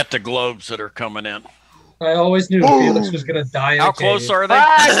 right at the globes that are coming in. I always knew Felix was going to die in How a close cave. are they?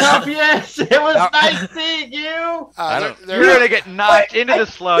 Hi, Copious! It was nice seeing you! You're gonna get knocked into the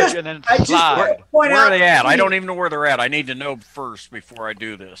sludge and then slide. Where are they at? I don't even know where they're at. I need to know first before I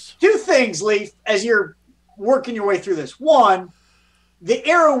do this. 2 things, Leaf, as you're working your way through this. 1, the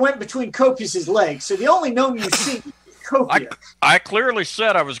arrow went between Copious's legs, so the only gnome you see is Copious. I clearly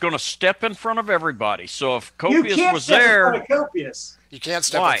said I was going to step in front of everybody. So if You Copious can't was step in there, front of Copious. You can't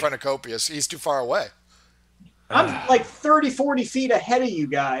step Why? in front of Copious. He's too far away. I'm like 30, 40 feet ahead of you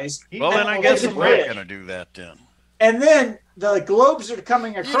guys. well, then I guess I'm not going to do that then. And then the globes are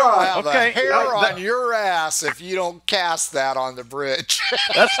coming You don't across. have a hair on your ass if you don't cast that on the bridge.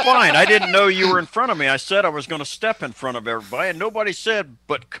 That's fine. I didn't know you were in front of me. I said I was going to step in front of everybody, and nobody said,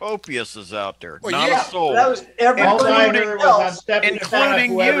 but Copious is out there. Well, not yeah, a soul. That was All I everybody heard was I'm else. stepping in front of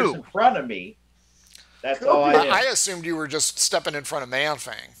including whoever's you. in front of me. That's all I did. I assumed you were just stepping in front of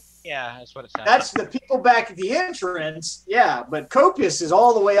Manfang. Yeah, that's what it sounds. That's the people back at the entrance. Yeah, but Copious is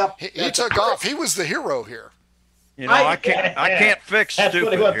all the way up. He took off. He was the hero here. You know, I can't fix That's what he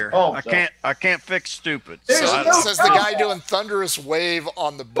stupid wants here. to call I can't fix stupid. There's So no Says the guy doing Thunderous Wave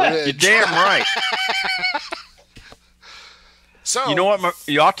on the you're bridge. damn right. So You know what?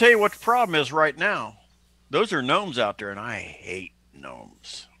 I'll tell you what the problem is right now. Those are gnomes out there, and I hate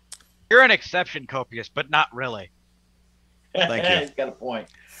gnomes. You're an exception, Copious, but not really. Thank you. He's got a point.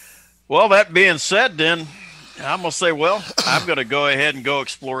 Well, that being said, then I'm gonna say, well, I'm gonna go ahead and go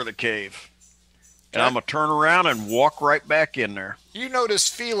explore the cave, and I'm gonna turn around and walk right back in there. you notice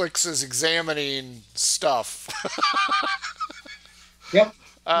Felix is examining stuff. Yep.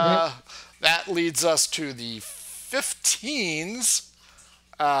 That leads us to the 15s.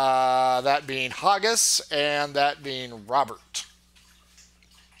 That being Haggis and that being Robert.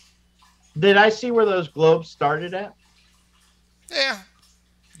 Did I see where those globes started at? Yeah,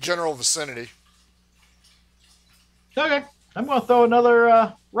 general vicinity. Okay. I'm going to throw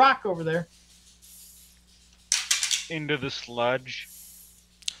another rock over there. Into the sludge.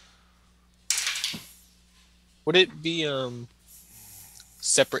 Would it be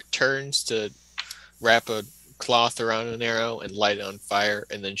separate turns to wrap a cloth around an arrow and light it on fire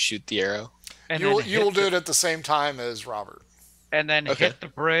and then shoot the arrow? And You will do it at the same time as Robert. And then Okay. hit the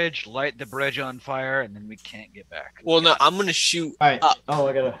bridge, light the bridge on fire, and then we can't get back. Well, no, I'm gonna shoot All right. up. Oh,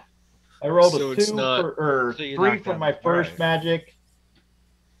 I rolled So a it's 2 not- or So you 3 knocked for down my the first right. magic.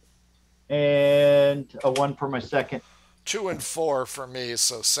 And a 1 for my second. 2 and 4 for me,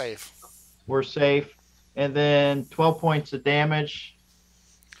 so safe. We're safe. And then 12 points of damage.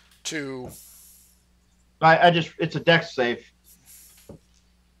 2. It's a dex save.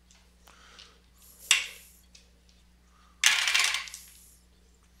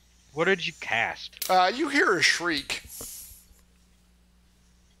 What did you cast? You hear a shriek.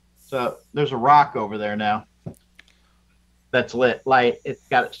 So there's a rock over there now. That's lit. Light. It's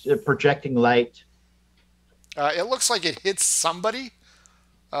got a projecting light. It looks like it hits somebody.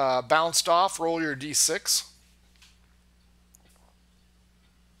 Bounced off. Roll your d6.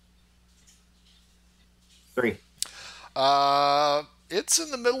 3. It's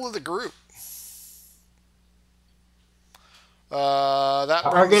in the middle of the group. That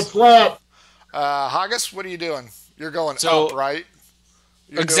Target's lit. Haggis, what are you doing? You're going So, up, right?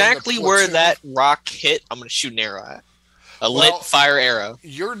 You're exactly doing the where platoon. that rock hit, I'm going to shoot an arrow at. A Well, lit fire arrow.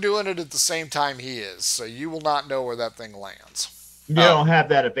 You're doing it at the same time he is, so you will not know where that thing lands. You don't have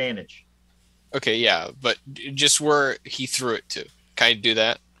that advantage. Okay, yeah, but just where he threw it to. Can I do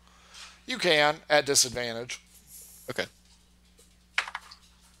that? You can, at disadvantage. Okay.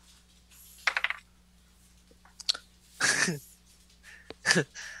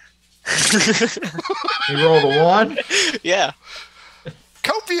 You rolled a 1. Yeah.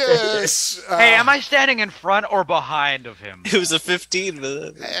 Copious! Hey, am I standing in front or behind of him? It was a 15.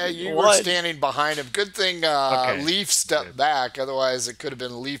 You were standing behind him. Good thing Okay. Leaf stepped back, otherwise it could have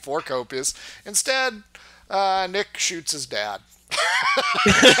been Leaf or Copious. Instead, Nick shoots his dad.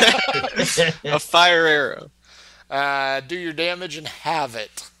 A fire arrow. Do your damage and have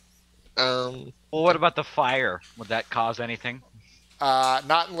it. Well, what about the fire? Would that cause anything?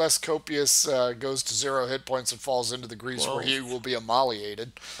 Not unless Copious goes to 0 hit points and falls into the grease where he will be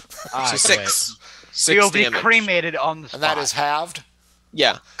immolated. So 6. 6 He'll be damage. cremated on the spot. And that is halved.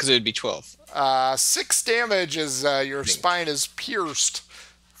 Yeah, because it would be 12. 6 damage as your spine is pierced.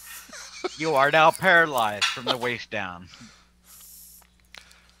 You are now paralyzed from the waist down.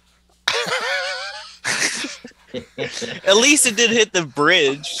 At least it did hit the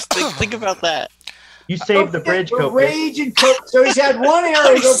bridge. Think about that. You saved the bridge, The Copious. rage and so he's had one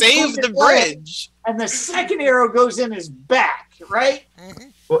arrow. I go saved through the his leg, bridge. and the second arrow goes in his back. Right?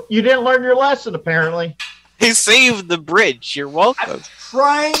 Well, you didn't learn your lesson, apparently. He saved the bridge. You're welcome.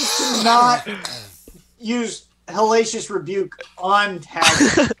 Trying to not use hellacious rebuke on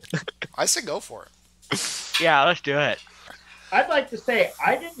Haggard. I say go for it. Yeah, let's do it. I'd like to say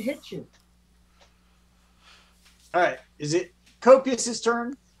I didn't hit you. All right. Is it Copious's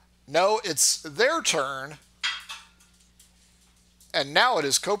turn? No, it's their turn. And now it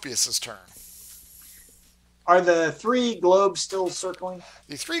is Copious's turn. Are the 3 globes still circling?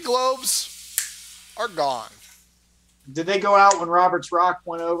 The 3 globes are gone. Did they go out when Robert's rock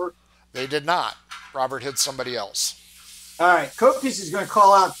went over? They did not. Robert hit somebody else. All right. Copious is going to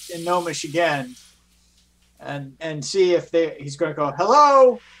call out in Gnomish again and see if he's going to go,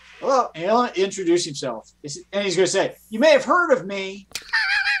 hello, hello, and he'll introduce himself. And he's going to say, you may have heard of me.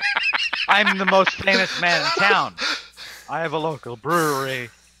 I'm the most famous man in town. I have a local brewery.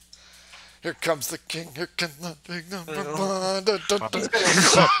 Here comes the king. Here comes the big number one. Dun, dun, dun.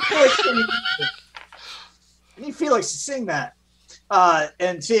 I need Felix to sing that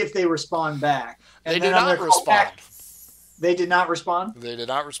and see if they respond back. And They then did I'm not gonna call back. respond. They did not respond? They did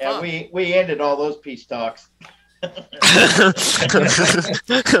not Yeah, respond. we ended all those peace talks.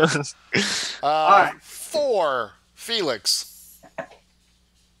 All right. 4, Felix.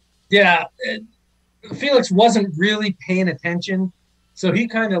 Yeah, Felix wasn't really paying attention, so he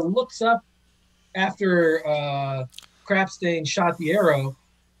kind of looks up after Crapstain shot the arrow,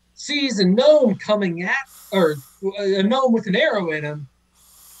 sees a gnome coming at, or a gnome with an arrow in him,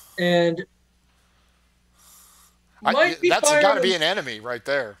 and might be That's firing got to be an enemy right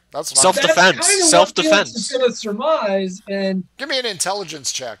there. That's not Self-defense. That's kind of what Self-defense. Felix is going to surmise, and Give me an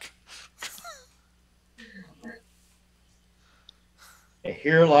intelligence check.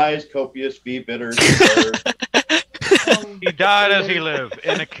 Here lies Copious, be bitter. He died as he lived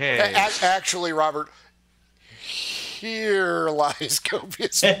in a cave. Actually, Robert, here lies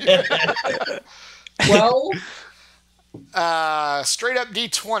Copious. well, Straight up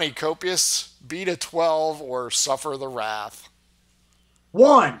D20, Copious. Beat a 12 or suffer the wrath.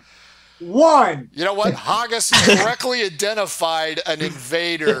 1. You know what? Haggis correctly identified an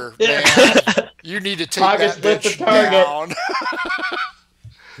invader, man. You need to take Haggis that lit the bitch target. down.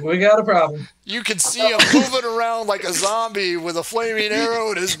 we got a problem. You can see him moving around like a zombie with a flaming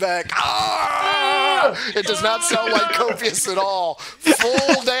arrow in his back. Ah! It does not sound like Copious at all.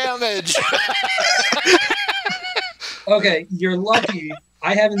 Full damage. Okay, you're lucky.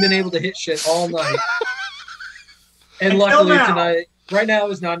 I haven't been able to hit shit all night. And luckily now. tonight, right now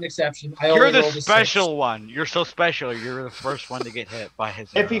is not an exception. I You're only the rolled a 6. special one. You're so special. You're the first one to get hit by his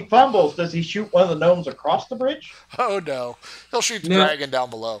arrow. If he fumbles, does he shoot one of the gnomes across the bridge? Oh no. He'll shoot the No. dragon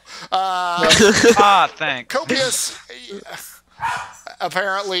down below. Thanks. Copious,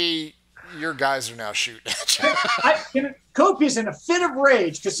 apparently your guys are now shooting at you. Copious in a fit of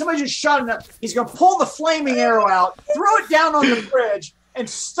rage because somebody just shot him up. He's going to pull the flaming arrow out, throw it down on the bridge, and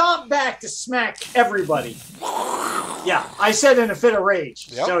stomp back to smack everybody. Yeah, I said in a fit of rage.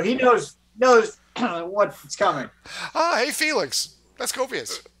 Yep. So he knows what's coming. Hey, Felix. That's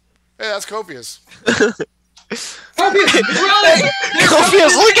Copious. Hey, that's Copious. Copious, run!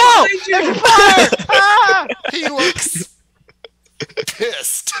 Copious, look out! There's fire! Ah! He looks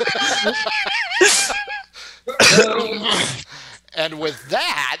pissed. And with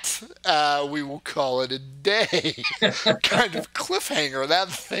that, we will call it a day. Kind of cliffhanger, that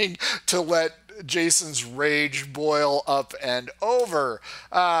thing to let Jason's rage boil up and over.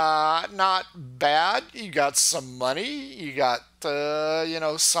 Not bad. You got some money. You got,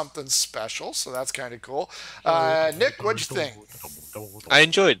 something special. So that's kind of cool. Nick, what'd you think? I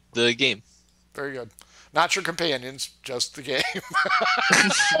enjoyed the game. Very good. Not your companions, just the game.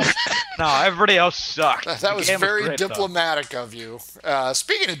 No, everybody else sucked. That was very diplomatic of you.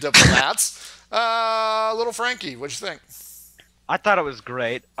 Speaking of diplomats, little Frankie, what'd you think? I thought it was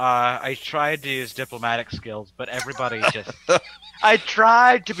great. I tried to use diplomatic skills, but everybody just... I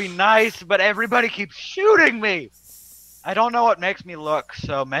tried to be nice, but everybody keeps shooting me. I don't know what makes me look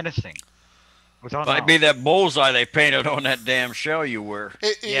so menacing. Might be that bullseye they painted on that damn shell you wear.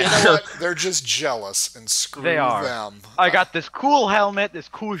 You know what? They're just jealous, and screw They are. them. I got this cool helmet, this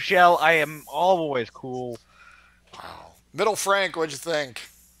cool shell. I am always cool. Wow. Middle Frank, what'd you think?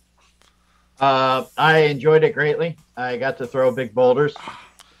 I enjoyed it greatly. I got to throw big boulders,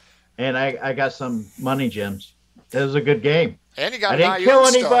 and I got some money gems. It was a good game. And you got I didn't kill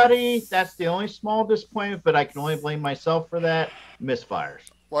anybody. That's the only small disappointment, but I can only blame myself for that. Misfires.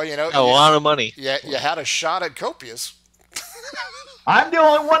 Well, A lot of money. Yeah, you had a shot at Copious. I'm the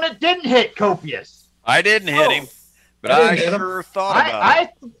only one that didn't hit Copious. I didn't hit him, but I sure thought about it.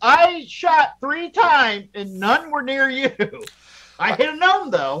 I shot 3 times, and none were near you. I hit a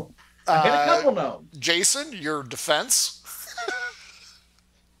gnome, though. I hit a couple gnomes. Jason, your defense?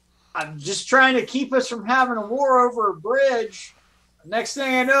 I'm just trying to keep us from having a war over a bridge. Next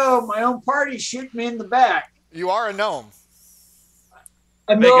thing I know, my own party shooting me in the back. You are a gnome.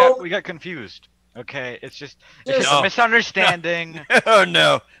 We got confused. Okay, it's just a misunderstanding. Oh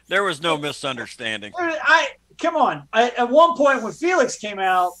no, there was no misunderstanding. Come on. At one point when Felix came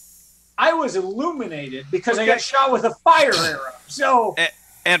out, I was illuminated because I got shot with a fire arrow. So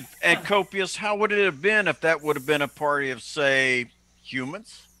and Copious, how would it have been if that would have been a party of, say,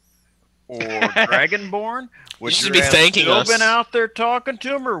 humans or Dragonborn? Would You should you be have thanking still us. been out there talking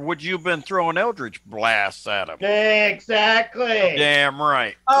to him, or would you have been throwing eldritch blasts at him? Exactly. Damn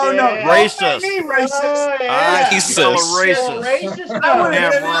right. Oh no, Yeah. Racist. Me racist. Oh, I yeah. smell a Racist. racist. I would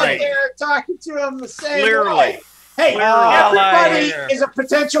have Damn been out right. there talking to him the same Clearly. way. Hey, Clearly. everybody Liar. is a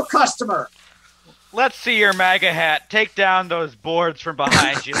potential customer. Let's see your MAGA hat. Take down those boards from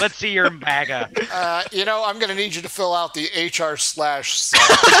behind you. Let's see your MAGA. I'm going to need you to fill out the HR/7.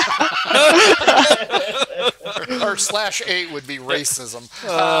 or /8 would be racism.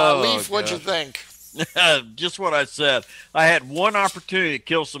 Leaf, what'd you think? Just what I said. I had one opportunity to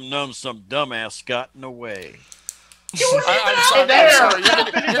kill some gnomes. Some dumbass got in the way. I'm sorry.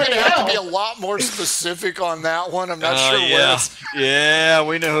 You're going to have to be a lot more specific on that one. I'm not sure Yeah, what. yeah,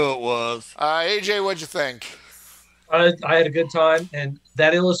 we know who it was. AJ, what'd you think? I had a good time, and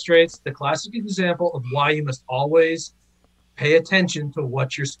that illustrates the classic example of why you must always pay attention to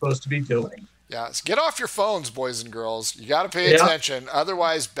what you're supposed to be doing. Yes, get off your phones, boys and girls. You got to pay attention,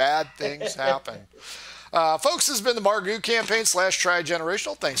 otherwise bad things happen. Folks, this has been the Margou campaign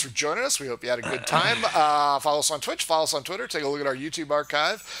 /Tri-Generational. Thanks for joining us. We hope you had a good time. Follow us on Twitch. Follow us on Twitter. Take a look at our YouTube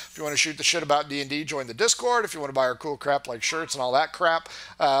archive. If you want to shoot the shit about D&D, join the Discord. If you want to buy our cool crap like shirts and all that crap,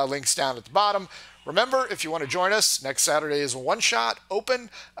 links down at the bottom. Remember, if you want to join us, next Saturday is a one-shot open,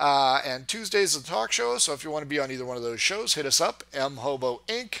 and Tuesdays is a talk show. So if you want to be on either one of those shows, hit us up, mhobo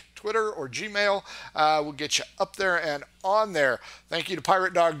Inc., Twitter or Gmail. We'll get you up there and on there. Thank you to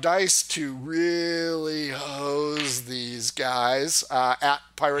Pirate Dog Dice to really hose these guys at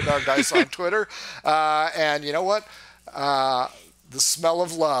Pirate Dog Dice on Twitter. And you know what? The smell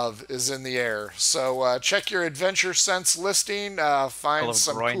of love is in the air. So check your Adventure Sense listing. Find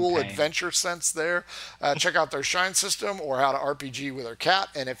some cool Adventure Sense there. Check out their Shine system or how to RPG with their cat.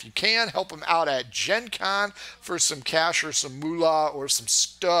 And if you can, help them out at Gen Con for some cash or some moolah or some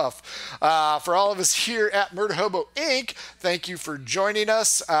stuff. For all of us here at Murder Hobo Inc., thank you for joining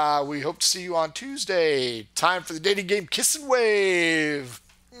us. We hope to see you on Tuesday. Time for the dating game Kiss and Wave.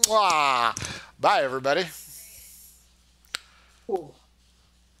 Mwah. Bye, everybody.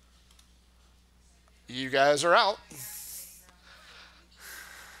 You guys are out.